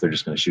I don't know if they're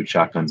just going to shoot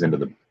shotguns into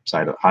the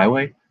side of the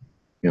highway,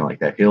 you know, like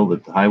that hill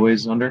that the highway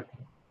is under,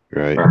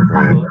 Right.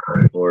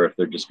 or if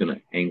they're just going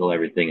to angle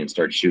everything and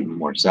start shooting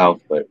more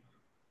south. But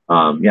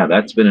yeah,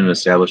 that's been an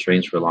established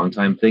range for a long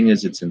time. Thing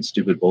is, it's in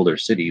stupid Boulder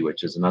City,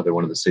 which is another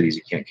one of the cities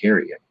you can't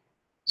carry it.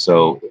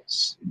 So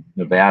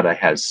Nevada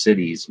has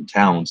cities and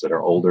towns that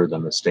are older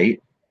than the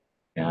state,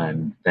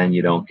 and then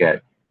you don't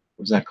get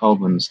what's that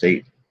called when the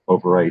state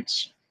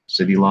overwrites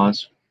city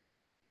laws?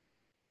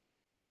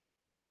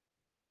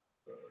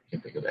 I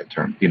can't think of that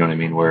term. You know what I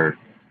mean? Where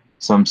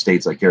some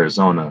states like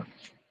Arizona,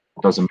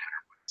 it doesn't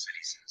matter what the city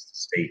says, the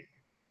state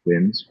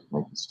wins.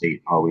 Like the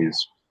state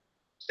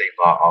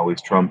law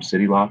always trumps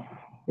city law.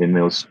 In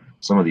those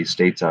some of these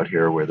states out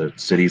here where the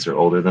cities are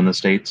older than the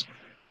states.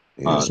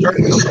 Yeah.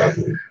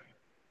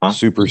 Huh?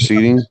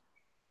 Superseding?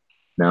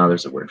 No,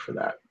 there's a word for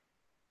that.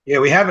 Yeah,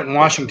 we have it in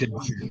Washington.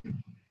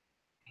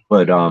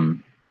 But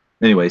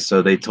anyway,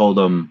 so they told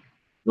them,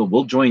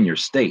 we'll join your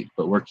state,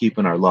 but we're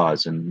keeping our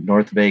laws. And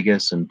North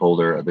Vegas and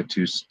Boulder are the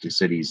two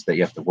cities that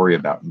you have to worry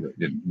about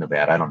in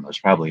Nevada. I don't know. There's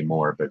probably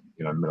more, but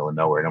you know, in the middle of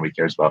nowhere, nobody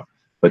cares about.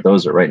 But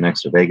those are right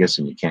next to Vegas,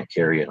 and you can't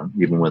carry it,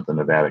 even with the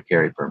Nevada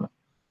carry permit.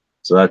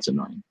 So that's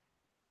annoying.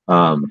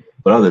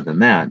 But other than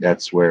that,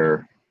 that's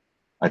where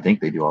I think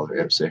they do all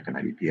their IPSC and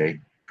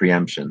IDPA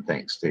preemption,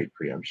 state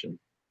preemption,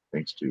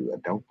 thanks to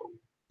Adelpho.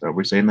 Are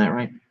we saying that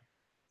right?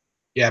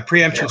 Yeah,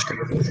 preemption's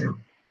great.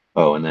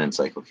 Oh, and then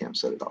Cyclocam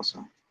said it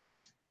also.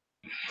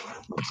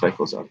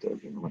 Cycle's out there.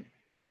 You know.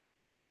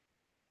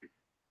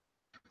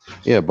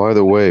 Yeah, by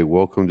the way,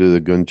 welcome to the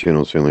Gun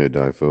Channel family of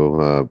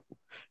Difo.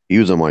 He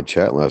was on my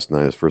chat last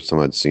night. It's the first time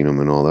I'd seen him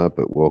and all that,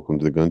 but welcome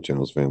to the Gun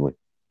Channels family.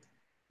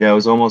 Yeah, I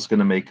was almost going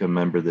to make him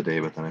member of the day,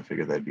 but then I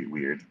figured that'd be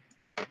weird.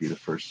 It'd be the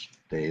first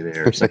day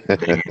there, second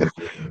day,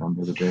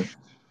 member of the day.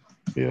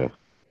 Yeah.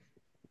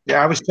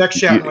 Yeah, I was text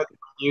chatting with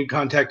you.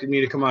 Contacted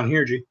me to come on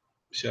here, G.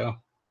 So.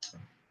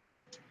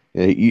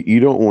 Yeah, you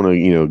don't want to,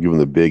 give him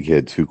the big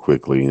head too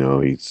quickly.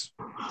 You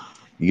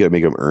got to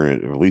make him earn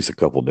it at least a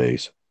couple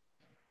days.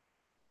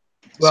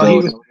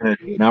 Well, so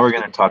now we're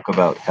going to talk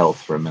about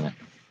health for a minute.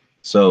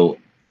 So,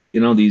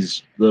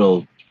 these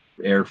little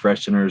air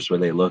fresheners where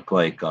they look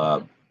like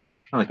kind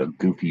of like a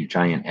goofy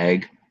giant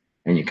egg,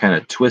 and you kind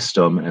of twist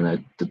them,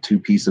 and the two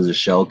pieces of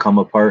shell come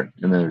apart,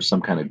 and then there's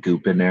some kind of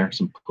goop in there,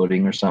 some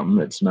pudding or something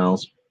that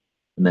smells,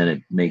 and then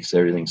it makes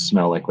everything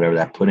smell like whatever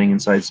that pudding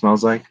inside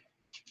smells like.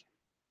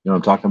 You know what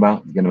I'm talking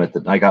about? You get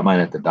them I got mine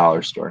at the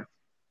dollar store.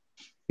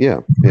 Yeah.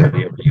 Have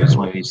you ever used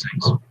one of these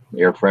things?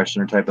 Air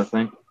freshener type of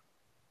thing?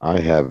 I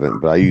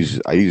haven't, but I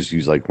used to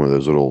use like one of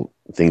those little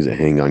things that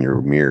hang on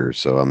your mirror,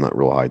 so I'm not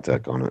real high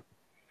tech on it.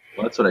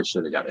 Well, that's what I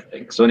should have got, I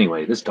think. So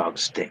anyway, this dog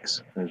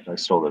stinks. I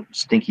stole the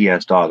stinky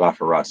ass dog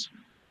off of Russ.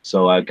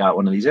 So I got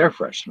one of these air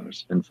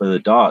fresheners. And for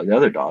the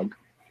other dog,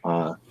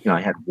 I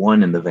had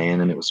one in the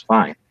van and it was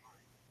fine.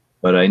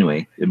 But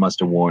anyway, it must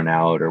have worn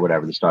out or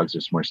whatever. This dog's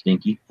just more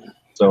stinky.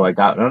 So I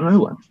got a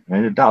new one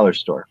at a dollar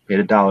store. Paid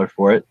 $1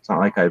 for it. It's not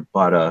like I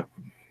bought a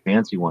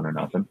fancy one or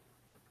nothing.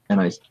 And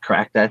I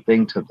cracked that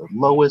thing to the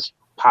lowest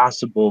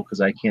possible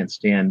because I can't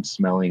stand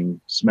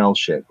smell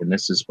shit. And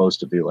this is supposed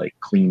to be like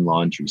clean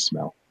laundry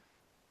smell.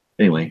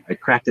 Anyway, I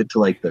cracked it to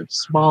like the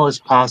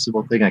smallest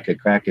possible thing I could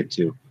crack it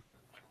to.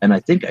 And I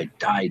think I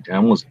died. I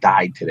almost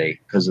died today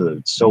because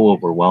it's so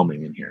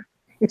overwhelming in here.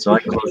 So I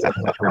closed the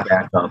fucker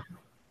back up.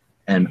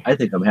 And I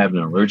think I'm having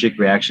an allergic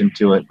reaction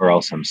to it or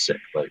else I'm sick.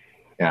 But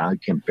yeah, I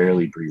can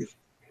barely breathe.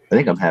 I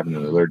think I'm having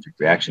an allergic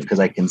reaction because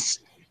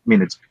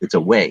it's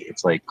away.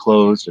 It's like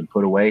closed and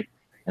put away.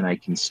 And I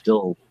can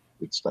still,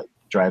 it's like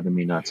driving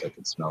me nuts. I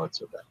can smell it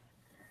so bad.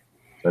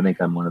 So I think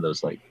I'm one of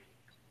those like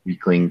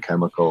weakling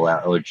chemical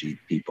allergy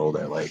people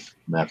that like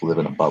have to live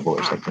in a bubble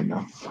or something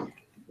now.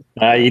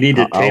 You need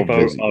to tape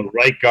a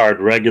right guard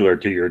regular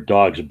to your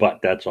dog's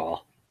butt. That's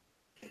all.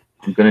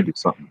 I'm gonna do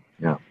something.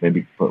 Yeah,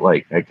 maybe put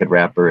like I could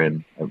wrap her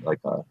in like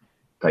a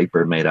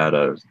diaper made out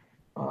of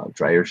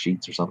dryer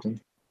sheets or something.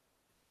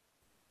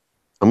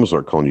 I'm gonna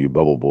start calling you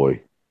Bubble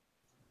Boy.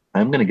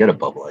 I'm gonna get a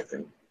bubble, I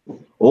think.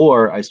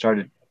 Or I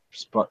started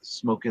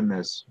smoking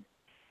this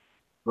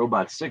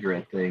robot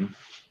cigarette thing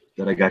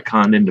that I got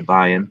conned into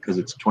buying because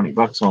it's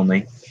 $20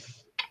 only,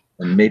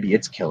 and maybe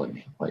it's killing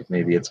me. Like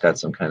maybe it's got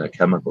some kind of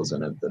chemicals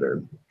in it that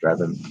are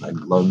driving my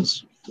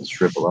lungs to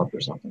shrivel up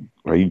or something.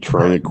 Are you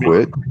trying to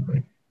quit?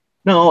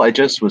 No, I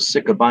just was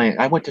sick of buying.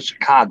 I went to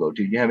Chicago,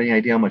 dude. You have any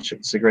idea how much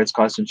cigarettes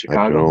cost in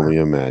Chicago? I can only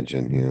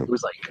imagine. Yeah, it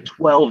was like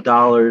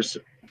 $12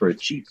 for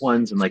cheap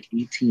ones and like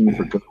 $18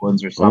 for good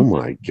ones or something. Oh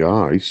my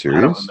god, are you serious?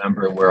 I don't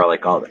remember where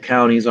like all the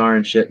counties are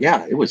and shit.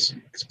 Yeah, it's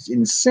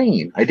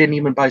insane. I didn't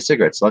even buy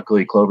cigarettes.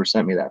 Luckily, Clover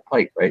sent me that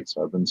pipe, right?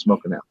 So I've been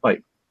smoking that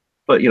pipe.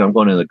 But I'm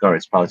going to the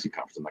Guardians Policy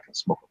Conference. I'm not going to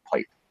smoke a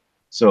pipe.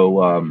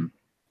 So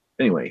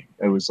anyway,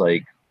 it was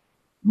like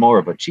more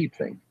of a cheap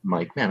thing. I'm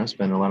like, man, I'm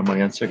spending a lot of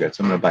money on cigarettes.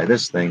 I'm going to buy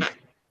this thing.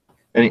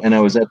 And I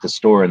was at the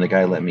store and the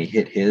guy let me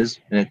hit his,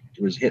 and it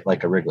was hit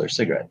like a regular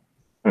cigarette.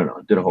 I don't know.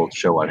 I did a whole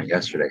show on it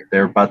yesterday.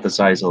 They're about the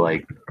size of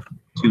like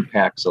 2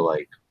 packs of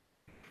like,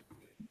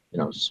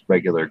 just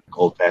regular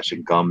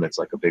old-fashioned gum that's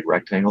like a big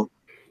rectangle.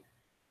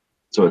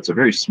 So it's a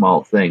very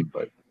small thing,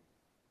 but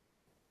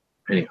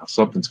anyhow,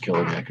 something's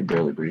killing me. I can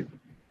barely breathe.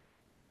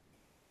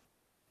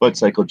 Bud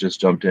Cycle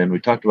just jumped in. We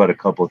talked about a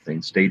couple of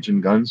things.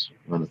 Staging guns.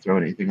 You want to throw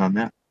anything on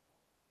that?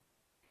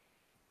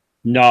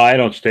 No, I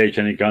don't stage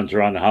any guns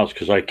around the house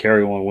because I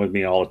carry one with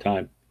me all the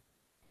time.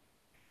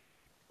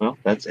 Well,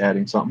 that's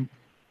adding something.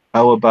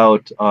 How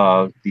about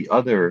the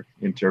other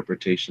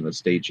interpretation of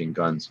staging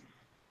guns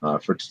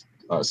for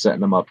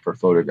setting them up for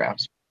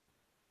photographs?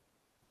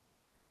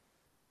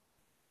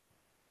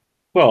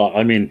 Well,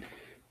 I mean,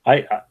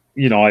 I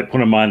put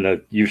them on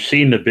the. You've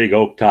seen the big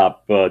oak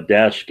top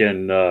desk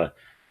and the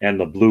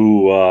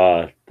blue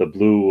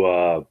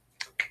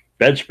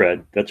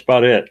bedspread. That's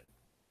about it.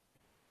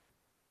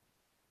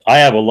 I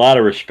have a lot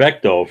of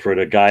respect though for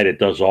the guy that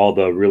does all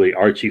the really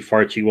artsy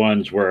fartsy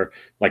ones where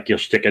like you'll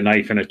stick a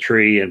knife in a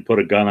tree and put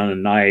a gun on a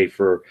knife,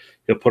 or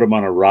you'll put them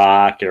on a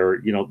rock, or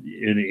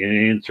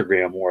in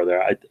Instagram war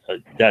there.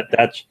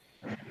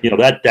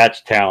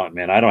 That's talent,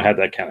 man. I don't have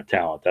that kind of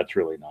talent. That's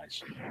really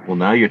nice. Well,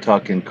 now you're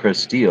talking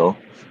Chris Steele,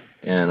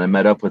 and I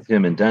met up with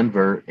him in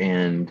Denver,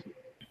 and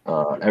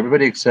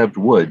everybody except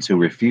Woods, who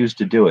refused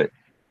to do it,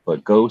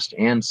 but Ghost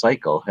and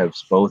Cycle have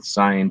both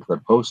signed the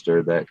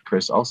poster that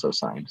Chris also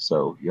signed.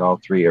 So y'all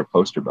three are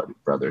poster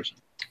brothers.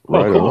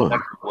 Right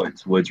on.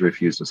 Woods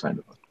refused to sign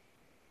the poster.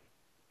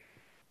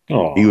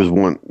 Oh, He was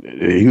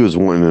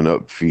wanting a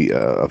fee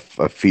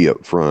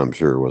up front, I'm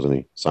sure, wasn't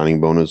he? Signing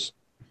bonus.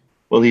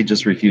 Well, he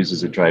just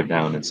refuses to drive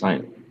down and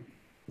sign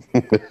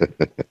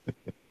it.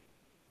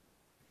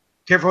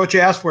 Careful what you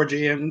ask for,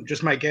 GM.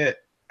 Just might get.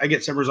 I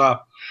get summers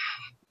off.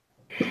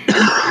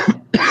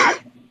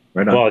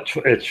 Right on. well,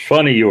 it's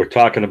funny you were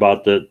talking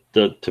about the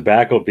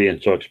tobacco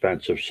being so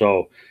expensive.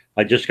 So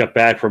I just got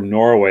back from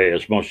Norway,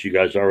 as most of you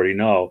guys already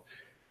know,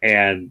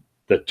 and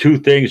the 2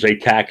 things they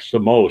tax the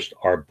most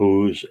are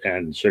booze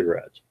and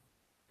cigarettes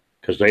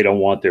because they don't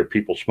want their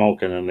people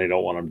smoking and they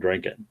don't want them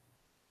drinking.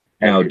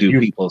 Now, do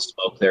people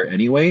smoke there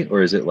anyway,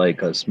 or is it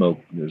like a smoke?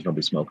 There's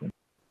nobody smoking.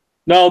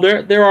 No,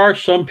 there are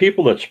some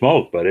people that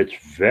smoke, but it's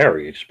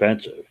very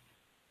expensive.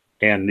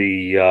 And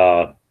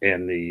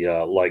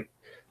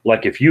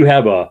like if you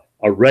have a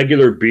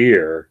regular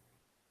beer,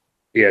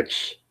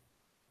 it's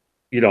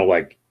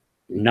like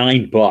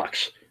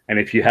 $9, and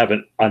if you have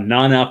a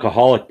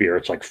non-alcoholic beer,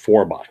 it's like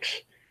 $4.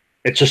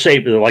 It's the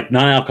same. Like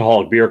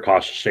non-alcoholic beer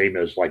costs the same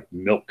as like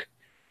milk,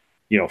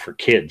 for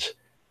kids.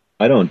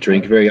 I don't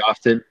drink very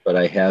often, but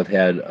I have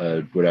had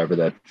whatever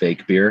that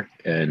fake beer,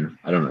 and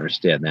I don't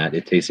understand that.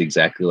 It tastes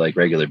exactly like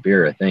regular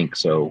beer, I think.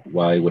 So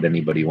why would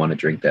anybody want to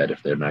drink that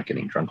if they're not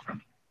getting drunk from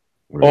it?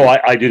 Oh,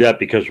 I do that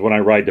because when I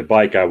ride the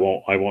bike, I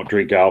won't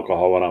drink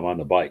alcohol when I'm on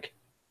the bike.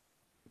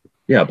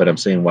 Yeah, but I'm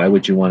saying, why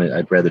would you want to?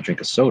 I'd rather drink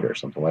a soda or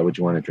something. Why would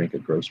you want to drink a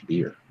gross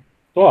beer?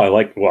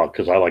 Oh,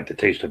 because I like the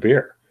taste of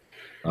beer.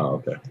 Oh,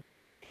 okay.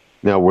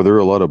 Now, were there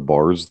a lot of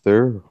bars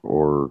there,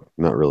 or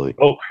not really?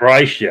 Oh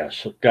Christ,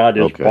 yes. God,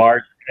 there's Okay.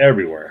 bars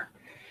everywhere.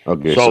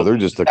 Okay, so they're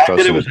just the fact that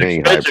it accustomed was to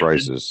paying high expensive-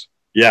 prices.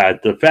 Yeah,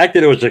 the fact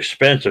that it was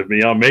expensive,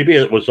 maybe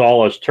it was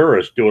all us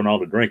tourists doing all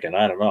the drinking.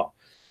 I don't know,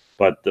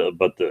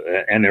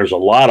 and there's a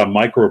lot of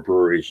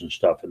microbreweries and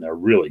stuff, and they're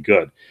really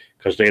good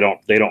because they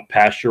don't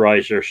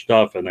pasteurize their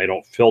stuff and they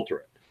don't filter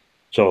it.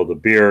 So the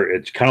beer,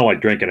 it's kind of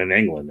like drinking in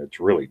England. It's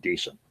really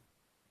decent.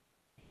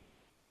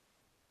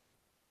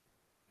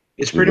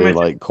 It's Do pretty they much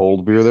like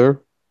cold beer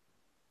there?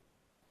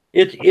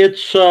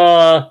 It's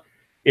not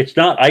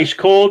ice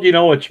cold.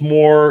 It's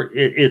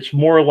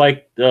more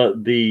like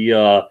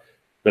the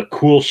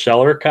cool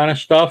cellar kind of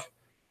stuff.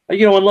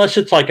 Unless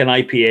it's like an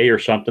IPA or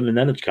something, and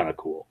then it's kind of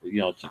cool.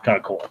 It's kind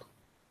of cool.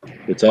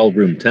 It's all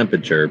room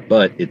temperature,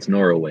 but it's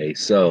Norway,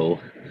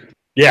 so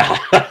Yeah.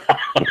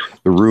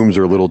 The rooms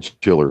are a little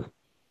chiller.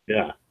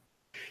 Yeah.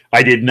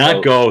 I did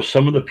not go.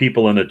 Some of the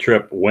people on the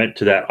trip went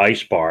to that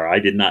ice bar. I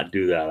did not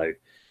do that.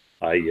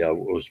 I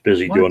was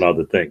busy doing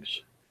other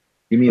things.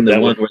 You mean the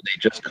one where they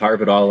just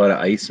carve it all out of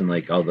ice and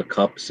like all the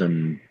cups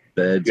and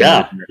beds?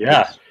 Yeah, and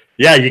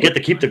yeah. You get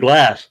to keep the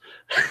glass.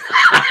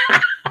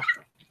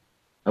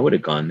 I would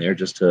have gone there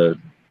just to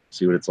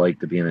see what it's like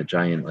to be in a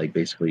giant, like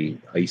basically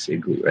ice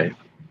igloo, right?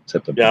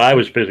 Except I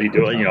was busy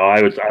doing.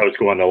 I was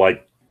going to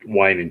like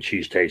wine and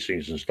cheese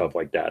tastings and stuff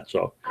like that.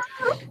 So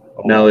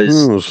now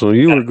so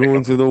you were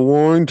going to the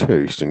wine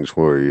tastings,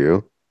 were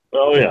you?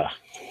 Oh yeah.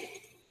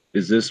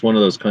 Is this one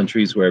of those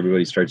countries where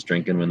everybody starts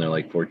drinking when they're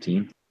like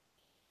 14?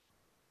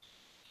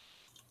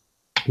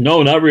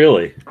 No, not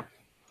really.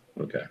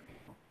 Okay.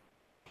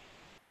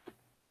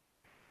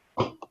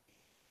 Well,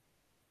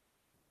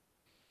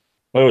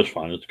 it was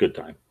fun. It's a good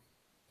time.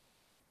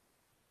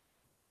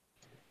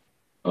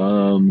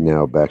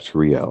 Now back to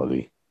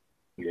reality.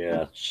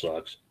 Yeah, it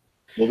sucks.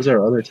 What was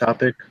our other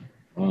topic?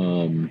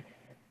 How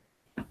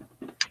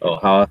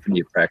often do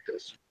you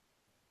practice?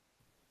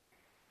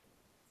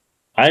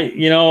 I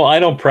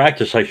don't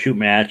practice. I shoot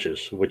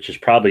matches, which is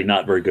probably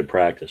not very good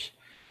practice.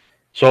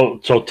 So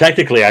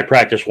technically, I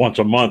practice once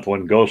a month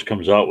when Ghost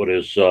comes out with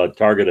his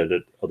target of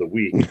the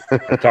week,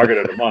 target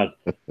of the month,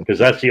 because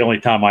that's the only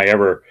time I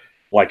ever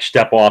like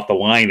step off the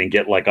line and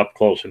get like up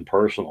close and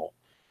personal.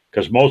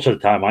 Because most of the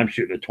time I'm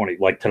shooting at 20.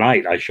 Like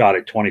tonight, I shot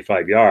at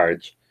 25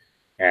 yards,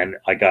 and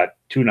I got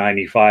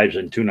 295s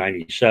and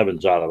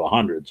 297s out of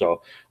 100.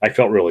 So I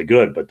felt really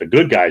good. But the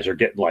good guys are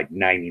getting like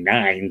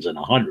 99s and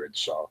 100s.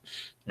 So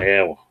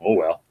yeah, oh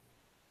well.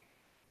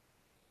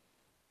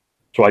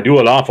 So I do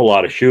an awful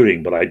lot of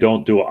shooting, but I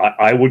don't do.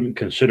 I wouldn't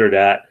consider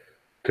that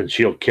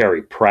concealed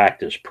carry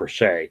practice per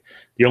se.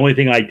 The only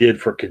thing I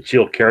did for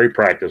concealed carry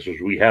practice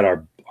was we had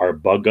our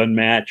bug gun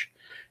match,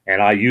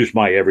 and I used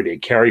my everyday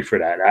carry for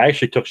that. I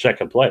actually took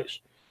second place,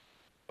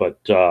 but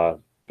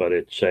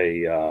it's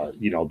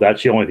a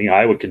that's the only thing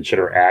I would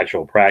consider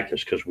actual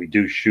practice because we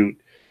do shoot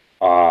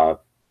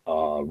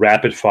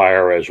rapid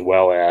fire as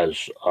well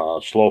as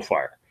slow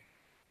fire,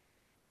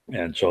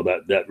 and so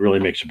that really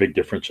makes a big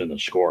difference in the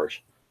scores.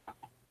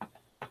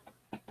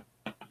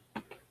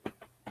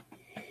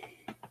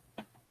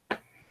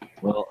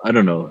 Well, I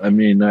don't know. I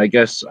mean, I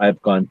guess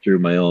I've gone through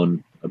my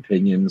own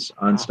opinions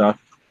on stuff,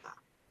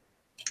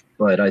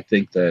 but I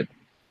think that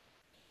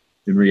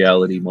in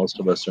reality, most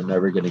of us are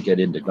never going to get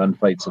into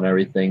gunfights and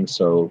everything.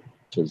 So,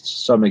 to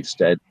some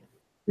extent,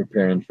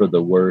 preparing for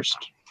the worst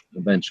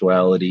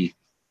eventuality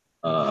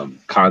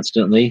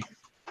constantly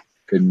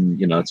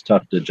it's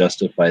tough to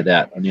justify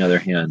that. On the other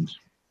hand,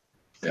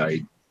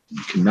 I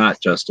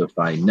cannot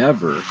justify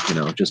never,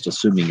 just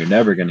assuming you're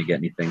never going to get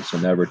anything. So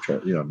never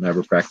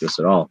never practice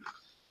at all.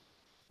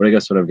 But I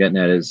guess what I'm getting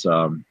at is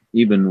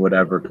even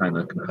whatever kind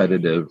of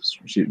competitive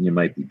shooting you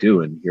might be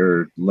doing,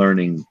 you're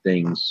learning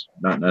things,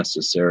 not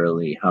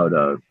necessarily how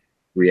to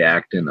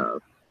react in a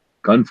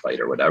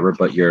gunfight or whatever,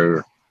 but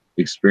you're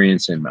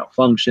experiencing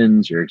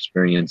malfunctions, you're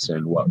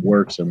experiencing what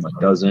works and what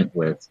doesn't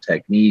with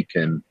technique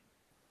and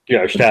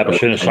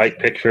establishing a sight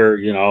picture,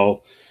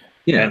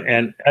 Yeah,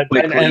 and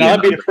I'll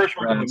be the first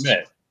one to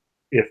admit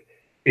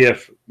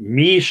if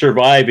me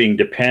surviving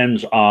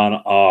depends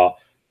on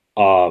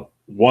a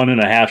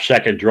 1.5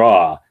 second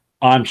draw,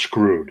 I'm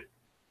screwed.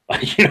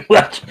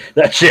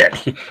 That's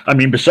it. I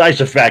mean, besides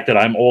the fact that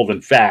I'm old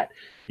and fat,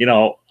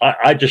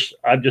 I'm just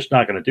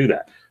not going to do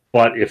that.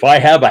 But if I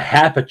have a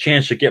half a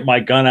chance to get my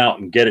gun out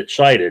and get it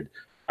sighted,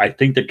 I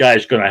think the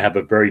guy's going to have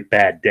a very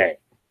bad day.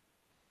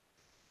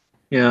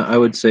 Yeah, I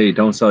would say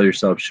don't sell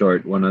yourself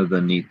short. One of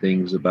the neat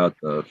things about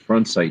the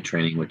front sight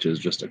training, which is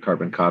just a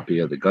carbon copy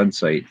of the gun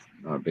sight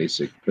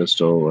basic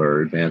pistol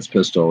or advanced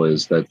pistol,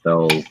 is that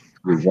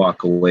you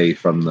walk away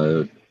from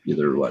the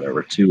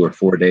either 2 or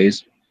 4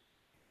 days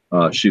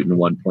shooting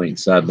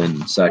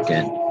 1.7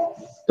 second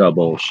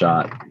double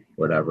shot,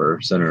 whatever,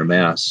 center of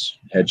mass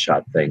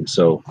headshot thing.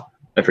 So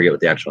I forget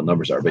what the actual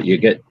numbers are, but you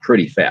get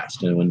pretty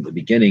fast. And when the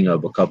beginning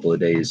of a couple of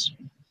days,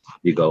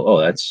 you go, oh,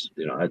 that's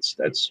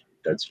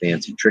that's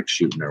fancy trick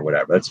shooting or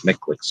whatever. That's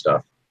McClick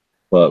stuff.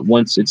 But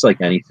once it's like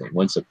anything,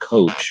 once a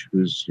coach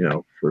who's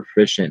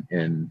proficient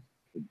in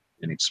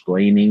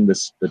explaining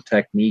the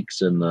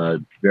techniques and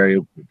the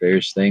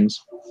various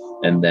things,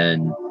 and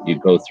then you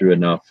go through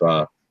enough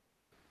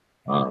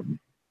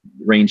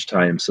range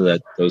time so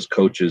that those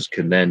coaches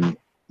can then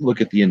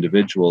look at the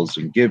individuals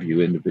and give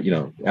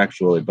you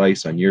actual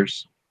advice on your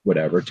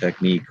whatever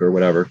technique or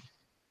whatever.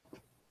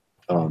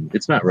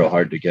 It's not real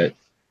hard to get.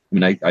 I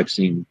mean, I've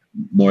seen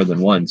more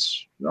than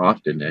once,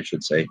 often I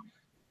should say,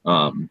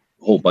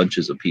 whole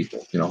bunches of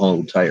people, whole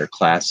entire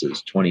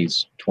classes,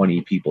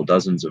 20 people,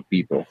 dozens of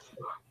people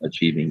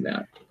achieving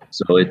that.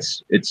 So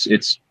it's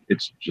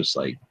just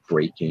like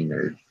braking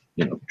or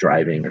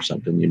driving or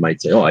something. You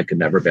might say, oh, I could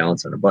never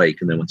balance on a bike,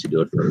 and then once you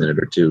do it for a minute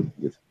or two,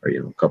 or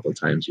a couple of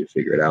times, you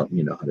figure it out and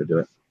you know how to do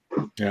it.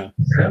 Yeah.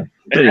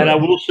 And I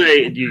will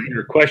say,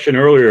 your question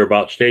earlier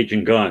about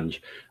staging guns,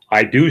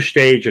 I do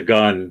stage a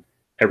gun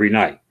every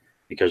night,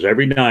 because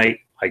every night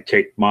I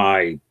take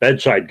my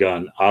bedside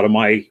gun out of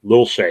my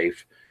little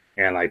safe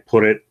and I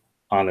put it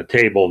on the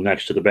table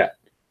next to the bed.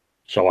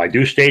 So I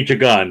do stage a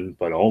gun,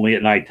 but only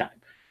at nighttime.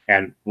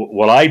 And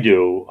what I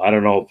do, I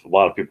don't know if a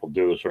lot of people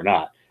do this or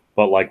not,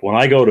 but like when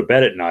I go to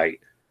bed at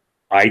night,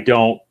 I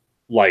don't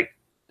like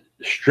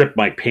strip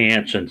my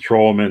pants and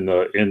throw them in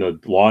the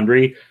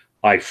laundry.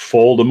 I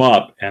fold them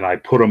up and I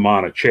put them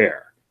on a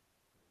chair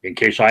in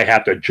case I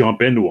have to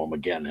jump into them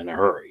again in a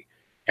hurry.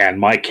 And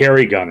my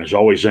carry gun is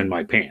always in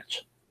my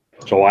pants.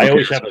 So I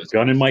always have a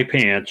gun in my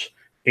pants,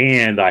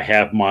 and I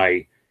have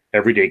my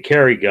everyday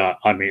carry gun.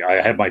 I mean, I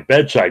have my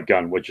bedside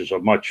gun, which is a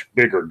much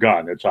bigger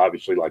gun. It's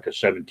obviously like a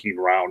 17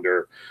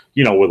 rounder,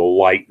 with a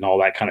light and all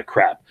that kind of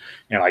crap.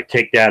 And I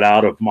take that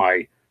out of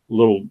my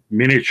little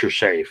miniature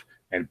safe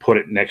and put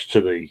it next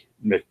to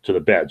the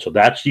bed. So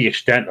that's the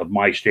extent of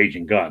my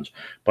staging guns.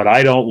 But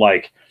I don't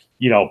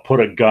put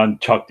a gun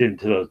tucked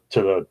into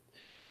the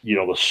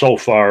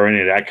sofa or any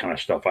of that kind of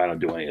stuff. I don't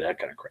do any of that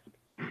kind of crap.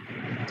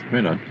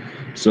 Right on.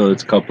 So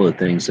it's a couple of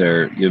things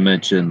there. You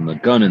mentioned the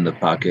gun in the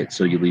pocket,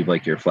 so you leave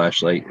like your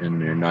flashlight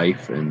and your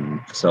knife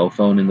and cell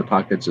phone in the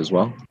pockets as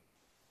well?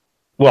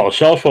 Well, a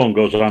cell phone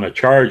goes on a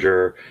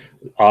charger.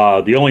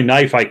 The only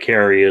knife I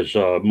carry is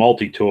a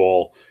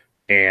multi-tool,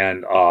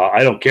 and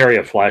I don't carry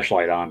a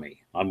flashlight on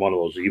me. I'm one of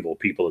those evil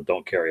people that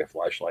don't carry a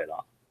flashlight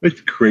on.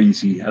 It's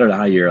crazy. I don't know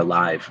how you're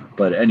alive,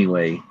 but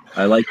anyway,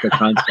 I like the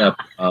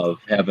concept of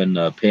having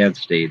a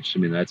pants staged. I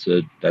mean, that's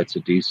a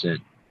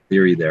decent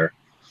theory there.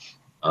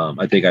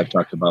 I think I've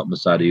talked about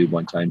Masadi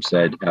one time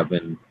said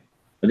having,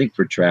 I think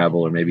for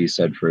travel, or maybe he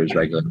said for his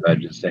regular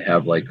badges, to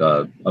have like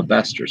a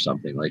vest or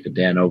something, like a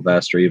Dano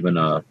vest or even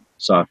a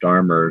soft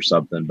armor or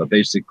something. But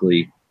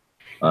basically,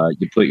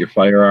 you put your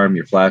firearm,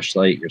 your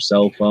flashlight, your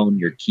cell phone,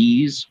 your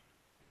keys,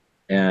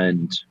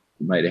 and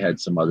you might have had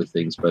some other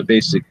things, but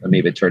basically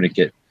maybe a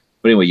tourniquet.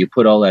 But anyway, you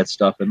put all that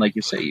stuff, and like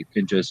you say, you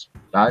can just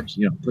dodge,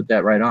 put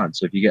that right on.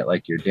 So if you get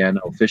like your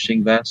Dano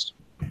fishing vest,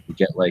 you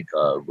get like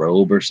a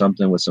robe or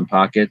something with some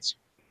pockets.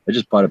 I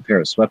just bought a pair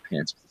of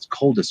sweatpants. It's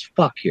cold as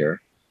fuck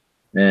here,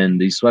 and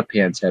these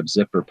sweatpants have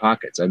zipper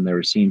pockets. I've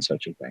never seen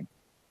such a thing.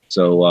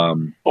 So,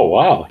 oh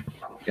wow,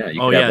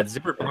 yeah,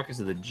 zipper pockets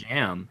are the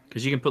jam,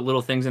 because you can put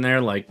little things in there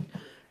like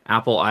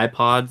Apple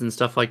iPods and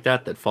stuff like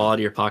that fall out of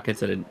your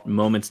pockets at a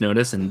moment's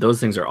notice, and those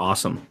things are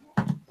awesome.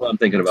 Well, I'm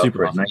thinking about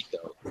for a night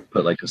though,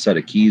 put like a set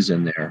of keys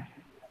in there,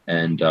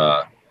 and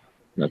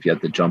if you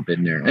have to jump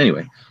in there.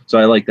 Anyway, so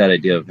I like that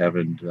idea of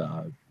having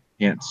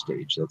pants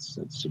stage.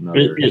 That's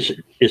another.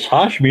 Is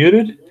Hosh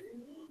muted?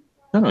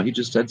 No, he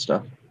just said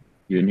stuff.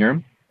 You didn't hear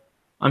him?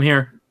 I'm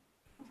here.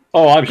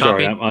 Oh, I'm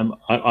sorry.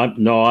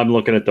 I'm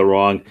looking at the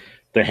wrong.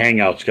 The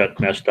Hangouts got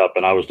messed up,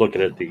 and I was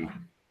looking at the.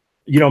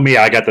 Me,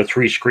 I got the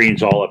 3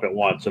 screens all up at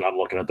once, and I'm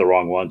looking at the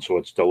wrong one, so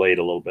it's delayed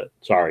a little bit.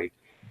 Sorry.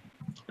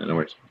 No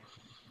worries.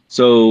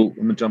 So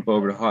I'm gonna jump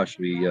over to Hosh.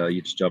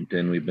 You just jumped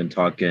in. We've been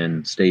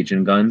talking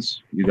staging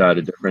guns. You got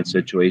a different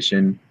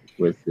situation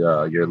with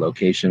your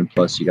location,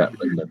 plus you got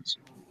Linden's.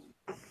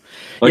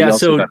 Yeah,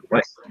 so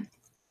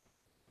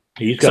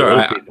he's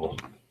got people.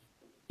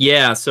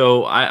 Yeah,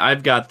 so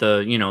I've got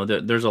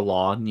there's a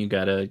law, and you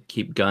got to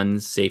keep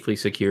guns safely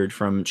secured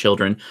from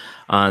children.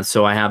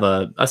 So I have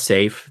a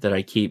safe that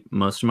I keep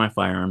most of my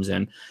firearms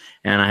in,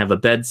 and I have a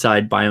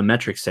bedside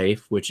biometric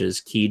safe, which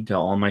is keyed to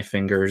all my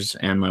fingers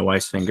and my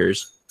wife's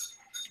fingers,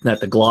 that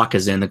the Glock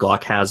is in. The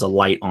Glock has a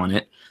light on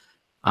it.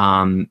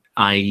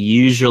 I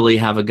usually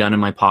have a gun in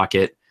my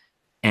pocket,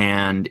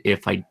 and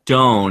if I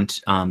don't,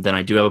 then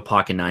I do have a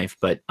pocket knife,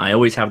 but I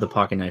always have the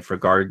pocket knife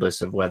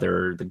regardless of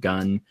whether the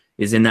gun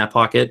is in that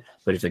pocket.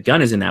 But if the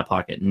gun is in that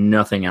pocket,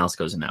 nothing else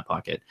goes in that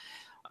pocket.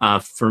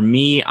 For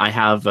me, I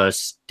have a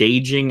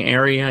staging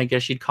area, I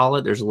guess you'd call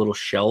it. There's a little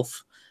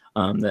shelf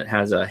that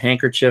has a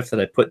handkerchief that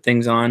I put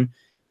things on,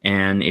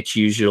 and it's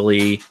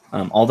usually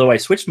although I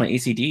switched my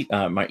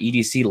my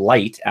EDC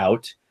light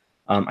out,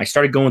 I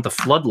started going with the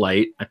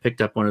floodlight. I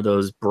picked up one of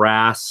those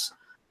brass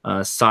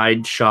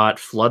side shot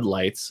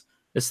floodlights.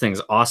 This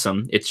thing's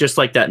awesome. It's just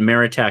like that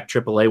Maritac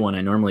AAA one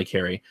I normally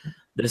carry.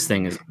 This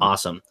thing is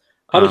awesome.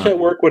 How does that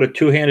work with a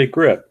two-handed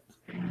grip?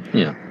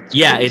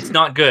 Yeah, it's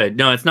not good.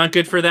 No, it's not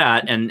good for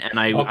that. And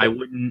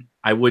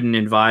I wouldn't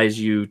advise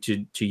you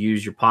to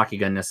use your pocket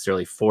gun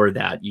necessarily for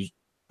that. You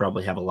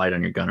probably have a light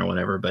on your gun or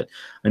whatever, but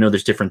I know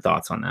there's different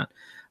thoughts on that.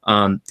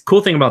 The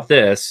cool thing about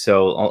this,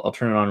 so I'll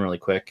turn it on really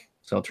quick.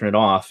 So I'll turn it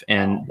off,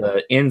 and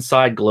the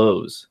inside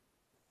glows.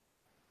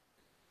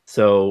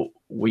 So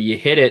when you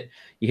hit it,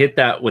 you hit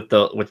that with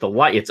the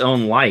light, its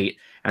own light,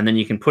 and then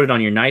you can put it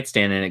on your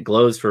nightstand, and it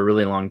glows for a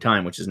really long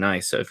time, which is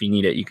nice. So if you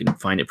need it, you can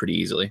find it pretty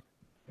easily.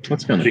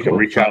 That's kind of you cool. can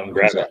reach out and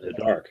grab it in the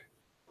dark.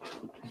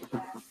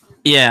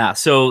 Yeah.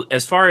 So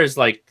as far as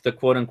like the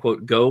quote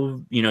unquote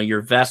go,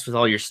 your vest with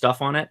all your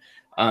stuff on it,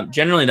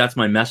 generally that's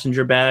my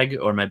messenger bag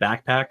or my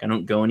backpack. I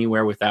don't go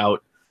anywhere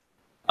without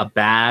a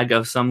bag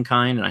of some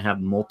kind, and I have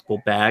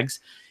multiple bags,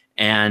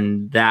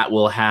 and that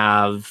will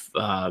have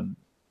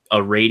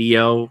a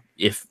radio,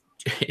 if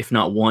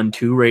not 1,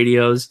 2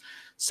 radios,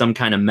 some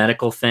kind of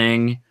medical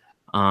thing,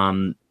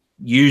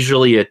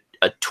 usually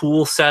a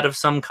tool set of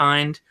some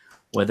kind,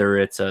 whether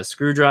it's a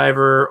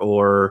screwdriver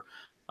or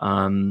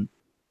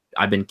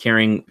I've been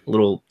carrying a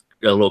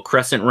little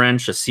crescent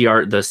wrench, the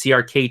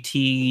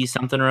CRKT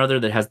something or other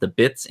that has the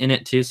bits in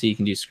it too, so you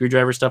can do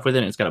screwdriver stuff with it.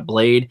 And it's got a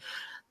blade.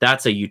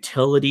 That's a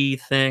utility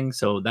thing,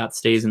 so that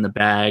stays in the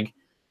bag.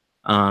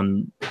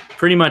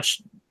 Pretty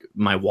much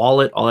my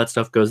wallet, all that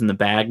stuff goes in the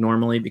bag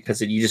normally because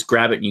you just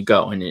grab it and you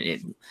go.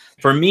 And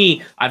for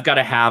me, I've got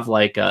to have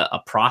like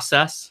a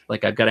process.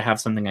 Like I've got to have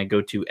something I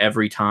go to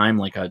every time,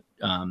 like a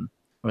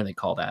what do they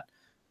call that?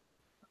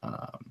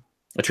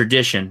 A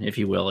tradition, if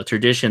you will, a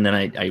tradition. Then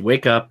I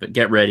wake up,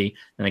 get ready,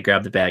 and I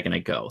grab the bag and I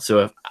go.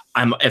 So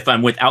if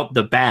I'm without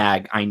the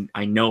bag,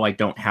 I know I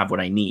don't have what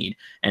I need,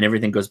 and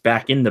everything goes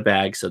back in the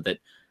bag so that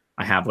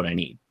I have what I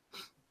need.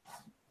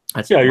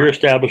 You're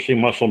establishing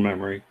muscle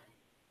memory.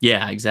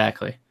 Yeah,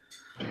 exactly.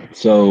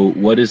 So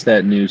what is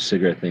that new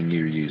cigarette thing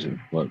you're using?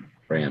 What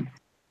brand?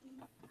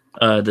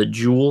 The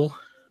Juul.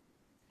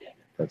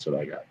 That's what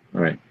I got.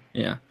 All right.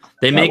 Yeah,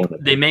 they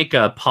make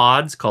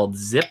pods called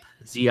Zip,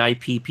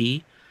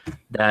 ZIPP,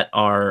 that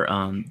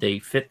are they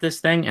fit this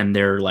thing and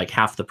they're like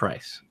half the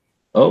price.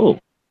 Oh,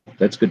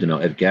 that's good to know.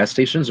 At gas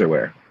stations or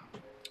where?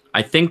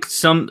 I think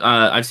some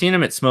I've seen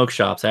them at smoke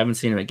shops. I haven't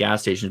seen them at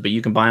gas stations, but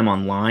you can buy them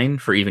online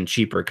for even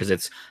cheaper because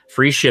it's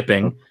free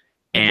shipping.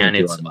 And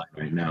it's online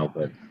right now,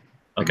 but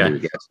okay. The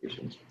gas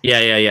stations.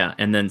 Yeah.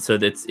 And then so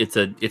it's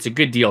a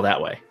good deal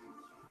that way.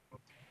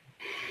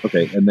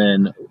 Okay, and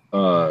then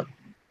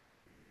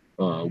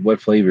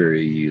what flavor are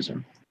you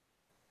using?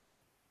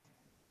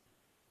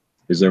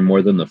 Is there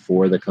more than the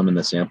 4 that come in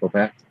the sample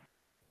pack?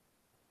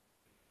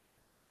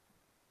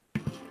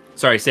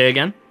 Sorry, say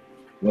again.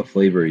 What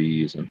flavor are you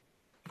using?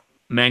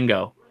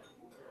 Mango.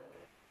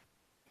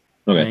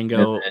 Okay.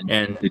 Mango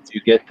and did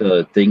you get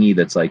the thingy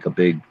that's like a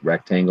big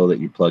rectangle that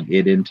you plug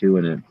it into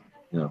and it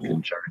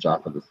can charge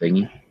off of the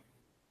thingy?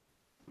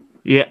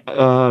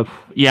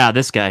 Yeah,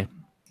 this guy.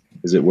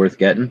 Is it worth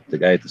getting? The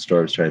guy at the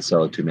store was trying to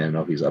sell it to me. I don't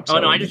know if he's upset. Oh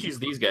no, I just use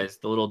these guys,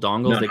 the little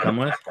dongles they come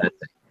with.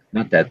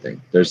 Not that thing.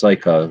 There's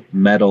like a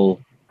metal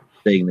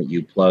thing that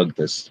you plug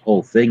this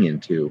whole thing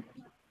into,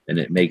 and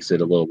it makes it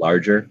a little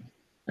larger,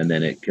 and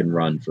then it can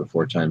run for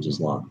 4 times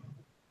as long.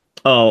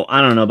 Oh, I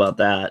don't know about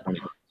that.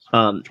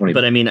 20.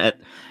 But I mean, at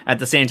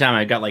the same time,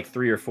 I got like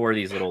 3 or 4 of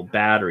these little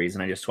batteries,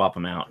 and I just swap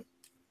them out.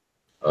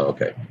 Oh,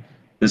 okay.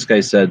 This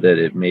guy said that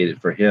it made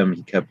it for him.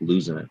 He kept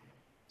losing it,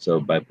 so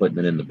by putting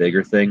it in the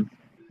bigger thing,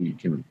 you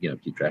can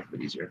keep track of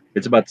it easier.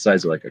 It's about the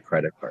size of like a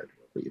credit card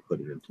that you put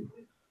it into.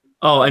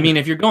 Oh, I mean,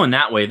 if you're going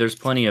that way, there's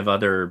plenty of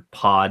other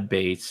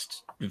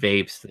pod-based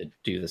vapes that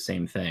do the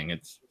same thing.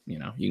 It's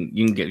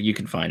you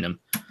can find them.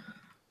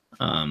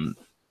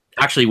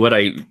 Actually, what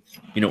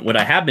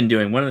I have been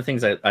doing, one of the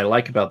things I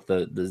like about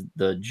the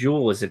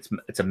Juul is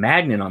it's a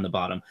magnet on the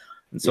bottom,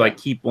 and so I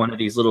keep one of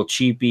these little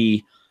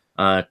cheapy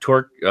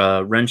torque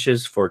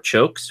wrenches for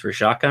chokes for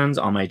shotguns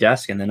on my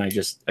desk, and then I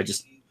just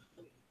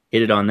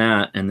hit it on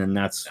that, and then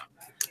that's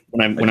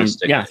when I'm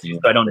so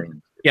I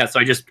don't. Yeah,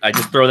 so I just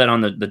throw that on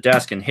the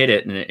desk and hit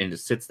it, and it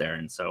sits there,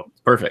 and so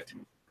it's perfect.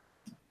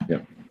 Yeah.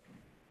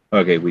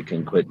 Okay, we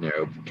can quit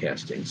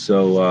narrowcasting.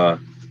 So,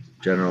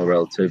 General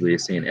Relatively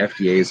is saying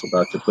FDA is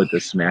about to put the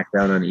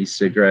smackdown on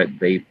e-cigarette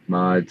vape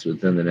mods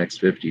within the next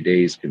 50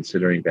 days,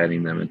 considering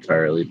banning them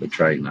entirely, but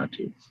trying not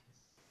to.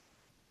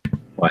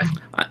 Why?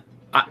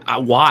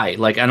 Why?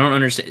 Like, I don't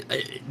understand.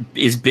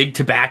 Is big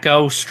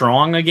tobacco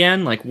strong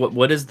again? Like,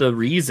 what is the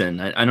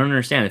reason? I don't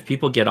understand. If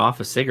people get off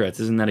of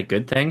cigarettes, isn't that a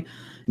good thing?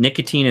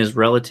 Nicotine is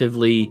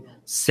relatively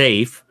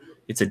safe.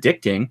 It's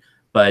addicting,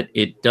 but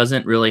it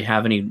doesn't really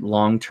have any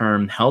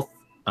long-term health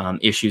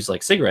issues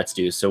like cigarettes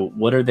do. So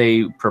what are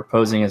they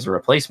proposing as a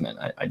replacement?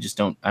 I just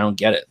don't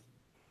get it.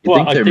 You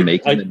think they're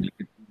making the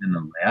nicotine in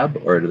the lab,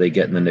 or are they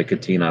getting the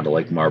nicotine out of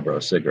like Marlboro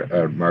cigarette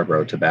or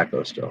Marlboro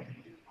tobacco still?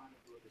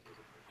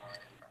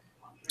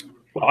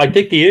 Well, I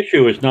think the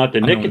issue is not the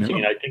I don't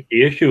nicotine. know. I think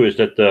the issue is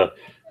that the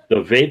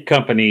vape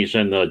companies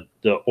and the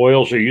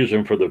oils they're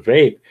using for the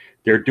vape,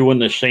 they're doing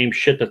the same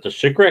shit that the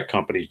cigarette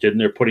companies did,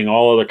 and they're putting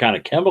all other kind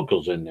of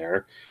chemicals in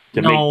there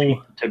to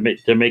No.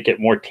 make it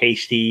more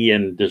tasty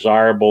and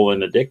desirable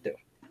and addictive.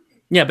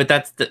 Yeah, but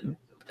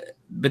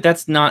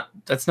that's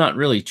not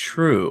really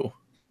true.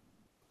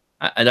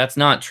 That's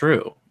not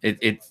true.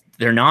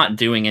 They're not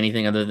doing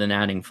anything other than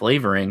adding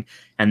flavoring,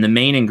 and the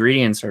main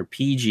ingredients are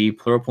PG,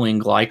 propylene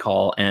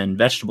glycol, and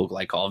vegetable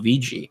glycol,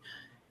 VG,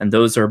 and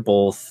those are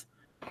both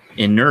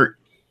inert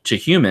to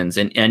humans.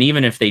 And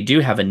even if they do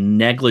have a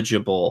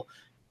negligible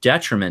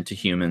detriment to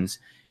humans,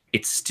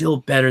 it's still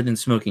better than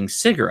smoking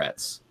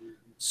cigarettes.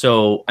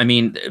 So, I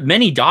mean,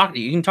 many doctors,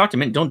 you can talk to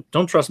many,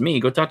 don't trust me.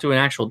 Go talk to an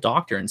actual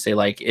doctor and say,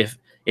 like, if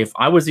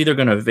I was either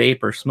going to vape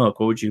or smoke,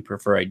 what would you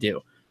prefer I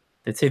do?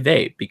 They'd say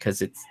vape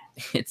because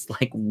it's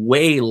like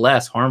way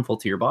less harmful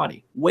to your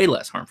body, way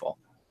less harmful.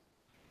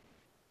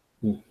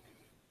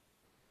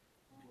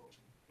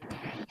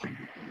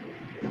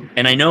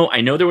 And I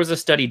know there was a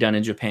study done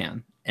in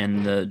Japan,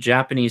 and the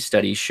Japanese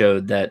study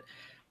showed that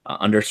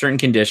under certain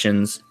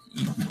conditions,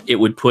 it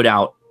would put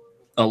out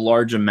a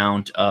large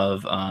amount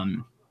of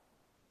I'm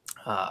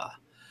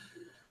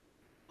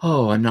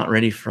not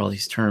ready for all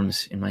these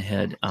terms in my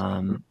head.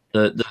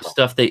 The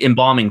stuff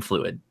embalming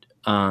fluid.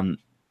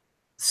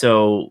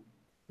 So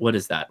what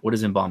is that? What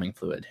is embalming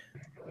fluid?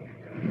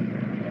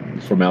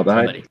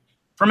 Formaldehyde.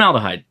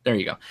 Formaldehyde. There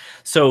you go.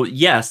 So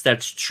yes,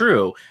 that's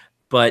true,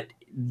 but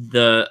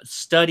the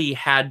study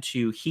had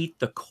to heat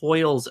the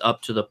coils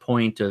up to the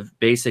point of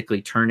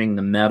basically turning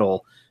the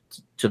metal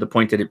to the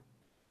point that it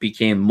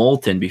became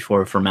molten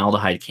before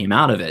formaldehyde came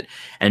out of it.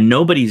 And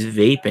nobody's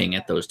vaping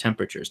at those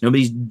temperatures.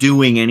 Nobody's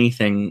doing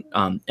anything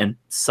and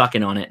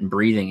sucking on it and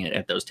breathing it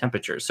at those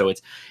temperatures. So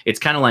it's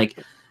kind of like,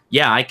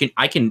 yeah, I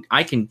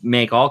can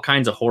make all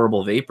kinds of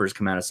horrible vapors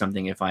come out of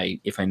something if I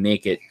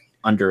make it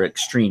under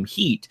extreme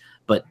heat,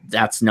 but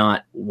that's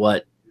not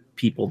what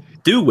people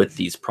do with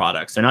these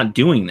products. They're not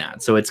doing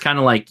that. So it's kind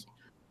of like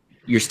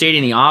you're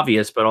stating the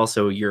obvious, but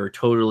also you're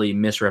totally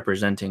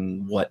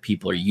misrepresenting what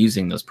people are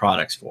using those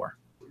products for.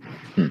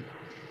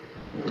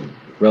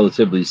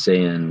 Relatively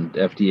saying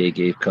FDA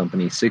gave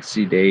companies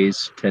 60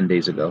 days, 10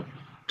 days ago,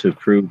 to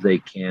prove they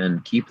can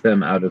keep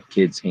them out of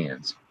kids'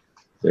 hands.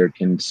 They're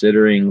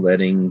considering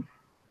letting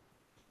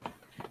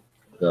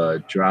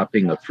the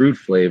dropping of fruit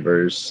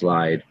flavors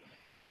slide,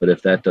 but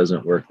if that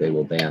doesn't work, they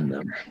will ban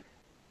them.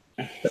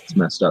 That's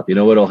messed up. You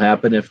know what'll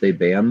happen if they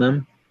ban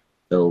them?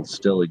 They'll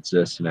still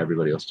exist and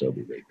everybody will still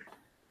be vaping.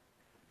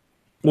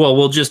 Well,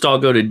 we'll just all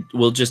go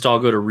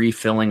to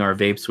refilling our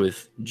vapes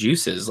with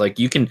juices. Like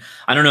you can,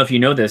 I don't know if you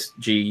know this,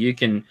 G, you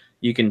can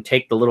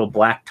take the little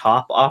black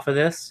top off of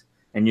this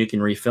and you can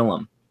refill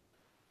them.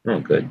 Oh,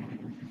 good.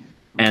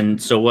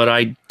 And so what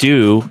I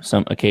do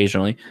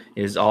occasionally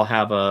is I'll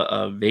have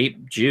a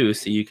vape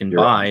juice that you can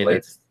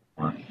buy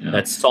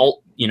that's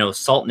salt,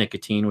 salt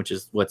nicotine, which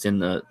is what's in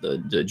the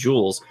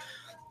Juuls,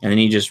 and then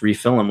you just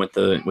refill them with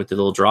the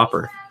little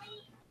dropper.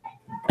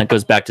 That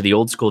goes back to the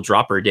old school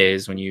dropper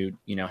days when you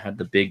had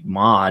the big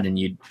mod and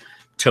you'd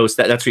toast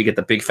that. That's where you get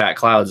the big fat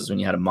clouds, is when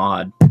you had a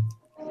mod.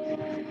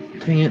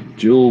 Dang it.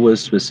 Juul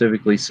was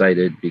specifically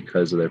cited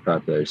because of their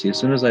popularity. As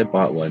soon as I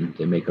bought one,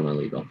 they make them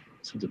illegal.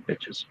 Sons of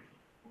bitches.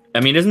 I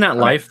mean, isn't that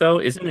life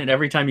though? Isn't it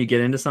every time you get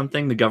into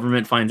something, the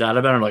government finds out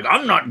about it? Like,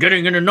 I'm not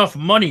getting enough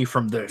money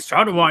from this.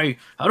 How do I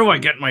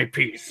get my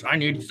piece? I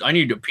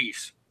need a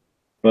piece.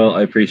 Well,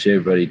 I appreciate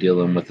everybody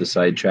dealing with the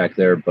sidetrack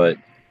there, but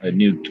I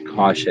knew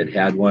Kosh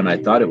had one. I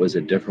thought it was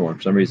a different one.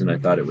 For some reason, I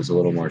thought it was a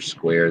little more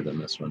square than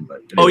this one. But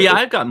anyway, oh yeah,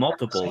 I've got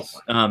multiples.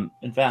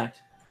 In fact,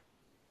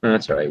 no,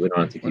 that's all right. We don't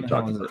have to keep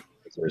talking about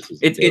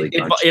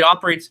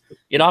it.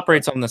 It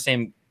operates on the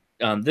same.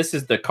 This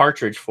is the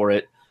cartridge for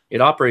it. It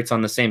operates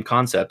on the same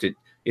concept.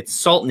 It's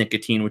salt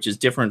nicotine, which is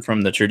different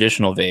from the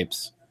traditional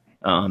vapes,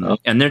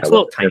 and they're a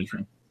little tiny.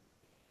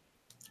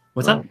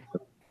 What's that?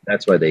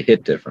 That's why they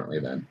hit differently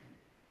then.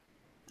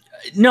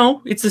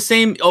 No, it's the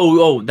same.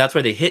 Oh, that's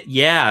why they hit.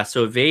 Yeah,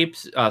 so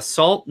vapes,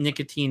 salt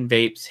nicotine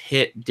vapes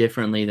hit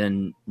differently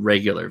than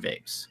regular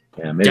vapes.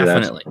 Yeah, maybe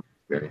definitely.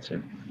 That's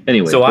very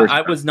anyway, so I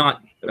was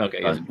not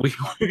okay.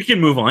 We can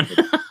move on.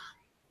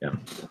 Yeah.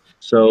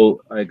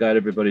 So I got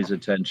everybody's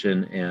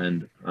attention,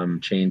 and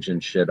I'm changing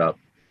shit up.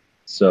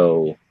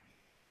 So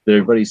did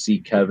everybody see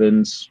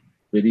Kevin's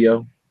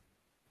video,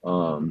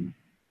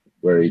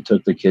 where he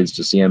took the kids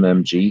to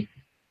CMMG?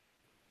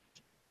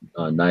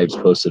 Knives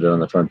posted it on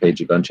the front page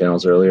of Gun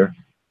Channels earlier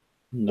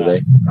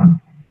today.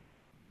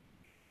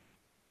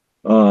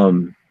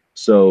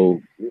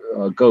 So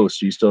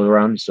Ghost, are you still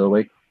around? You still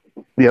awake?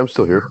 Yeah, I'm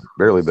still here.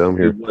 Barely, but I'm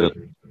here.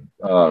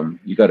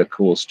 You got a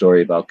cool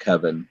story about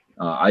Kevin.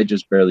 I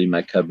just barely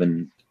met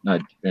Kevin. I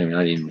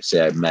didn't even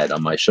say I met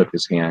him. I shook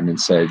his hand and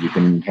said, "You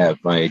can have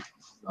my,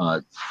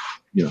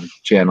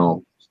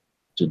 channel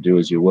to do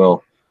as you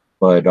will."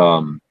 But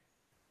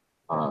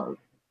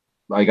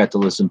I got to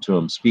listen to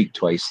him speak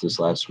twice this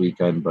last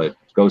weekend, but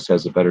Ghost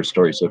has a better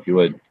story. So if you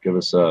would give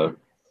us a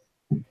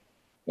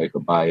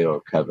bio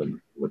of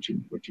Kevin, what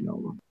you know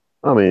of him.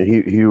 I mean,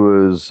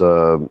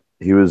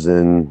 he was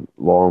in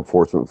law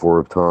enforcement for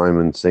a time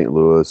in St.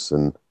 Louis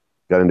and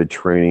got into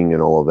training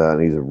and all of that.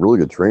 And he's a really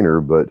good trainer,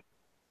 but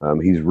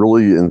he's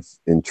really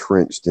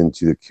entrenched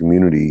into the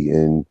community.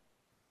 And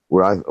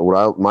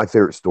my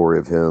favorite story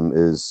of him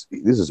is,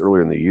 this is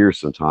earlier in the year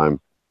sometime.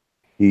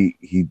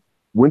 He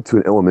went to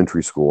an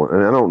elementary school,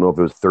 and I don't know if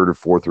it was third or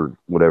fourth or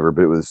whatever,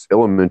 but it was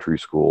elementary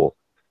school.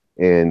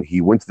 And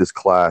he went to this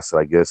class,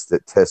 I guess,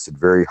 that tested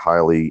very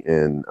highly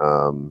in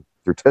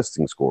their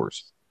testing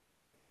scores,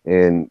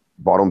 and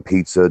bought him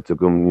pizza,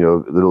 took him, you know,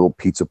 the little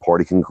pizza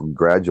party, can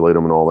congratulate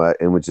him and all that,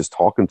 and was just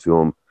talking to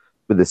him.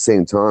 But at the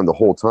same time, the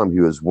whole time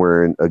he was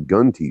wearing a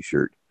gun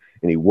t-shirt,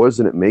 and he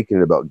wasn't making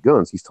it about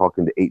guns. He's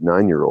talking to 8,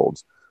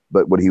 9-year-olds.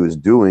 But what he was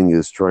doing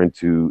is trying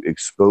to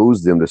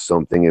expose them to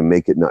something and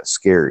make it not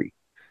scary.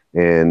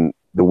 And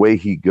the way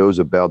he goes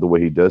about, the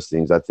way he does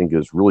things, I think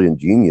is really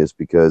ingenious,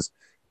 because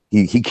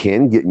he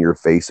can get in your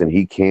face and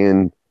he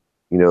can,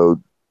 you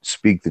know,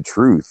 speak the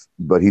truth,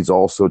 but he's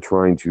also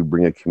trying to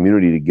bring a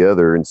community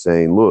together and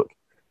saying, look,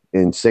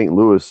 in St.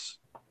 Louis,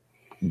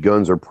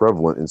 guns are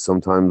prevalent, and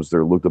sometimes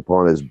they're looked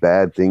upon as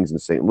bad things in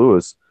St.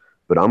 Louis,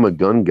 but I'm a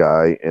gun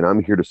guy and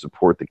I'm here to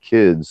support the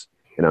kids,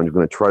 and I'm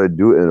going to try to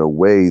do it in a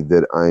way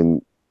that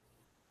I'm,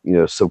 you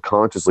know,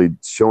 subconsciously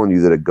showing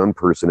you that a gun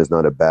person is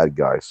not a bad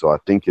guy. So I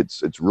think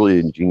it's really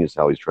ingenious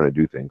how he's trying to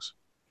do things.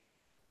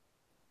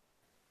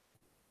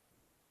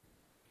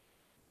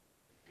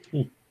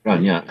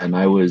 Yeah, and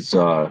I was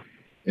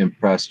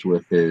impressed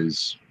with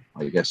his,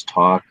 I guess,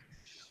 talk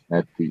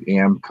at the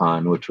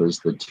AmCon, which was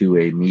the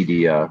 2A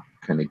media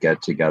kind of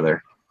get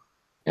together.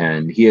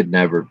 And he had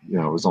never, you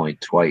know, it was only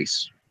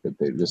twice that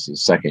this is the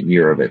second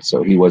year of it.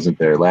 So he wasn't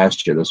there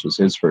last year. This was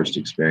his first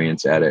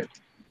experience at it.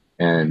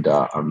 And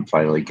I'm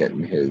finally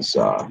getting his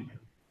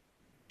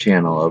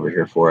channel over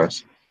here for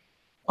us.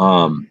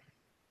 But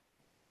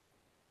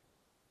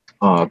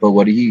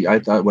what I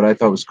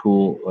thought was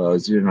cool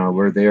is, you know,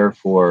 we're there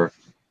for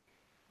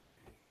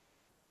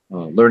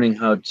learning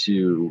how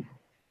to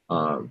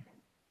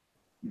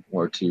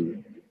or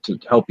to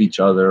help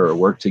each other or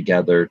work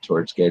together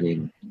towards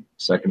getting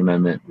Second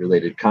Amendment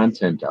related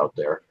content out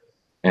there.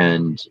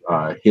 And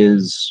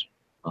his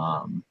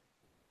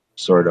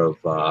sort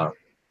of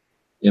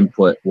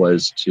input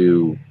was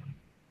to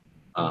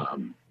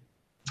trying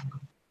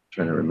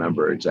to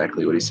remember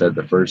exactly what he said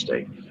the first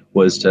day,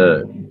 was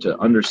to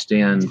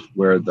understand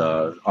where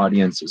the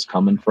audience is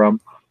coming from.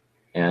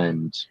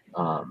 And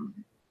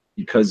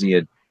because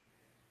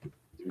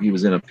he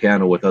was in a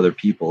panel with other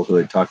people who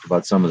had talked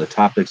about some of the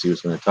topics he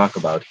was going to talk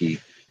about, he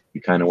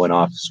kind of went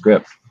off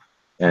script,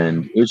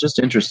 and it was just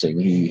interesting.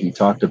 He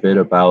talked a bit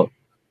about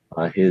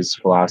his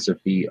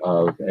philosophy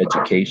of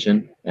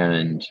education,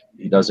 and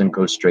he doesn't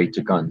go straight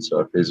to guns. So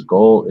if his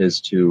goal is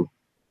to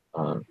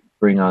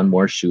bring on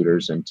more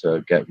shooters and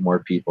to get more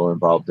people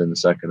involved in the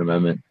Second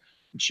Amendment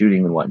and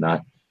shooting and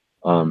whatnot,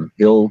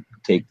 he'll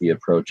take the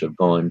approach of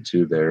going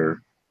to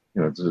their,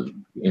 you know,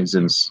 he's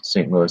in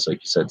St. Louis,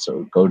 like you said,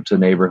 so go to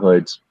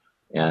neighborhoods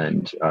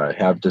and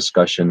have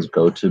discussions,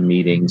 go to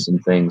meetings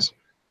and things,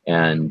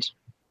 and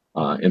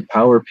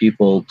empower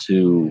people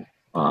to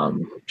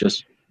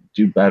just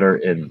do better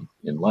in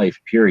life,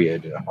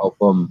 period. Help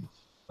them.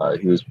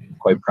 He was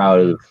quite proud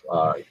of,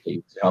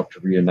 he helped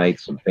reunite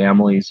some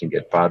families and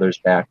get fathers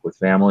back with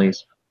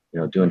families, you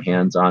know, doing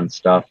hands-on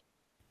stuff,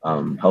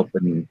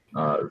 helping,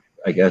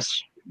 I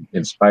guess,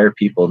 inspire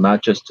people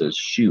not just to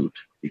shoot,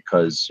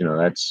 because, you know,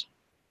 that's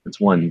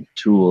one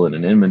tool in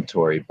an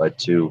inventory, but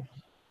to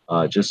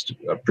just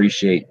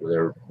appreciate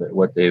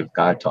what they've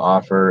got to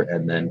offer,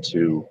 and then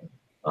to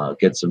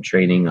get some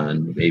training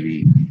on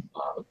maybe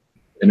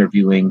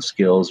interviewing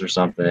skills or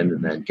something,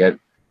 and then get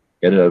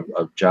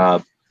a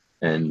job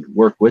and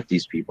work with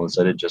these people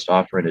instead of just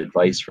offering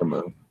advice from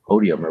a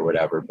podium or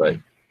whatever, but,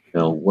 you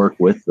know, work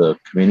with the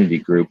community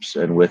groups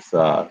and with,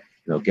 you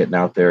know, getting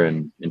out there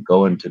and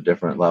going to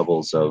different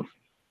levels of,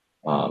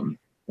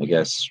 I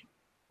guess,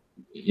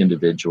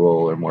 individual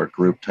or more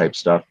group type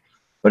stuff.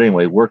 But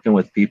anyway, working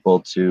with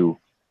people to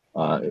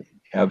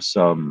have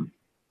some,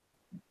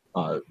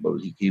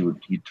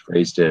 he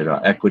phrased it,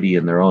 equity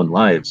in their own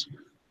lives.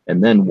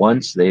 And then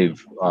once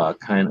they've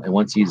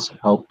once he's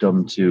helped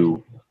them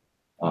to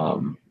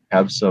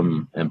have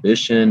some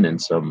ambition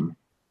and some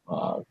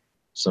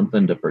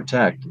something to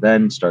protect,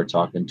 then start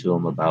talking to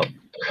them about,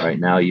 all right,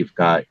 now you've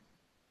got,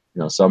 you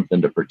know,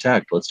 something to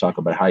protect. Let's talk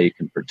about how you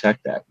can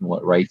protect that and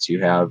what rights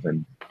you have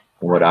and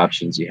what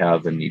options you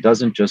have. And he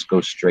doesn't just go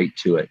straight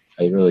to it.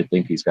 I really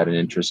think he's got an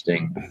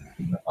interesting,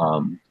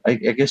 I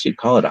guess you'd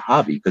call it a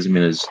hobby, because, I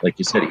mean, like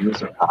you said, he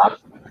was a cop,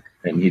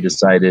 and he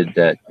decided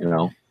that, you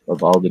know,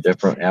 of all the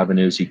different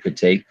avenues he could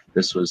take,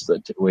 this was the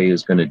way he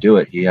was going to do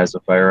it. He has a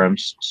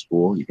firearms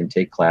school. You can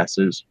take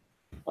classes.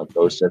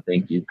 Ghost, I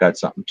think you've got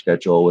something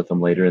scheduled with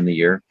him later in the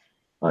year.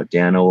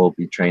 Dano will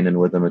be training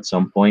with him at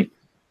some point.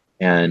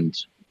 And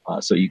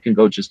So you can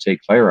go just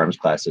take firearms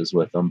classes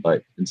with them,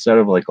 but instead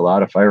of like a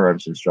lot of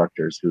firearms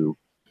instructors who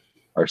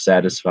are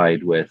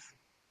satisfied with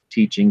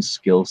teaching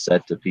skill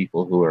set to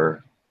people who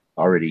are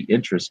already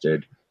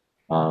interested,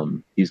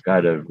 he's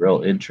got a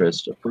real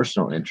interest, a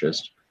personal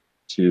interest,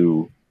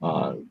 to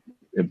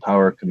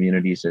empower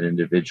communities and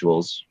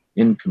individuals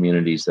in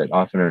communities that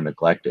often are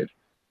neglected.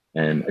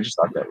 And I just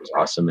thought that was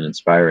awesome and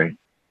inspiring.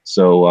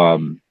 So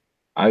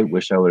I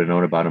wish I would have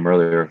known about him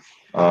earlier.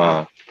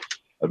 I'm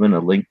going to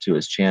link to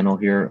his channel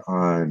here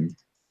on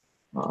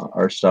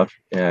our stuff,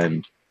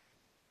 and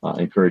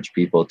encourage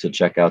people to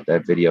check out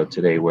that video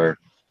today, where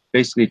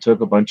basically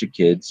took a bunch of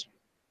kids.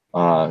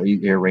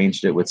 He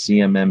arranged it with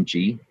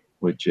CMMG,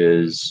 which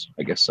is,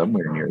 I guess,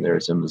 somewhere near there.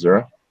 It's in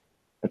Missouri,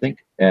 I think.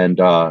 And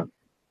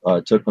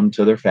took them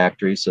to their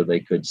factory so they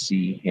could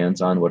see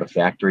hands-on what a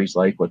factory's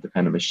like, what the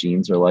kind of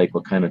machines are like,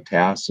 what kind of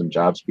tasks and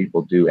jobs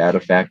people do at a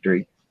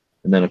factory.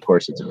 And then, of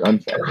course, it's a gun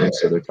factory,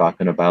 so they're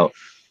talking about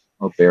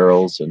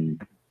barrels and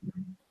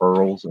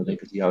pearls, I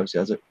think is he always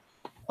says it.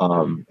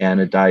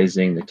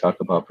 Anodizing, they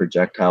talk about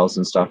projectiles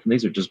and stuff. And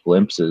these are just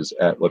glimpses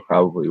at what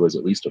probably was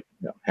at least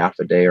half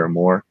a day or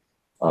more.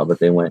 But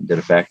they went and did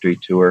a factory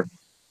tour.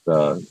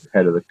 The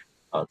head of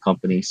the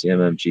company,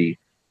 CMMG,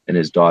 and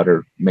his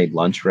daughter made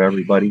lunch for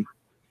everybody.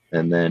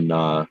 And then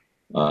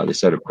they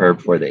said a prayer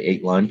before they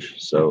ate lunch.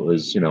 So it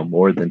was,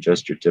 more than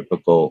just your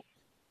typical,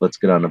 let's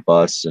get on a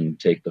bus and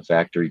take the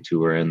factory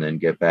tour and then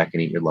get back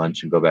and eat your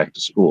lunch and go back to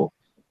school.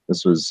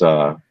 This was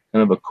kind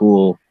of a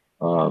cool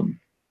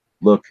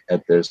look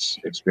at this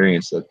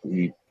experience that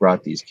he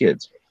brought these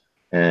kids.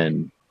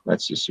 And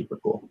that's just super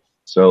cool.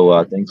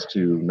 So thanks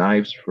to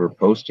Knives for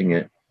posting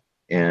it.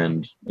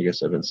 And I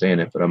guess I've been saying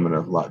it, but I'm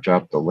going to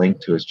drop the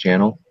link to his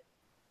channel.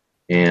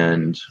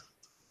 And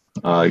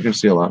you're going to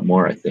see a lot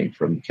more, I think,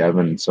 from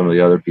Kevin and some of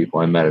the other people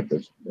I met at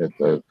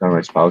the Gun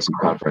Rights Policy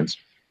Conference.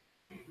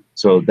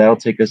 So that'll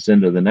take us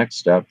into the next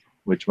step,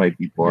 which might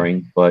be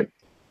boring, but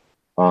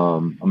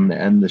I'm going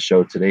to end the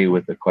show today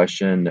with a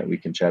question that we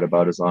can chat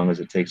about as long as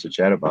it takes to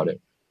chat about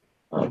it,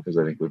 because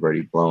I think we've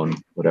already blown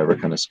whatever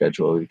kind of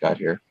schedule we got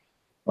here.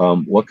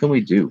 What can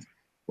we do?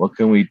 What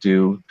can we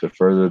do to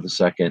further the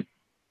second?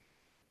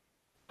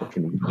 What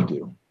can we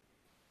do?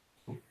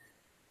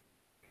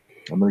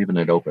 I'm leaving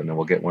it open, and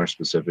we'll get more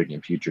specific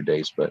in future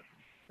days, but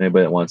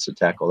anybody that wants to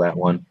tackle that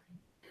one,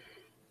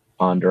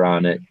 ponder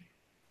on it,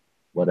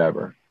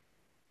 whatever.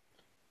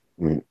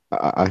 I mean,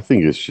 I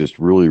think it's just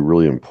really,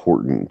 really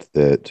important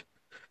that,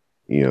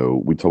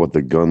 we talk about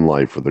the gun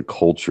life or the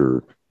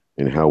culture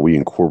and how we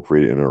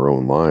incorporate it in our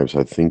own lives.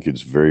 I think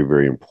it's very,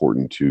 very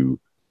important to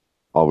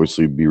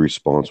obviously be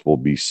responsible,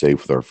 be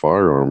safe with our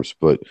firearms,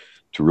 but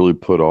to really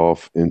put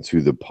off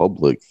into the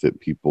public that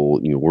people,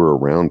 we're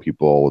around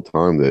people all the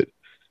time that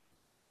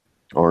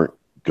aren't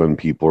gun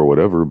people or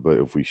whatever, but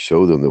if we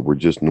show them that we're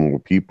just normal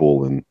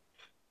people, and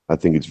I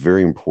think it's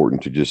very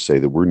important to just say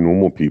that we're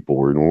normal people,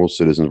 we're normal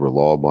citizens, we're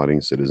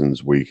law-abiding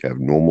citizens, we have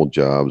normal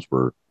jobs,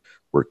 we're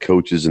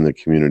coaches in the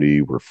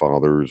community, we're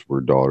fathers,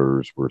 we're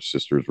daughters, we're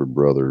sisters, we're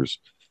brothers,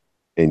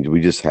 and we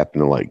just happen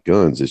to like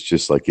guns. It's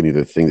just like any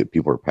other thing that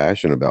people are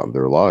passionate about in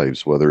their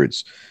lives, whether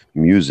it's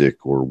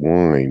music or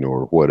wine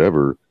or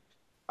whatever.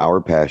 Our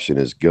passion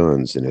is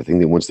guns, and I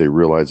think that once they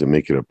realize and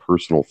make it a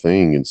personal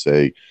thing and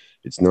say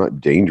it's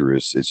not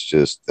dangerous, it's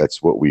just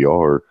that's what we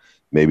are,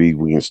 maybe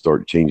we can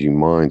start changing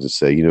minds and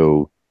say,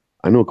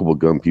 I know a couple of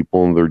gun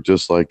people and they're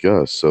just like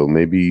us. So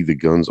maybe the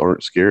guns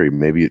aren't scary.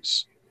 Maybe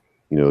it's,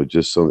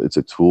 just it's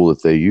a tool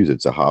that they use.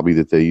 It's a hobby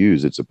that they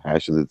use. It's a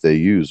passion that they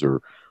use,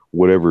 or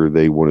whatever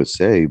they want to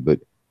say. But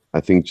I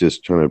think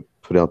just trying to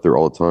put out there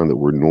all the time that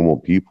we're normal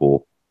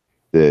people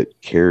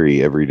that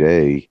carry every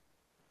day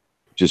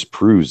just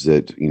proves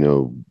that,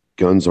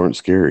 guns aren't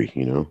scary,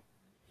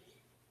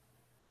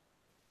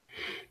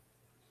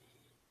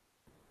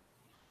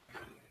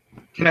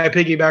 Can I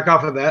piggyback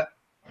off of that?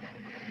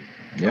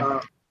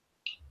 Yeah.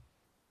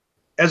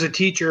 As a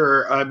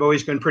teacher, I've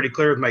always been pretty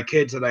clear with my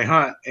kids that I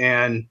hunt,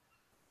 and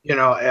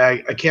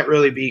I can't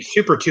really be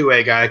super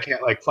two-way guy. I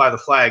can't like fly the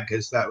flag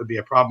because that would be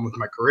a problem with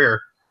my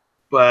career.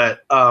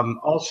 But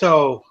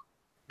also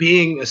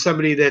being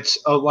somebody that's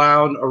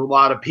around a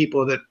lot of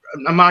people that,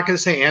 I'm not going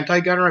to say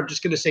anti-gunner, I'm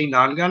just going to say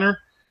non-gunner,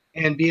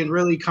 and being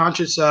really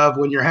conscious of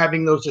when you're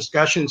having those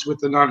discussions with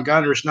the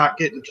non-gunners, not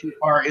getting too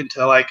far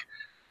into like,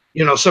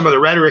 some of the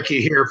rhetoric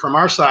you hear from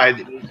our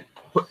side,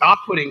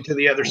 off-putting to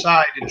the other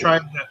side, and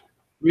trying to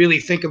really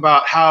think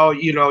about how,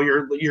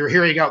 you're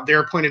hearing out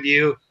their point of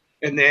view,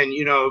 and then,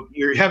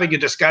 you're having a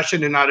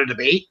discussion and not a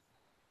debate.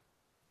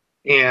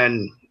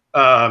 And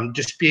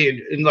just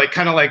being, and like,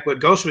 kind of like what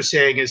Ghost was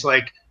saying is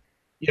like,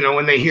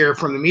 when they hear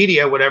from the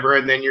media, whatever,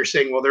 and then you're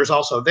saying, well, there's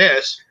also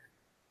this,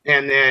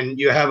 and then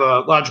you have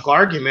a logical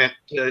argument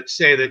to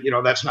say that,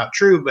 that's not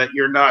true, but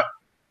you're not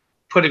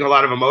putting a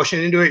lot of emotion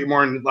into it. You're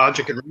more in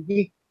logic and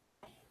reason.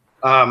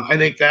 I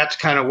think that's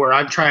kind of where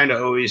I'm trying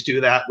to always do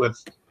that with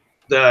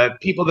the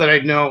people that I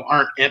know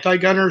aren't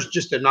anti-gunners,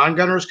 just the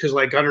non-gunners, because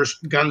like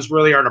guns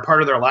really aren't a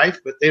part of their life,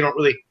 but they don't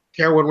really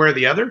care one way or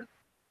the other.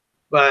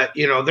 But,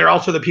 they're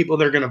also the people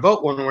that are going to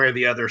vote one way or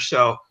the other.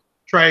 So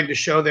trying to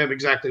show them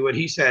exactly what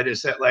he said,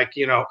 is that, like,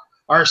 you know,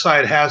 our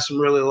side has some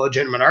really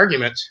legitimate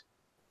arguments,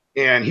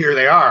 and here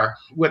they are,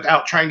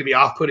 without trying to be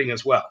off-putting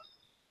as well.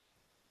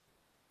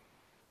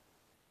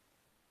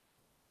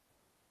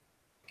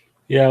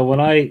 Yeah,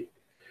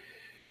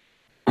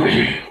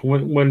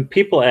 when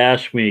people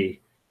ask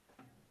me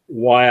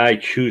why I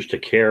choose to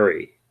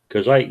carry,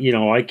 because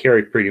I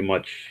carry pretty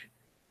much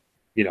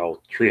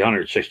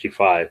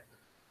 365,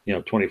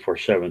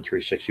 24/7,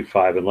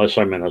 365, unless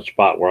I'm in a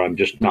spot where I'm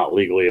just not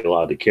legally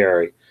allowed to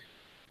carry.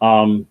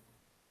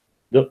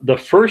 The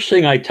first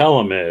thing I tell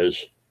them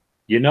is,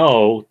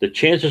 the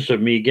chances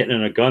of me getting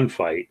in a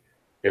gunfight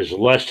is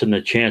less than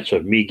the chance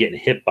of me getting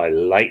hit by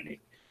lightning.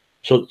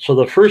 So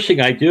the first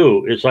thing I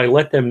do is I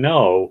let them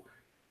know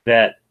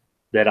that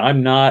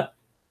I'm not,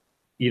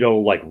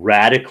 like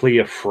radically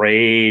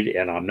afraid,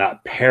 and I'm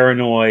not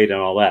paranoid and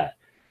all that.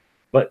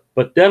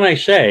 But then I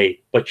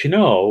say, but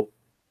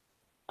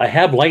I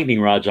have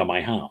lightning rods on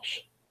my house.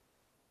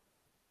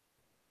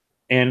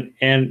 And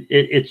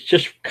it's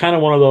just kind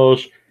of one of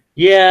those,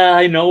 yeah,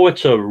 I know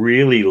it's a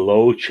really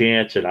low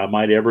chance that I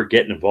might ever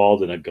get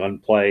involved in a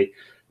gunplay,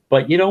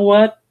 but you know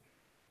what?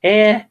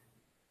 It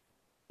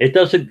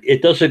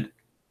doesn't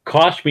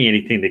cost me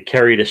anything to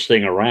carry this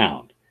thing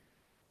around.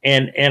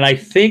 And I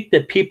think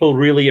that people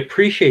really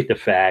appreciate the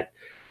fact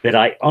that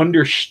I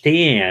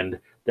understand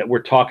that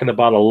we're talking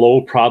about a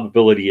low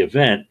probability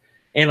event,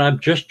 and I'm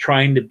just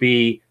trying to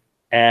be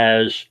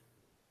as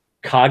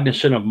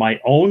cognizant of my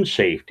own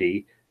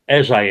safety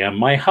as I am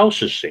my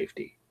house's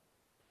safety.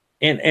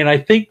 And I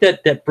think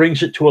that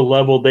brings it to a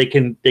level they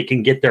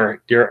can get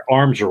their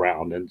arms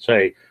around and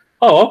say,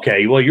 oh,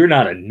 okay, well, you're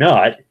not a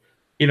nut.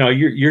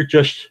 You're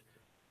just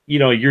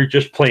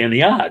playing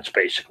the odds,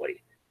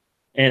 basically.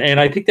 And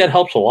I think that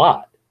helps a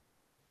lot.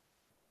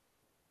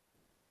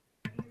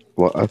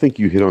 Well, I think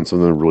you hit on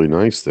something really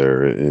nice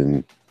there.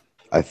 And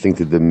I think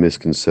that the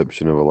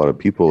misconception of a lot of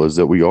people is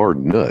that we are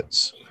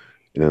nuts.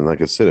 And then,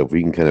 like I said, if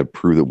we can kind of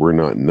prove that we're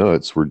not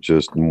nuts, we're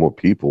just more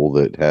people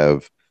that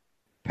have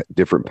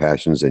different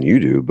passions than you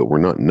do, but we're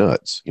not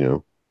nuts,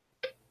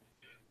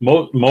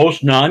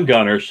 Most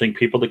non-gunners think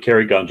people that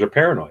carry guns are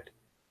paranoid.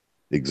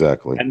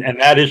 Exactly. And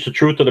that is the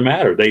truth of the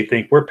matter. They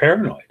think we're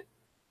paranoid.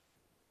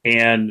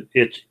 And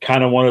it's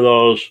kind of one of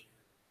those,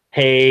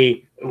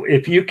 hey,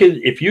 if you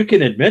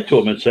can admit to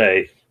them and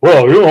say,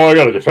 well, I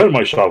got to defend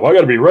myself, I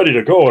got to be ready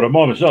to go at a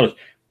moment's notice.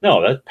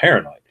 No, that's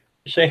paranoid.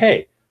 You say,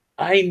 hey,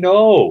 I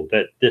know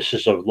that this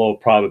is a low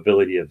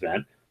probability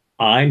event.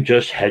 I'm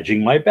just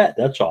hedging my bet.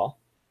 That's all.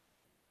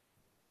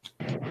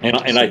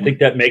 And I think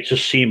that makes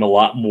us seem a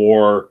lot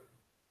more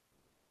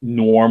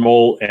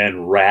normal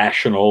and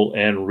rational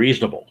and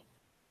reasonable.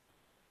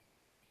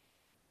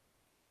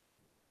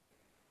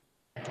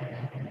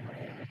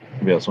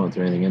 Anybody else want to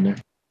throw anything in there?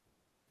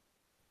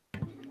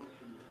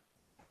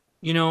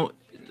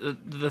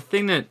 The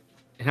thing that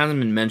hasn't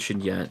been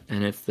mentioned yet,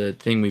 and it's the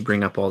thing we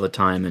bring up all the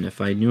time, and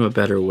if I knew a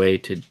better way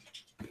to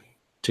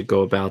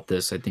go about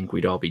this, I think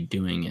we'd all be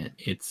doing it.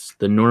 It's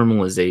the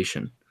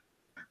normalization,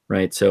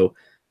 right? So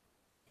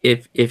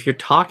if you're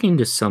talking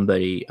to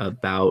somebody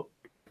about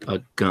a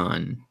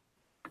gun,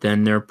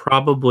 then they're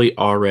probably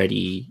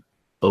already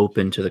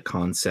open to the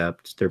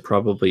concept. They're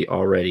probably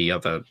already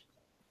of a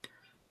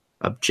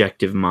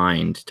objective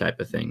mind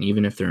type of thing,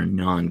 even if they're a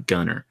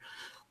non-gunner.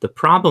 The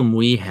problem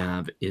we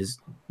have is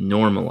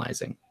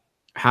normalizing.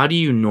 How do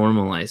you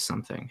normalize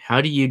something? How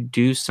do you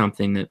do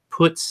something that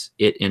puts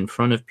it in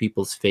front of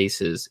people's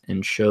faces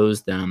and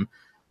shows them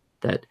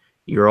that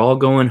you're all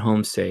going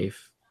home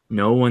safe?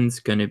 No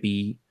one's going to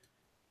be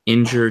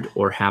injured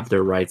or have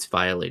their rights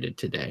violated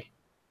today.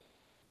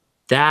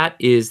 That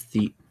is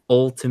the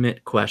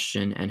ultimate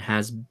question, and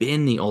has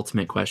been the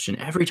ultimate question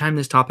every time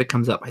this topic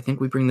comes up. I think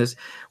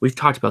we've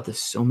talked about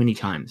this so many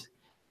times,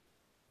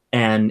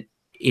 and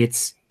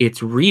it's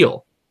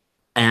real.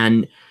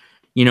 And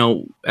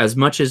as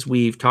much as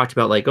we've talked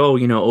about, like,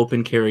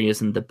 open carry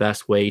isn't the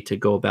best way to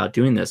go about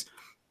doing this,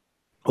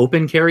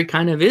 open carry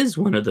kind of is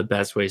one of the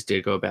best ways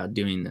to go about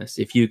doing this,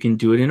 if you can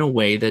do it in a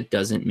way that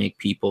doesn't make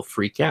people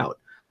freak out.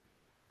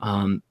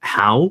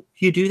 How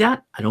you do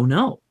that, I don't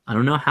know. I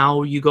don't know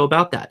how you go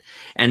about that.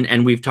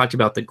 And we've talked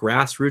about the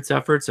grassroots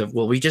efforts of,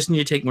 well, we just need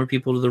to take more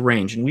people to the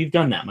range. And we've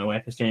done that. My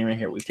wife is standing right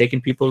here. We've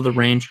taken people to the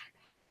range.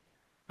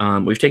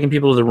 And we've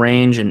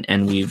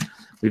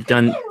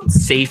done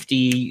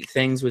safety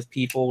things with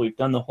people. We've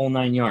done the whole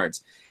 9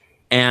 yards.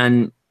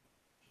 And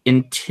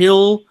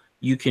until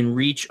you can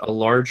reach a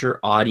larger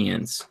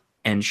audience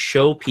and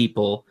show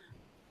people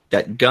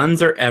that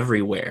guns are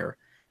everywhere,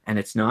 and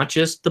it's not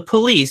just the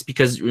police,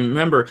 because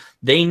remember,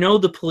 they know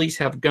the police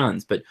have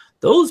guns, but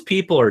those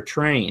people are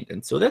trained.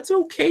 And so that's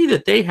okay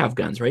that they have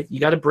guns, right? You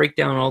got to break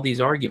down all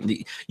these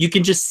arguments. You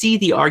can just see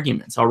the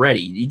arguments already.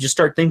 You just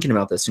start thinking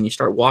about this and you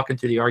start walking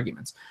through the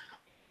arguments.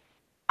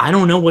 I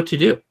don't know what to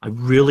do. I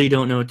really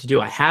don't know what to do.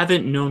 I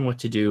haven't known what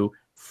to do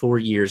for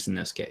years in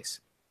this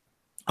case,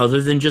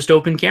 other than just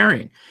open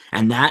carrying.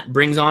 And that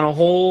brings on a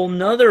whole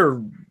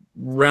nother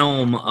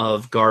realm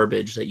of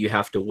garbage that you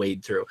have to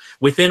wade through.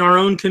 Within our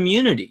own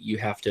community, you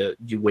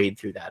wade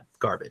through that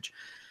garbage.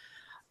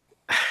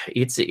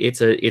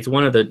 It's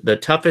one of the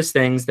toughest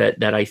things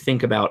that I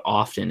think about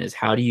often is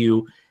how do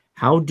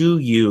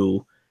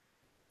you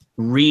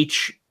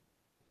reach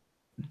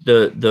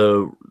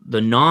the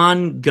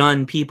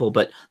non-gun people,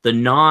 but the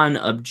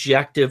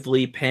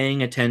non-objectively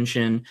paying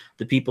attention,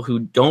 the people who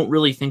don't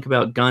really think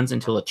about guns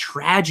until a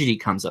tragedy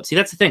comes up. See,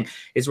 that's the thing,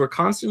 is we're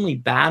constantly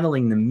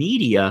battling the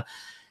media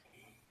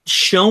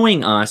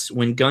showing us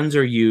when guns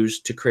are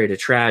used to create a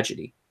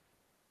tragedy.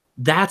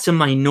 That's a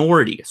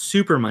minority, a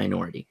super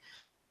minority.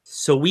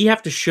 So we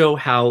have to show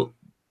how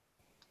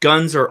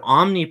guns are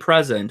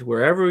omnipresent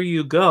wherever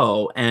you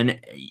go, and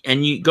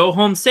you go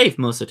home safe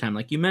most of the time.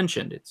 Like you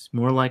mentioned, it's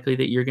more likely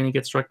that you're going to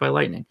get struck by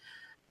lightning.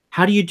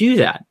 How do you do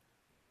that?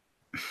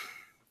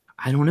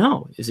 I don't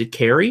know. Is it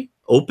carry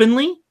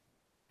openly?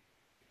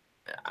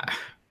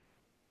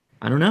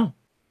 I don't know.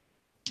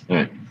 All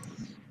right.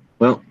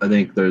 Well, I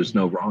think there's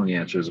no wrong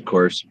answers, of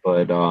course,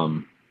 but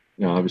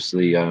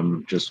obviously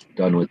I'm just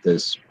done with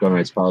this gun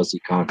rights policy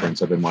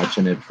conference. I've been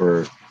watching it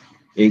for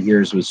 8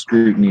 years with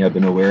scrutiny. I've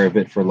been aware of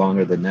it for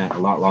longer than that, a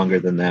lot longer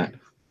than that.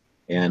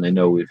 And I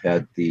know we've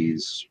had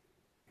these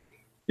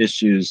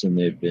issues, and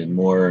they've been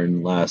more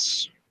and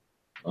less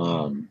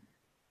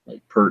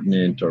like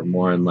pertinent or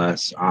more and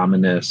less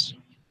ominous.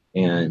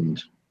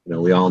 And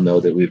we all know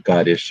that we've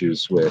got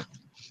issues with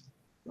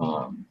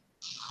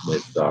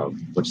what's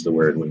the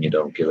word when you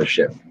don't give a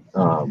shit?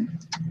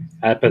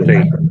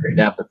 Apathy.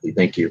 Apathy.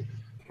 Thank you.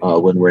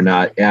 When we're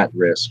not at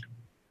risk.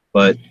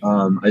 But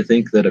I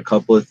think that a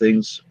couple of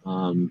things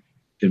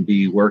can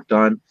be worked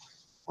on.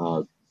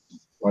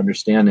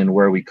 Understanding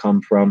where we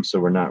come from, so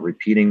we're not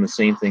repeating the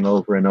same thing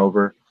over and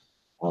over.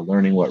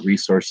 Learning what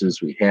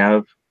resources we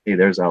have. Hey,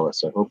 there's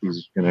Ellis. I hope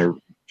he's going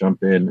to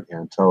jump in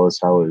and tell us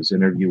how his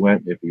interview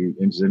went. If he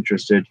is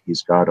interested,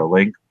 he's got a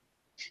link.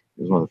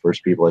 He was one of the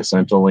first people I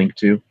sent a link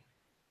to.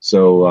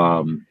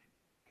 So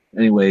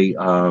anyway,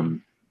 I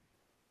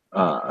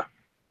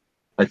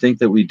think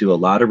that we do a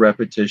lot of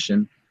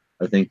repetition.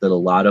 I think that a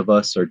lot of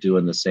us are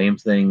doing the same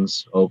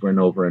things over and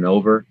over and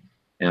over.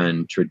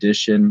 And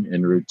tradition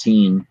and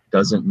routine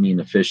doesn't mean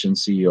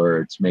efficiency or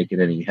it's making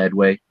any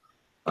headway.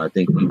 I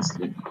think it needs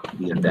to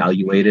be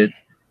evaluated.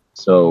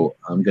 So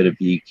I'm going to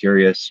be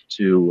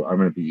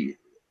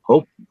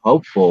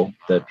hopeful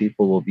that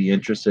people will be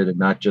interested in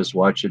not just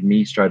watching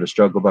me try to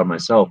struggle by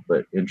myself,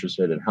 but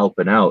interested in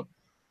helping out.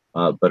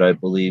 But I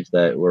believe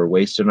that we're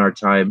wasting our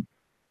time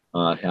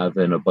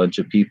having a bunch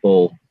of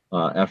people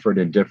effort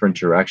in different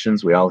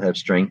directions. We all have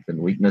strengths and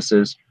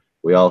weaknesses.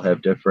 We all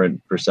have different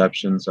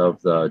perceptions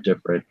of the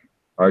different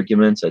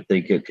arguments. I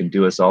think it can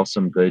do us all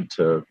some good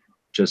to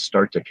just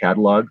start to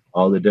catalog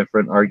all the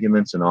different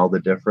arguments and all the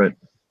different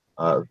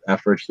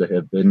efforts that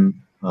have been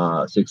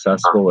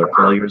successful or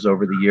failures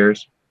over the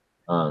years.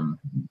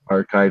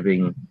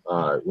 Archiving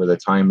with a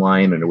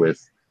timeline and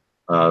with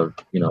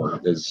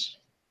as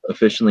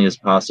efficiently as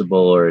possible,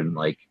 or in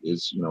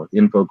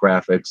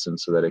infographics, and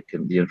so that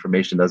the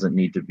information doesn't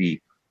need to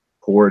be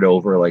poured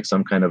over like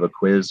some kind of a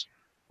quiz,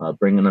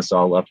 bringing us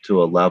all up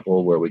to a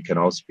level where we can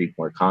all speak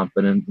more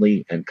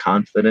confidently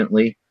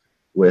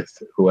with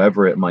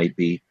whoever it might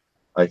be.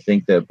 I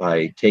think that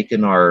by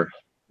taking our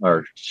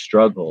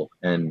struggle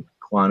and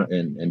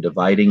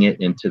dividing it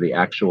into the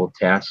actual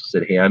tasks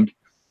at hand,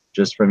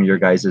 just from your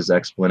guys'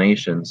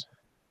 explanations,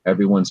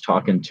 everyone's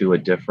talking to a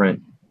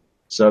different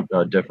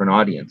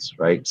audience,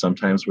 right?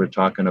 Sometimes we're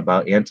talking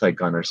about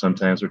anti-gunners,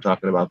 sometimes we're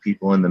talking about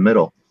people in the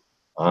middle.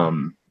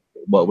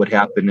 What would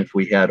happen if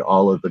we had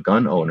all of the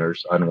gun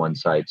owners on one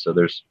side? So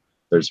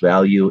there's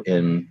value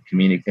in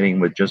communicating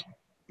with just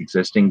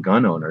existing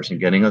gun owners and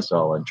getting us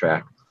all on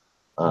track.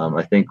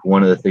 I think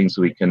one of the things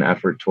we can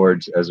effort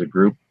towards as a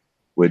group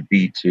would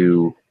be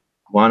to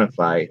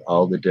quantify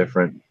all the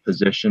different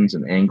positions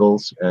and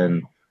angles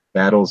and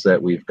battles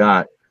that we've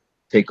got,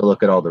 take a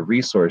look at all the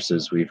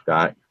resources we've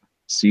got,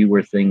 see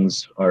where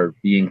things are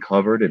being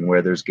covered and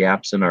where there's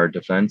gaps in our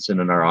defense and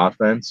in our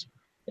offense,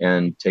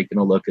 and taking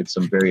a look at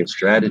some various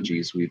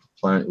strategies. We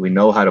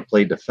know how to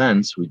play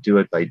defense. We do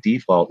it by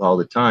default all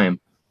the time.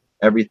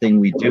 Everything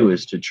we do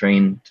is to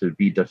train to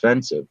be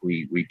defensive.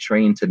 We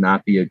train to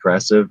not be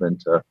aggressive and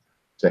to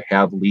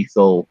have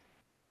lethal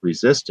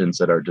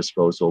resistance at our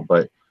disposal.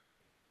 But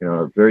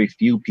very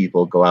few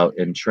people go out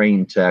and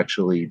train to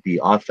actually be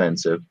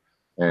offensive.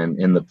 And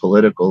in the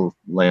political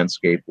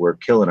landscape, we're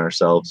killing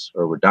ourselves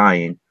or we're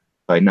dying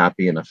by not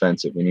being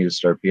offensive. We need to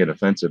start being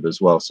offensive as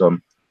well. So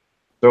I'm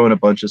throwing a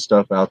bunch of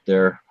stuff out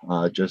there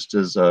just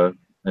as a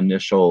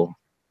initial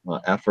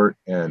effort.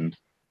 And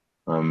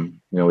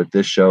with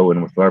this show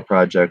and with our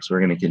projects, we're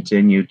going to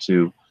continue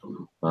to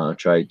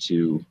try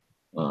to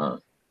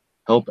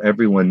help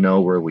everyone know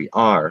where we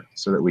are,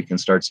 so that we can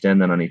start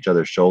standing on each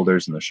other's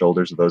shoulders and the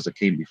shoulders of those that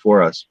came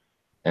before us,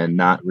 and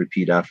not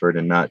repeat effort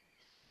and not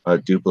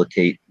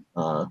duplicate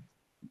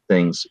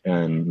things,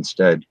 and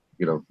instead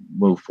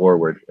move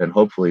forward, and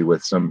hopefully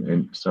with some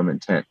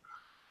intent,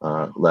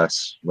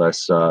 less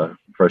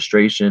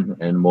frustration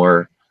and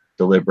more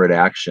deliberate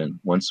action.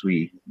 Once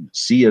we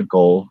see a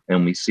goal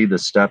and we see the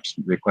steps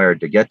required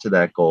to get to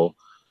that goal,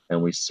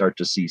 and we start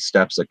to see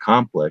steps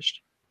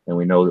accomplished, and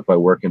we know that by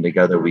working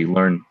together, we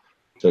learn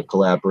to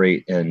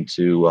collaborate and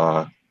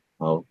to,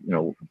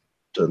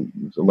 to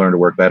learn to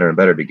work better and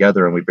better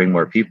together, and we bring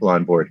more people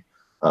on board.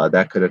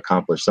 That could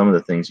accomplish some of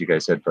the things you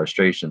guys had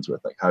frustrations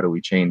with, like how do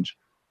we change,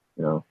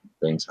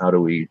 things? How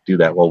do we do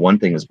that? Well, one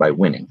thing is by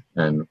winning,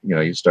 and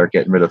you start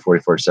getting rid of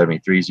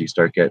 4473s, you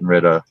start getting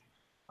rid of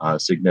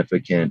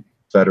significant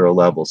federal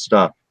level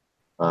stuff.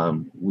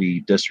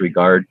 We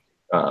disregard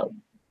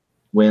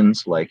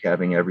wins, like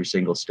having every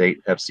single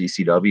state have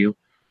CCW.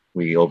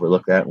 We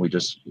overlook that, and we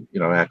just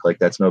act like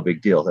that's no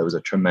big deal. That was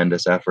a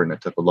tremendous effort, and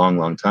it took a long,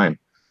 long time.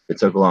 It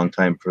took a long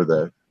time for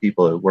the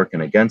people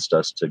working against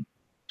us to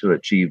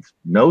achieve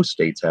no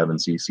states having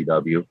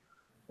CCW.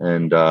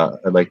 And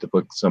I'd like to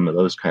put some of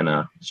those kind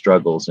of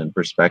struggles in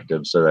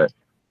perspective, so that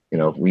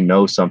if we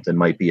know something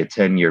might be a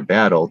 10-year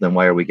battle, then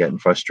why are we getting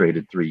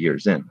frustrated 3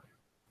 years in?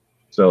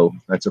 So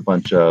that's a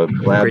bunch of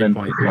blabbing.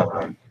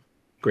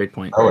 Great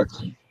point.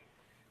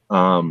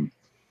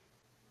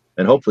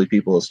 And hopefully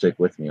people will stick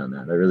with me on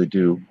that. I really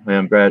do. I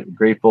am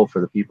grateful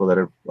for the people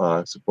that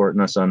are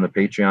supporting us on the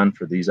Patreon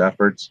for these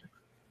efforts.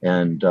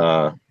 And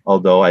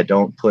although I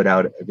don't put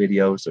out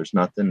videos, there's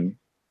nothing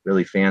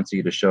really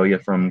fancy to show you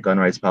from Gun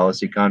Rights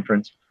Policy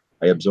Conference.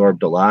 I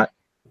absorbed a lot.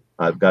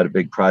 I've got a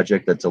big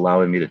project that's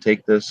allowing me to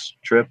take this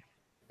trip,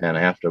 and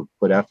I have to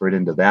put effort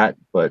into that.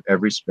 But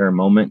every spare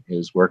moment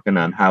is working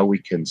on how we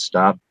can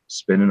stop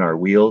spinning our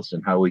wheels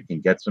and how we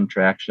can get some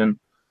traction.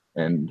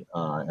 And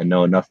I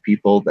know enough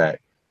people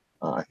that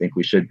I think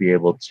we should be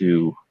able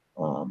to,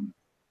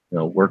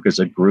 work as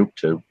a group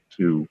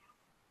to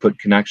put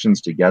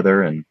connections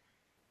together.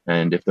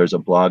 And if there's a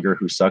blogger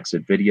who sucks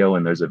at video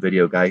and there's a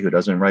video guy who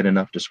doesn't write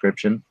enough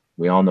description,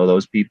 we all know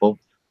those people.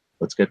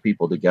 Let's get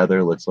people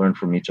together. Let's learn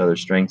from each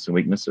other's strengths and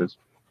weaknesses,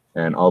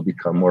 and all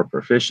become more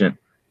proficient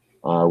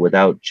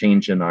without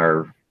changing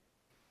our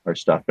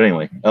stuff. But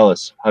anyway,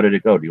 Ellis, how did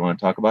it go? Do you want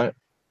to talk about it?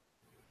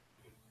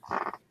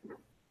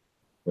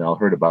 We all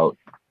heard about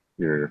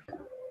your.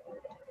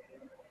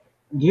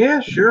 Yeah,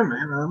 sure,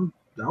 man.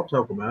 I'll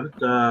talk about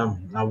it.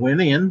 I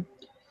went in.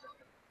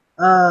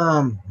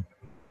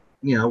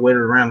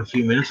 Waited around a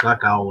few minutes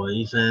like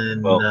always,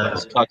 and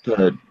let's talk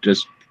to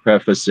just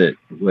preface it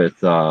with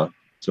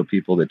so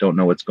people that don't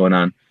know what's going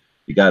on.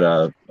 You got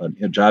a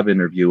job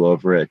interview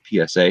over at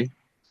PSA,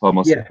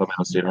 Palmetto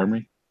State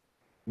Armory.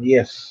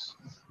 Yes.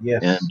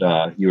 And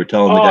you were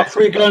telling the guys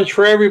free guns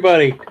for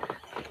everybody.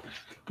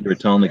 You were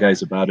telling the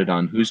guys about it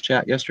on whose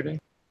chat yesterday?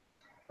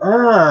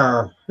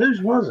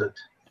 Whose was it?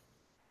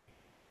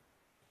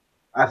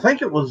 I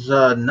think it was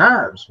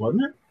Knives,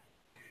 wasn't it?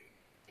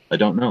 I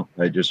don't know.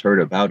 I just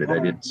heard about it. I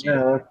didn't see it.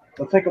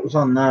 I think it was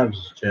on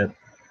Knives' chat.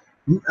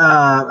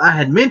 I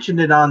had mentioned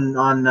it on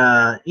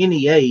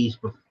NEA's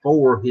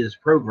before his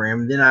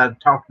program. Then I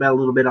talked about it a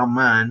little bit on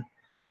mine.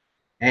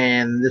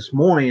 And this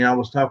morning I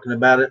was talking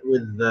about it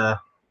with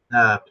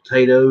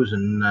Potatoes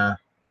and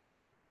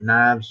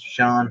Knives,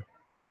 Sean.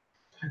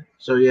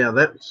 So yeah,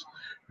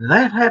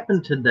 that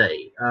happened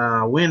today.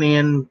 Went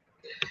in,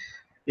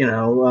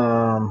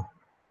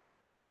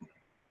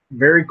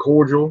 very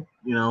cordial.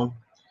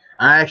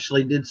 I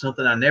actually did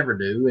something I never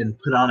do and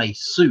put on a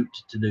suit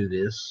to do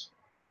this.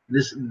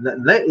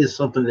 That is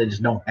something that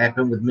just don't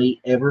happen with me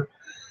ever.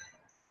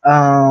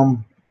 Felt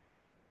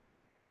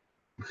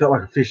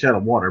like a fish out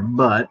of water,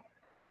 but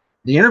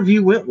the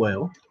interview went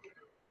well.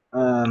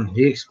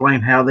 He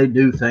explained how they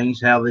do things,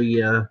 how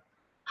the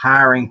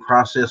hiring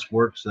process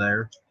works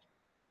there.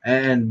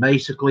 And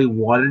basically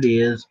what it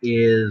is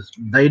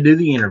they do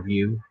the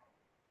interview.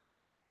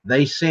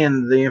 They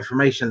send the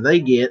information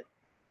they get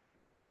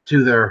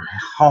to their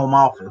home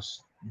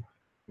office,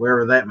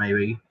 wherever that may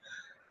be.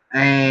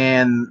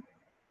 And,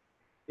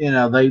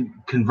 they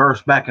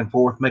converse back and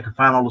forth, make a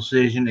final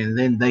decision, and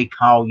then they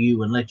call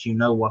you and let you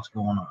know what's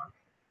going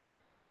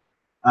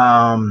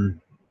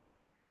on.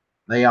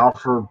 They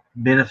offer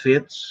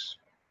benefits,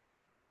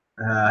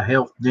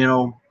 health,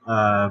 dental,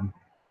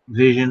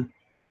 vision,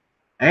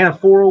 and a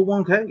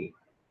 401k.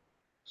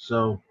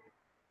 So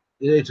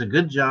it's a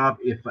good job.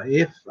 If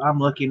I'm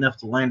lucky enough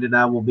to land it,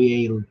 I will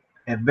be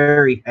a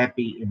very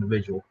happy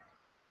individual.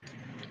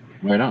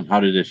 Right on. How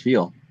did it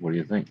feel? What do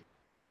you think?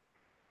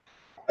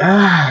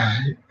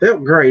 It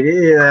felt great.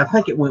 I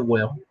think it went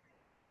well.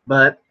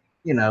 But,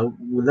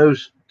 with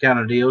those kind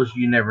of deals,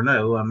 you never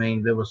know. I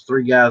mean, there was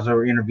 3 guys that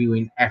were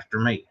interviewing after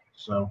me.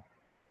 So.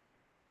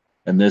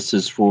 And this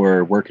is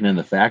for working in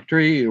the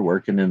factory or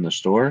working in the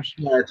stores?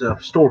 Yeah, it's a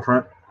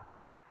storefront.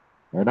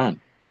 Right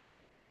on.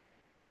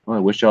 Well,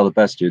 I wish you all the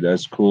best, dude.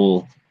 That's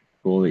cool.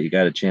 Cool that you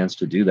got a chance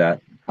to do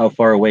that. How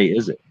far away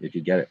is it if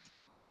you get it?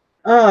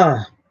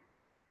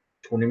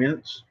 20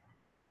 minutes.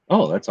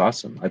 Oh, that's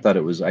awesome. I thought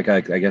it was. I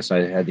guess I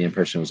had the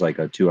impression it was like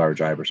a 2-hour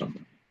drive or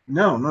something.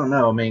 No.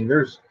 I mean,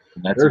 there's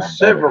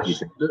several.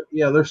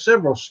 There's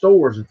several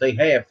stores that they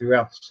have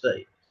throughout the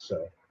state.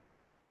 So.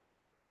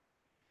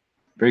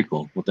 Very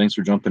cool. Well, thanks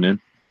for jumping in.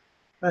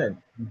 Hey,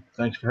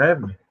 thanks for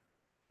having me.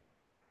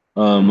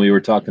 We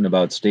were talking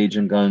about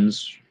staging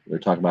guns. We were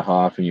talking about how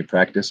often you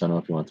practice. I don't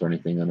know if you want to throw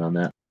anything in on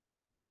that.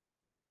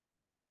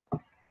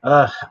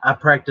 I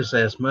practice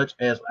as much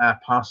as I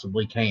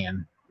possibly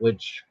can,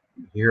 which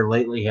here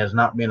lately has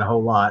not been a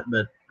whole lot,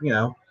 but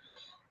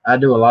I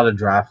do a lot of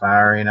dry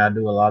firing. I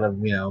do a lot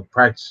of,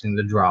 practicing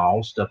the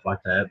draws, stuff like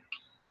that.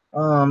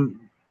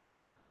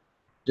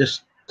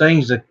 Just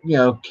things that,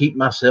 keep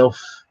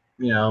myself,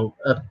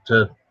 up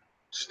to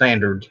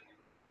standard.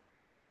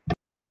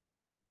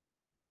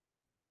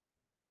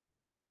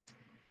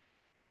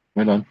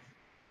 Right on.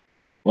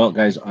 Well,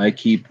 guys, I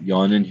keep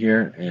yawning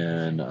here,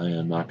 and I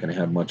am not going to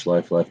have much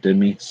life left in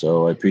me.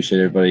 So I appreciate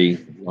everybody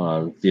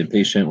being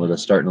patient with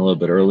us starting a little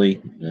bit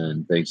early,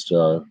 and thanks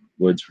to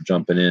Woods for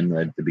jumping in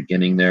right at the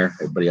beginning there.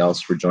 Everybody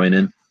else for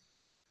joining.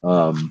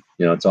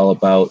 It's all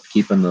about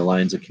keeping the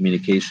lines of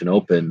communication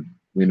open.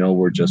 We know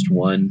we're just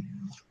one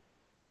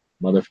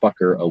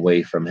motherfucker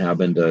away from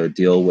having to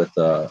deal with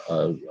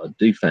a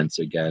defense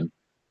again.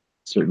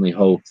 Certainly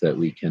hope that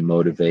we can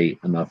motivate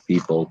enough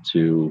people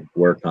to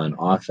work on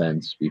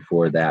offense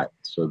before that,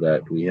 so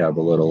that we have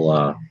a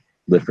little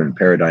different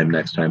paradigm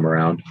next time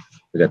around.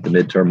 We got the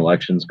midterm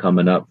elections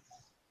coming up,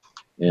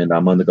 and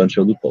I'm on the Gun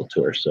Show Loophole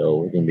Tour, so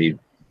we're going to be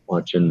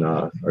watching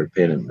or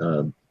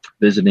paying,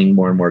 visiting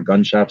more and more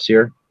gun shops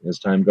here as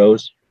time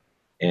goes,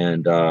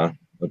 and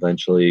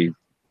eventually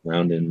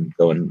around and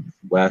going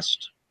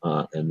west,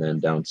 and then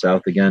down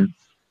south again.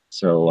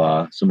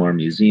 So some more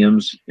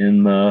museums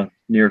in the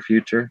near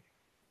future.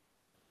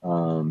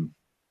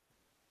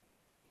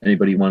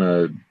 Anybody want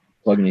to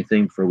plug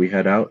anything before we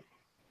head out?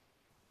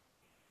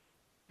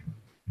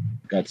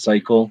 Got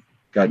Cycle?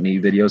 Got any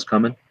videos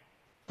coming?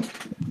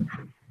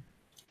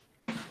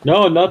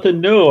 No,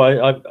 nothing new.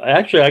 I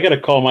actually I got to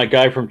call my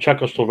guy from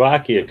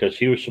Czechoslovakia because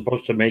he was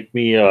supposed to make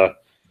me a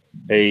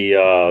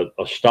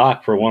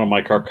stock for one of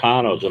my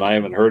Carcanos, and I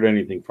haven't heard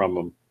anything from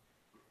him.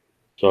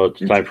 So it's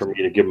time for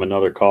me to give him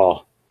another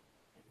call.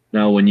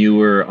 Now, when you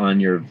were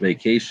on your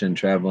vacation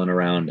traveling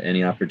around,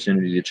 any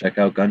opportunity to check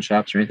out gun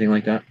shops or anything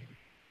like that?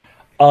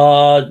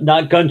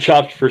 Not gun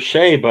shops per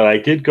se, but I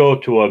did go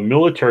to a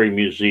military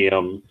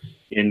museum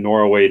in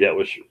Norway that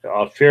was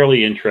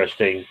fairly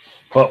interesting.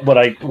 But what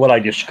I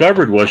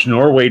discovered was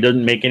Norway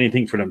doesn't make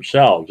anything for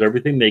themselves.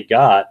 Everything they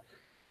got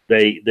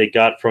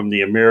got from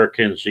the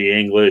Americans, the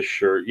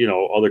English, or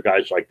other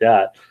guys like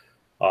that.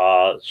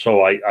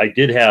 So I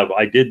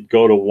did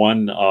go to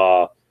one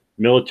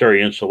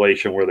military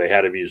installation where they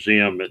had a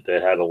museum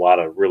that had a lot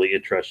of really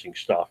interesting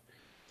stuff.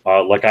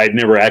 Like I'd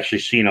never actually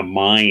seen a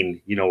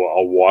mine,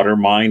 a water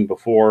mine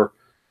before,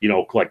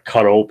 like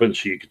cut open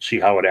so you could see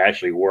how it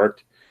actually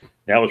worked.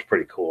 That was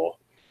pretty cool.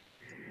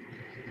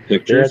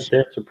 Pictures? They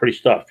had some pretty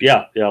stuff.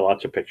 Yeah,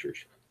 lots of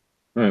pictures.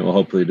 All right, we'll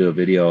hopefully do a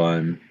video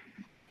on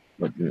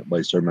what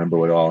I still remember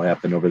what all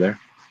happened over there.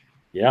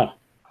 Yeah.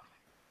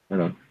 I don't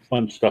know.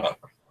 Fun stuff.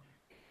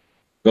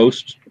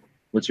 Ghost,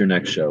 what's your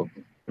next show?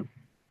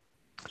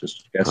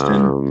 Just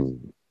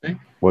guesting?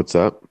 What's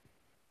up?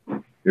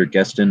 You're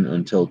guesting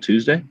until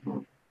Tuesday?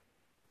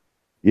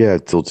 Yeah,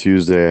 till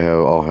Tuesday.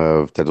 I'll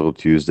have Technical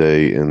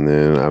Tuesday, and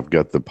then I've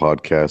got the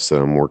podcast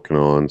that I'm working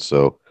on.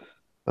 So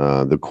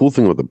the cool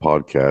thing with the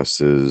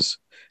podcast is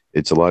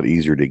it's a lot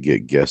easier to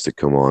get guests to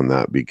come on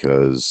that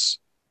because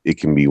it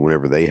can be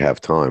whenever they have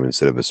time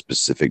instead of a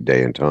specific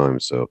day and time.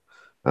 So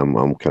I'm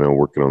kind of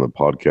working on the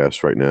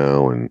podcast right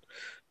now, and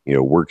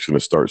work's going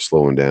to start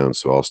slowing down.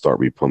 So I'll start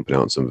pumping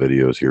out some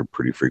videos here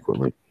pretty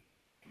frequently.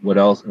 What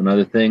else?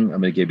 Another thing,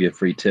 I'm going to give you a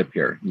free tip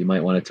here. You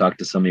might want to talk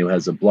to somebody who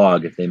has a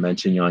blog. If they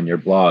mention you on your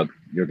blog,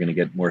 you're going to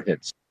get more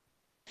hits.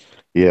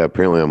 Yeah,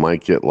 apparently I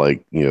might get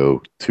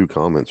 2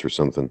 comments or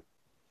something.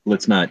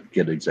 Let's not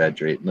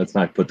exaggerate. Let's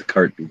not put the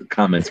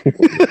comments.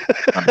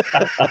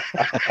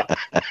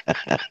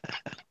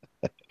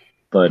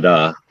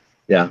 But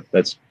yeah,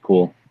 that's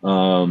cool.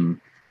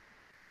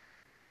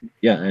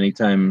 Yeah,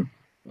 anytime.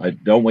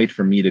 Don't wait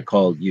for me to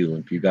call you.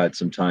 If you got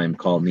some time,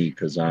 call me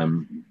because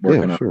I'm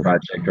working on a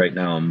project right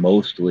now. I'm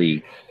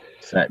mostly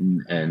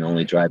setting and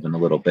only driving a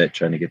little bit,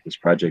 trying to get this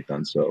project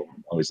done. So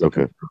I'm always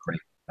looking for a break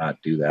to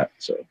not do that.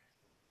 So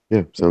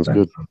yeah, sounds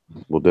good.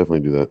 We'll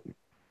definitely do that.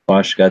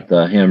 Bosch got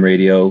the ham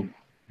radio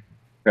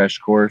crash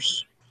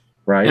course.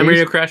 Ham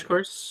radio crash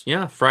course,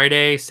 yeah,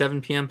 Friday,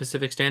 7 p.m.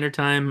 Pacific Standard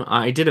Time.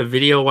 I did a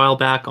video a while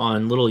back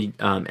on little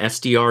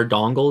SDR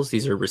dongles.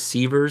 These are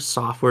receivers,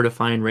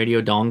 software-defined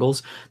radio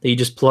dongles that you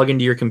just plug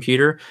into your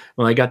computer.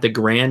 Well, I got the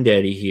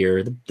granddaddy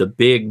here, the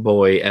big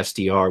boy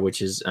SDR, which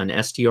is an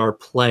SDR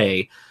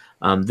Play.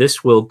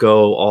 This will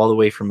go all the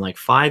way from like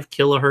 5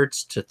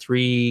 kilohertz to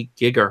 3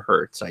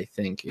 gigahertz, I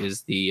think,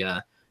 is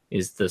the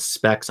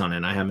specs on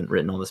it. I haven't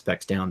written all the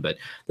specs down, but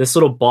this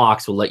little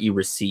box will let you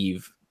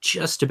receive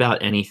just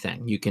about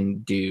anything. You can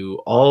do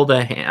all the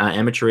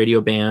amateur radio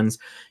bands.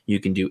 You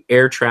can do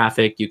air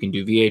traffic. You can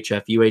do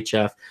VHF,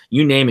 UHF,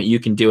 you name it, you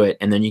can do it.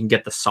 And then you can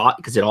get the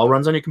because it all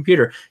runs on your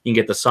computer. You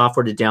can get the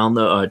software to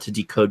download to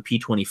decode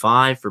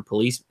P25 for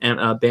police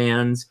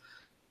bands.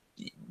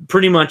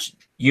 Pretty much,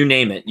 you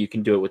name it, you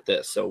can do it with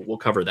this. So we'll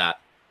cover that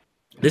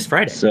this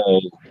Friday.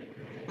 So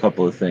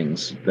couple of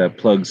things that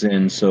plugs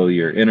in. So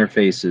your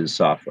interface is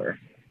software.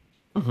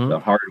 The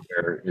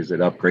hardware, is it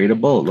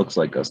upgradable? It looks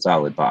like a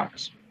solid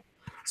box.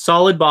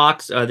 Solid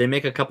box. They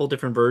make a couple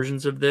different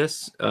versions of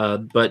this,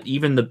 but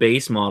even the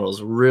base model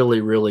is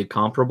really, really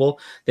comparable.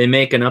 They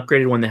make an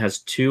upgraded one that has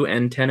 2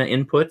 antenna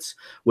inputs,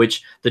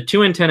 which the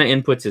 2 antenna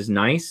inputs is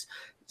nice.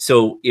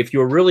 So if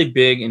you're really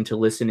big into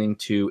listening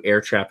to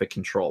air traffic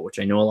control, which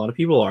I know a lot of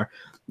people are,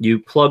 you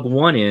plug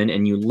one in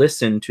and you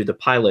listen to the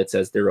pilots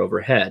as they're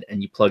overhead,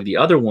 and you plug the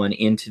other one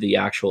into the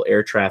actual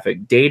air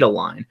traffic data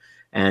line.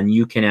 And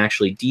you can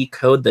actually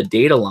decode the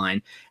data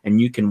line, and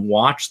you can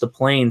watch the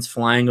planes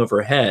flying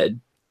overhead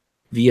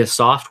via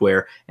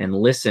software and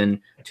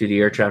listen to the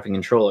air traffic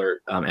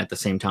controller at the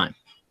same time.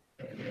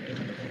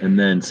 And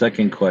then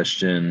second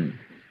question,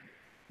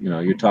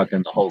 you're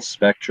talking the whole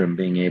spectrum,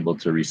 being able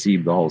to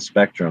receive the whole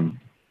spectrum.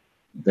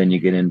 Then you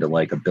get into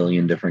like a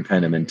billion different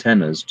kind of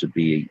antennas to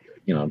be,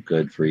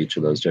 good for each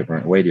of those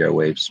different radio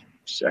waves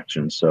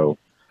sections. So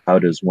how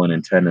does one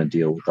antenna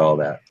deal with all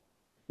that?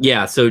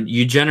 Yeah, so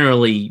you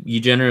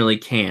generally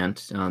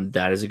can't.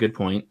 That is a good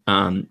point.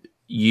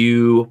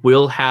 You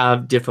will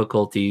have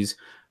difficulties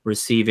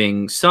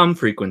receiving some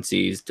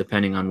frequencies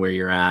depending on where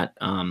you're at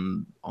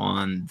on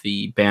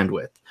the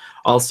bandwidth.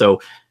 Also,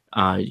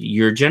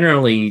 you're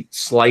generally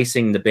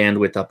slicing the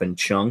bandwidth up in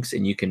chunks,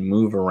 and you can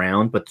move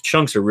around, but the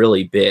chunks are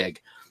really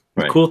big.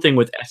 Right. The cool thing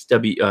with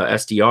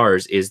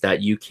SDRs is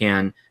that you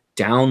can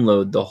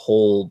download the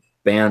whole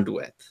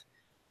bandwidth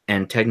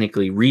and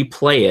technically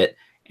replay it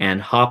and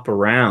hop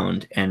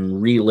around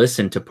and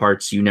re-listen to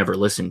parts you never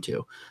listened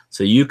to.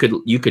 So you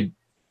could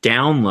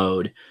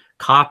download,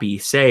 copy,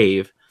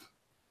 save,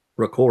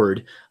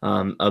 record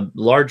a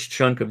large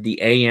chunk of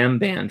the AM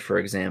band, for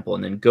example,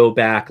 and then go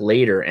back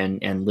later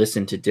and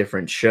listen to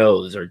different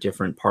shows or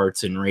different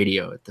parts in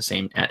radio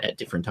at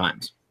different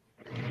times.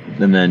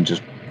 And then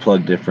just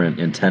plug different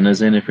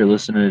antennas in if you're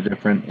listening to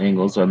different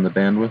angles on the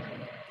bandwidth.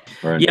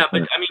 Yeah,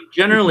 but I mean,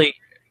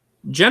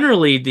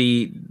 generally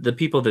the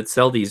people that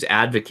sell these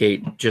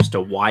advocate just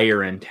a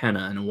wire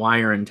antenna, and a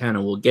wire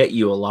antenna will get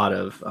you a lot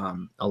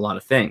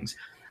of things.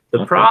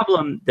 The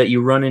problem that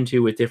you run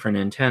into with different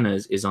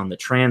antennas is on the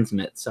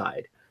transmit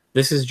side.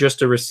 This is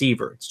just a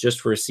receiver. It's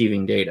just for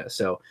receiving data.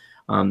 So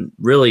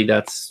really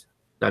that's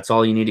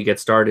all you need to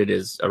get started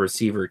is a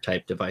receiver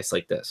type device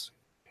like this.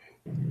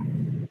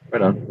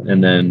 Right on.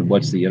 And then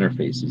what's the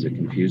interface? Is it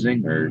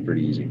confusing or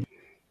pretty easy?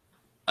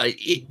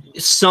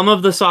 Some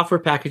of the software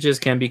packages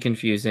can be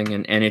confusing,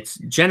 and it's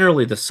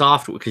generally the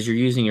software because you're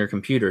using your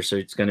computer, so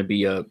it's going to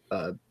be an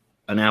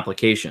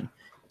application.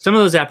 Some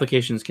of those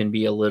applications can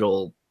be a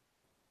little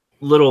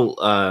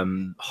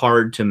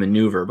hard to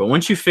maneuver, but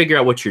once you figure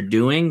out what you're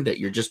doing, that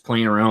you're just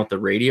playing around with the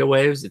radio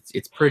waves,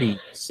 it's pretty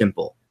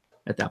simple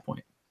at that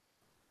point.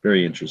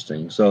 Very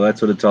interesting. So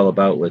that's what it's all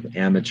about with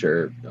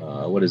amateur.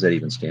 What does that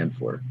even stand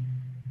for?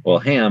 Well,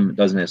 ham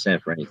doesn't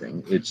stand for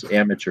anything. It's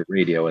amateur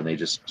radio, and they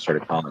just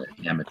started calling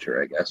it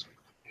amateur, I guess.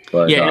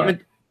 But yeah,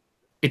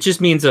 it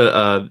just means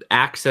a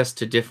access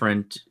to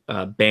different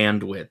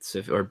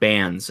bandwidths or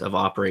bands of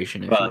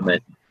operation.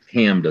 But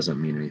ham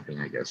doesn't mean anything,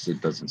 I guess.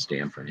 It doesn't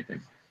stand for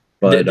anything.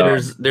 But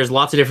there's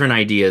lots of different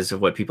ideas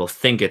of what people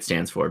think it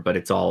stands for, but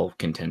it's all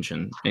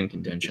contention.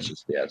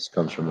 It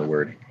comes from the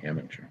word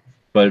amateur.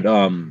 But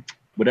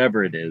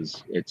whatever it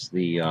is, it's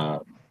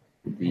the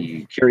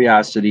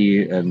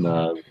curiosity and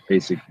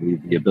basically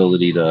the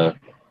ability to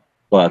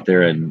go out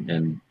there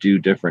and do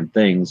different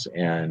things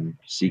and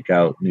seek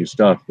out new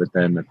stuff. But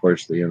then, of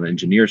course, the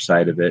engineer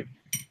side of it,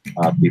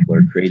 people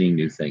are creating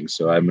new things.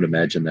 So I would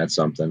imagine that's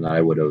something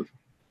I would have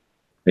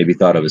maybe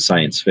thought of as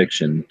science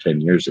fiction 10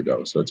 years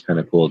ago. So it's kind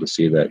of cool to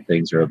see that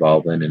things are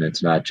evolving, and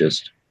it's not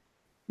just,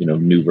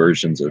 new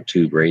versions of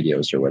tube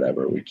radios or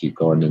whatever. We keep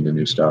going into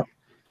new stuff.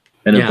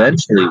 And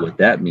eventually what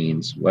that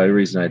means, one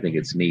reason I think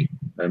it's neat,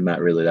 I'm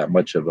not really that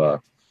much of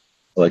a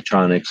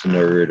electronics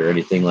nerd or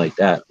anything like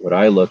that. What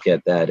I look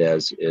at that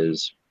as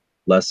is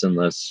less and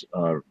less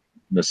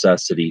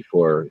necessity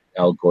for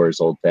Al Gore's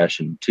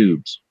old-fashioned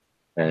tubes.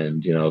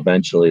 And,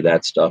 eventually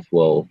that stuff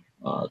will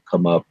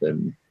come up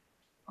and,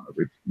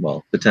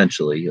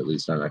 potentially, at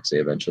least I'm not going to say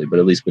eventually, but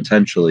at least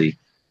potentially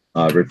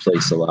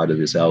replace a lot of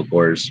this Al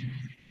Gore's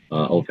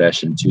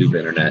old-fashioned tube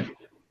internet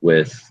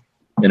with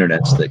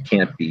internets that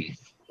can't be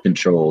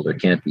controlled or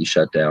can't be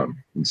shut down.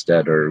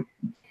 Instead are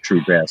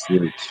true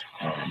grassroots,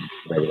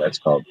 whatever that's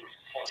called,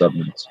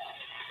 subnets.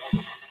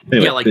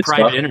 Anyway, yeah, like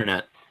private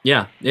internet.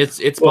 Yeah,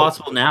 it's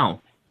possible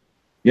now.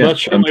 Yeah,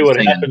 that's certainly what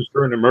happens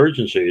during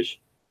emergencies.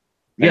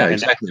 Yeah,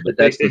 exactly. But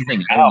that's the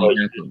thing.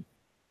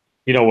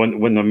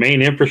 When the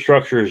main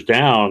infrastructure is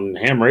down,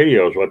 ham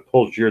radio is what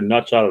pulls your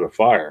nuts out of the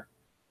fire.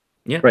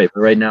 Yeah, right.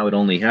 But right now, it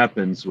only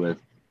happens with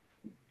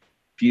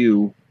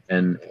few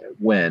and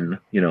when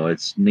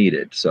it's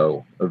needed.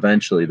 So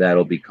eventually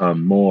that'll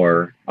become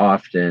more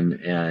often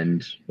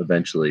and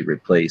eventually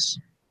replace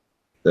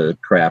the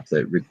crap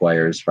that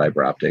requires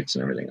fiber optics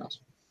and everything else.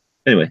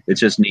 Anyway, it's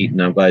just neat,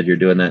 and I'm glad you're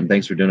doing that, and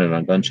thanks for doing it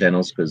on Gun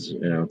Channels, because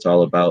it's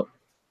all about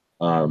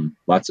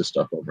lots of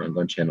stuff over on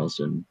Gun Channels,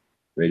 and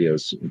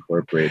Radios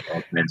incorporate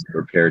all kinds of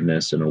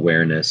preparedness and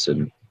awareness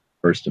and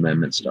First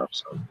Amendment stuff.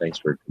 So thanks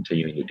for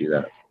continuing to do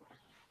that.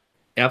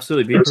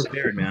 Absolutely, be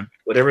prepared, man.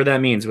 Whatever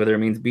that means, whether it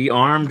means be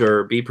armed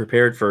or be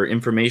prepared for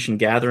information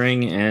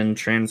gathering and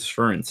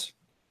transference.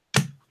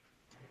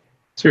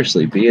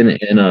 Seriously, being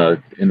in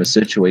a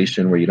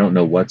situation where you don't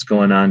know what's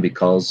going on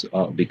because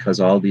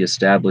all the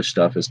established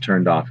stuff is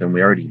turned off, and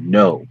we already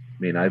know. I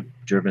mean, I've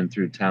driven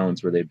through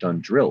towns where they've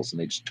done drills and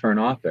they just turn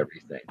off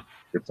everything.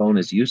 Your phone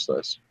is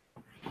useless.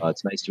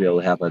 It's nice to be able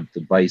to have a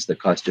device that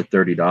costs you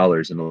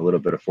 $30 and a little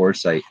bit of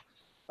foresight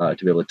to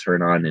be able to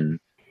turn on. And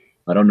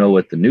I don't know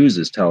what the news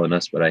is telling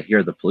us, but I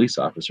hear the police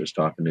officers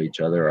talking to each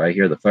other, or I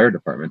hear the fire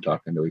department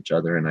talking to each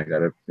other, and I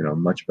got a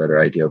much better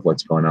idea of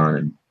what's going on,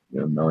 and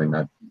knowing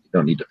that you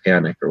don't need to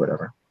panic or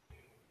whatever.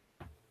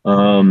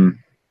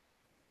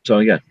 So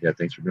yeah,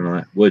 thanks for doing all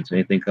that. Woods,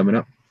 anything coming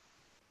up?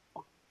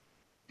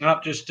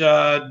 Not just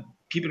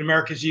keeping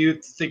America's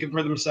youth thinking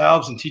for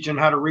themselves and teaching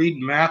them how to read,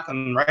 math,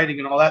 and writing,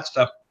 and all that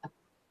stuff.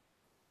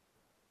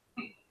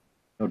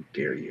 How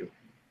dare you?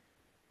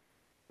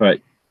 All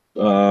right.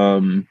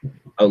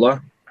 Outlaw,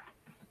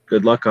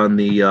 good luck on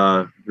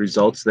the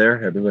results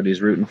there.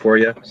 Everybody's rooting for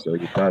you, so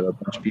you've got a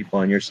bunch of people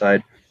on your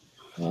side.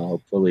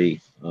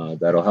 Hopefully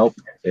that'll help,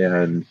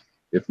 and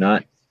if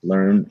not,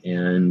 learn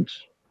and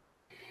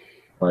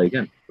play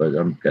again. But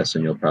I'm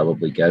guessing you'll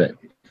probably get it.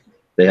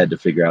 They had to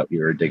figure out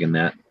you were digging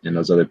that, and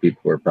those other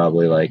people were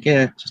probably like,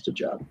 "Yeah, just a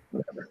job,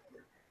 whatever."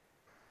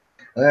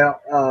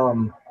 Well,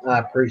 I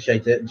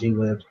appreciate that, G.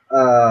 Libbs.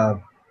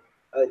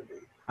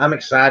 I'm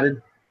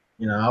excited.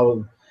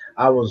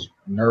 I was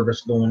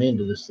nervous going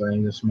into this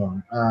thing this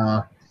morning.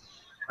 I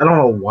don't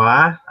know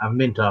why. I've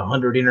been to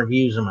 100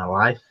 interviews in my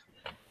life,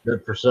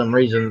 but for some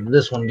reason,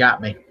 this one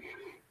got me.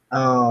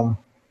 Well,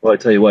 I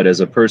tell you what, as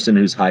a person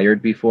who's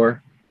hired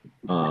before,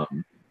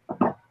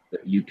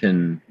 you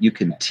can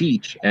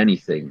teach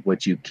anything.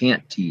 What you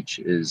can't teach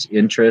is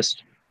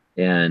interest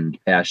and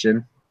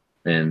passion,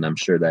 and I'm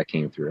sure that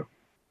came through.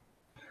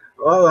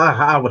 Well,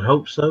 I would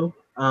hope so.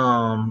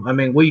 I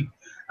mean,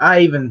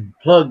 I even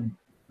plugged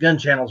gun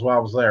channels while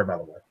I was there, by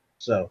the way.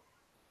 So,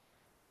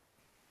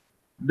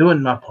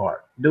 doing my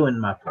part. Well,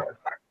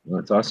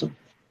 that's awesome.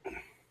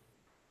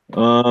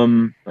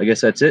 I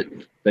guess that's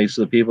it. Thanks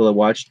to the people that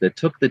watched, that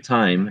took the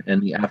time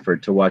and the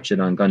effort to watch it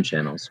on Gun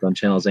Channels. Gun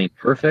Channels ain't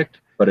perfect,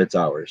 but it's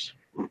ours.